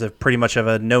 and he was pretty much of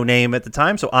a no-name at the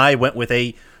time. So I went with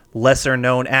a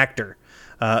lesser-known actor.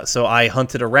 So I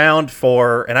hunted around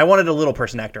and I wanted a little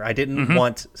person actor. I didn't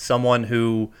want someone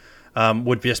who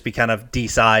would just be kind of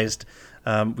de-sized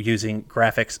using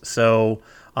graphics. So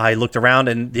I looked around,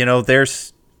 and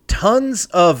there's tons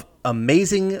of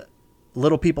amazing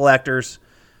little people actors,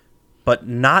 but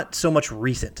not so much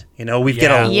recent. We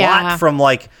get a lot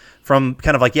from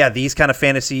kind of like these kind of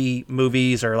fantasy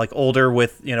movies, or like older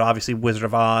with obviously Wizard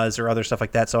of Oz or other stuff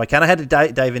like that. So I kind of had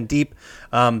to dive in deep.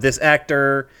 This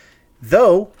actor,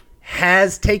 though,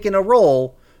 has taken a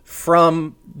role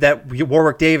from that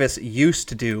Warwick Davis used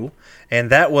to do, and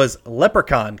that was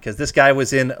Leprechaun, because this guy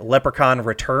was in Leprechaun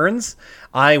Returns.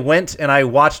 I went and I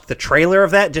watched the trailer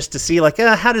of that just to see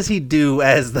how does he do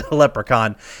as the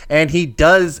Leprechaun, and he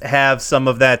does have some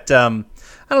of that I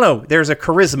don't know, there's a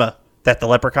charisma that the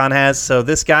Leprechaun has. So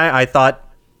this guy, I thought,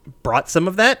 brought some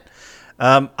of that.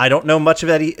 I don't know much of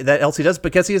that else he does,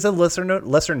 because he is a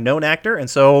lesser known actor, and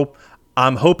so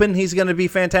I'm hoping he's going to be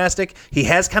fantastic. He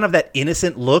has kind of that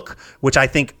innocent look, which I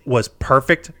think was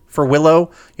perfect for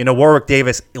Willow. Warwick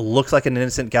Davis looks like an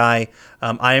innocent guy.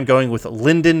 I am going with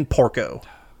Lyndon Porco.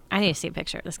 I need to see a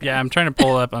picture of this guy. Yeah, I'm trying to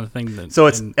pull it up on the thing. So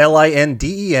it's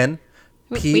LindenPorco.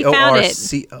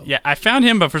 Yeah, I found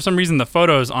him, but for some reason the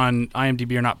photos on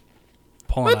IMDb are not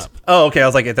pulling up. Oh, okay. I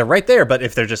was like, they're right there, but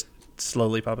if they're just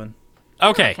slowly popping.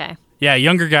 Okay. Yeah,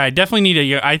 younger guy. Definitely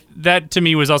need that to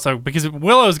me was also because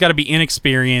Willow's got to be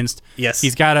inexperienced. Yes.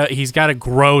 He's got to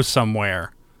grow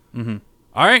somewhere. Mm-hmm.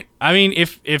 All right. I mean,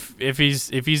 if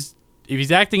he's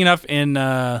acting enough in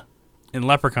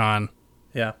Leprechaun.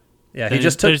 Yeah. Yeah. He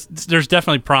just there's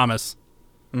definitely promise.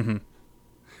 Mm-hmm.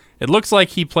 It looks like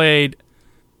he played.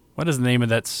 What is the name of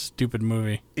that stupid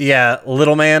movie? Yeah,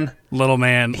 Little Man. Little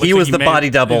Man. He was the body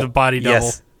double. The body double.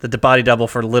 Yes, the body double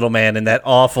for Little Man in that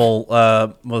awful,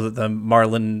 was it the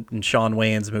Marlon and Shawn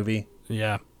Wayans movie?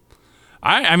 Yeah.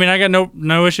 I mean, I got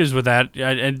no issues with that.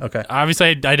 Okay.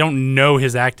 Obviously, I don't know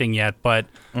his acting yet, but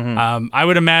I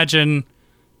would imagine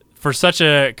for such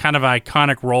a kind of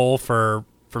iconic role for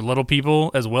little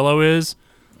people as Willow is,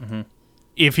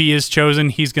 if he is chosen,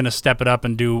 he's going to step it up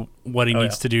and do what he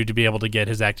needs yeah. to do to be able to get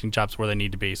his acting chops where they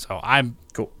need to be. So I'm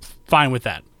Cool. fine with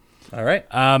that. All right.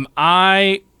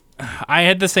 I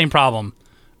had the same problem.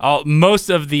 Most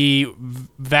of the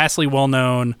vastly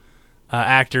well-known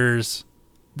actors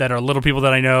that are little people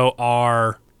that I know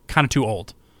are kind of too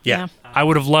old. Yeah. I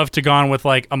would have loved to gone with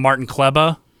like a Martin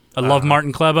Kleba. I love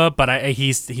Martin Kleba, but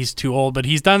he's too old. But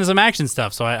he's done some action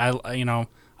stuff, so I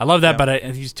love that. Yeah.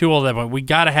 But he's too old. But we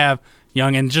got to have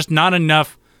young, and just not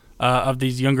enough of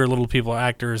these younger little people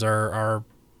actors are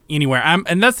anywhere.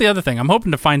 And that's the other thing. I'm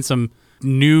hoping to find some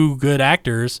new good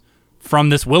actors from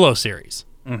this Willow series.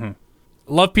 Mm-hmm.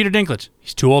 Love Peter Dinklage.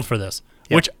 He's too old for this.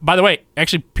 Yeah. Which, by the way,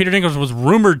 actually, Peter Dinklage was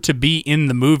rumored to be in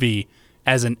the movie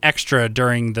as an extra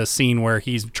during the scene where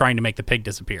he's trying to make the pig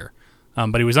disappear.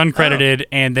 But he was uncredited,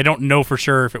 and they don't know for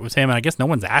sure if it was him. And I guess no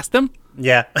one's asked him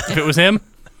Yeah. if it was him.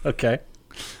 Okay.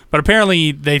 But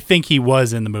apparently they think he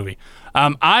was in the movie.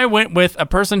 I went with a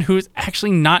person who's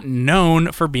actually not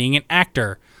known for being an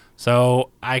actor. So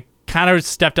I kind of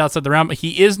stepped outside the realm. But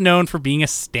he is known for being a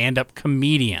stand-up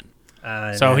comedian.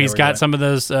 So he's got some of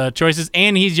those choices,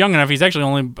 and he's young enough. He's actually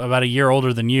only about a year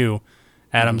older than you,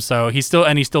 Adam. So he still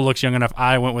looks young enough.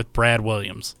 I went with Brad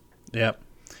Williams. Yep.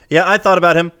 Yeah, I thought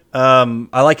about him.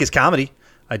 I like his comedy.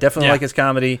 I definitely like his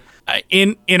comedy.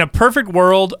 In a perfect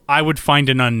world, I would find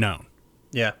an unknown.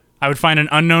 Yeah. I would find an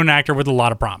unknown actor with a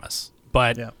lot of promise.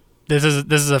 But this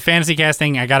is a fantasy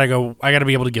casting. I gotta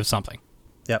be able to give something.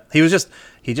 Yep.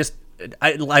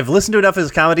 I've listened to enough of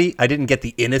his comedy. I didn't get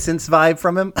the Innocence vibe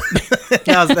from him. that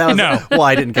was No.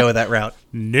 why I didn't go that route.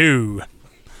 No.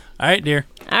 All right, dear.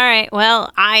 All right.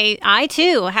 Well, I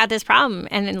too had this problem,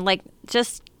 and then, like,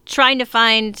 just trying to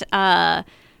find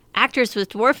actors with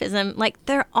dwarfism, like,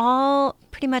 they're all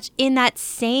pretty much in that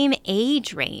same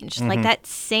age range, like that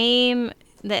same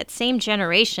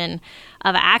generation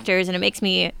of actors, and it makes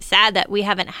me sad that we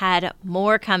haven't had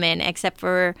more come in except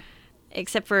for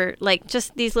like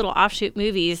just these little offshoot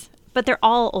movies, but they're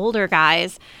all older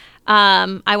guys.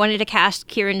 I wanted to cast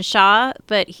Kieran Shaw,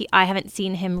 but I haven't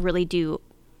seen him really do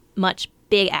much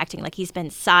big acting. Like, he's been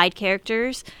side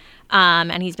characters,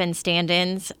 and he's been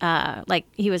stand-ins. Like,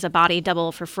 he was a body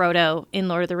double for Frodo in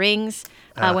Lord of the Rings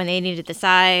when they needed the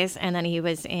size, and then he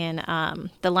was in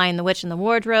The Lion, the Witch, and the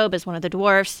Wardrobe as one of the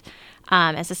dwarfs,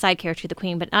 as a side character to the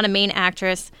Queen, but not a main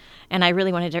actress. And I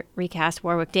really wanted to recast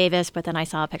Warwick Davis, but then I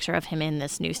saw a picture of him in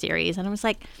this new series, and I was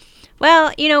like,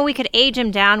 well, we could age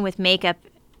him down with makeup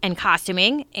and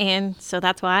costuming, and so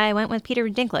that's why I went with Peter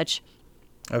Dinklage.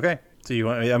 Okay. So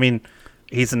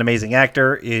he's an amazing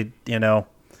actor. You're going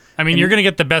to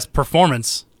get the best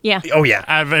performance. Yeah. Oh,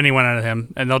 yeah. Of anyone out of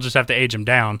him, and they'll just have to age him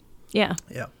down. Yeah.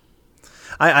 Yeah.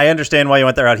 I understand why you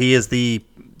went that route. He is the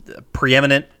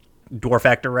preeminent dwarf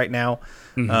actor right now.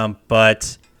 Mm-hmm.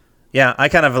 But yeah, I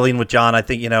kind of lean with John. I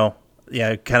think,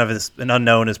 kind of an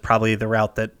unknown is probably the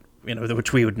route that,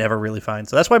 which we would never really find.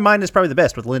 So that's why mine is probably the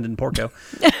best with Lyndon Porco.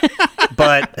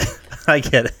 But I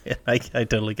get it. I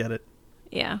totally get it.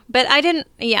 Yeah, but I didn't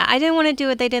want to do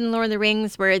what they did in Lord of the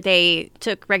Rings, where they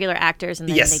took regular actors and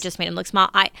then they just made them look small.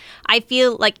 I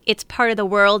feel like it's part of the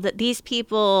world that these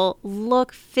people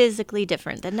look physically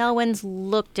different. The Nelwyn's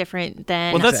look different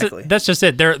than. Well, that's just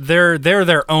it. They're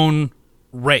their own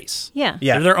race. Yeah,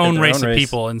 they're their own race of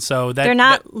people, and so they're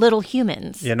not little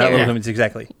humans. Yeah, not little humans,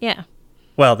 exactly. Yeah.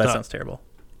 Well, that sounds terrible.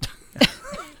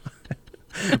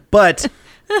 But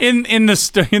in the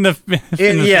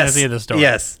fantasy of the story,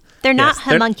 yes. They're not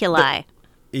homunculi.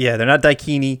 They're not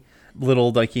daikini,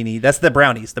 little daikini. That's the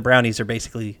brownies. The brownies are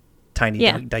basically tiny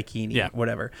daikini,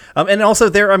 whatever. And also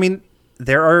there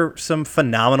are some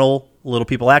phenomenal little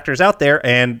people actors out there,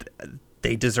 and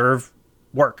they deserve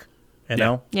work, you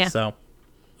know? Yeah. So.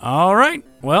 All right.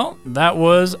 Well, that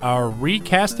was our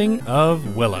recasting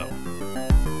of Willow.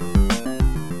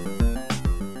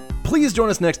 Please join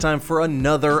us next time for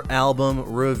another album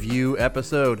review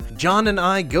episode. John and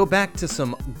I go back to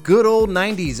some good old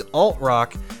 90s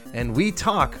alt-rock, and we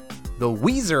talk the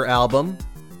Weezer album,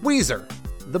 Weezer,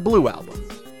 the Blue Album.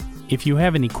 If you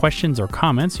have any questions or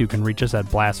comments, you can reach us at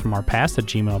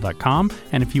blastfromourpast@gmail.com.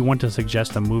 And if you want to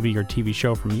suggest a movie or TV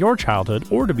show from your childhood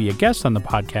or to be a guest on the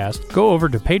podcast, go over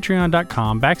to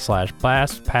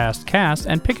patreon.com/blastpastcast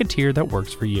and pick a tier that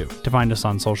works for you. To find us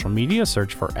on social media,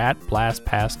 search for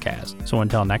 @blastpastcast. So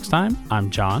until next time,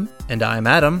 I'm John. And I'm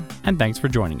Adam. And thanks for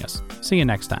joining us. See you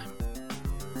next time.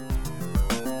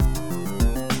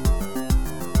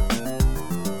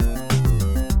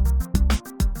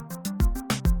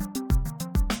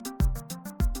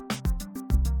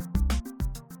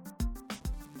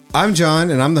 I'm John,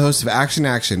 and I'm the host of Action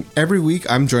Action. Every week,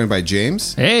 I'm joined by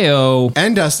James. Heyo.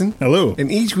 And Dustin. Hello.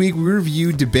 And each week, we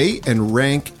review, debate, and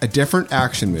rank a different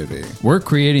action movie. We're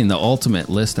creating the ultimate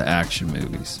list of action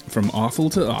movies. From awful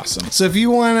to awesome. So if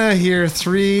you want to hear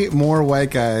 3 more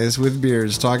white guys with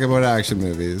beards talk about action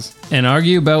movies. And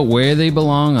argue about where they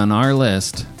belong on our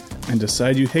list. And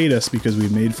decide you hate us because we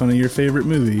made fun of your favorite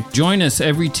movie. Join us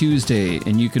every Tuesday,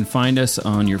 and you can find us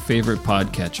on your favorite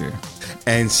podcatcher.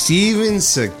 And Steven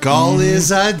Seagal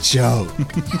is a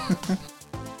joke.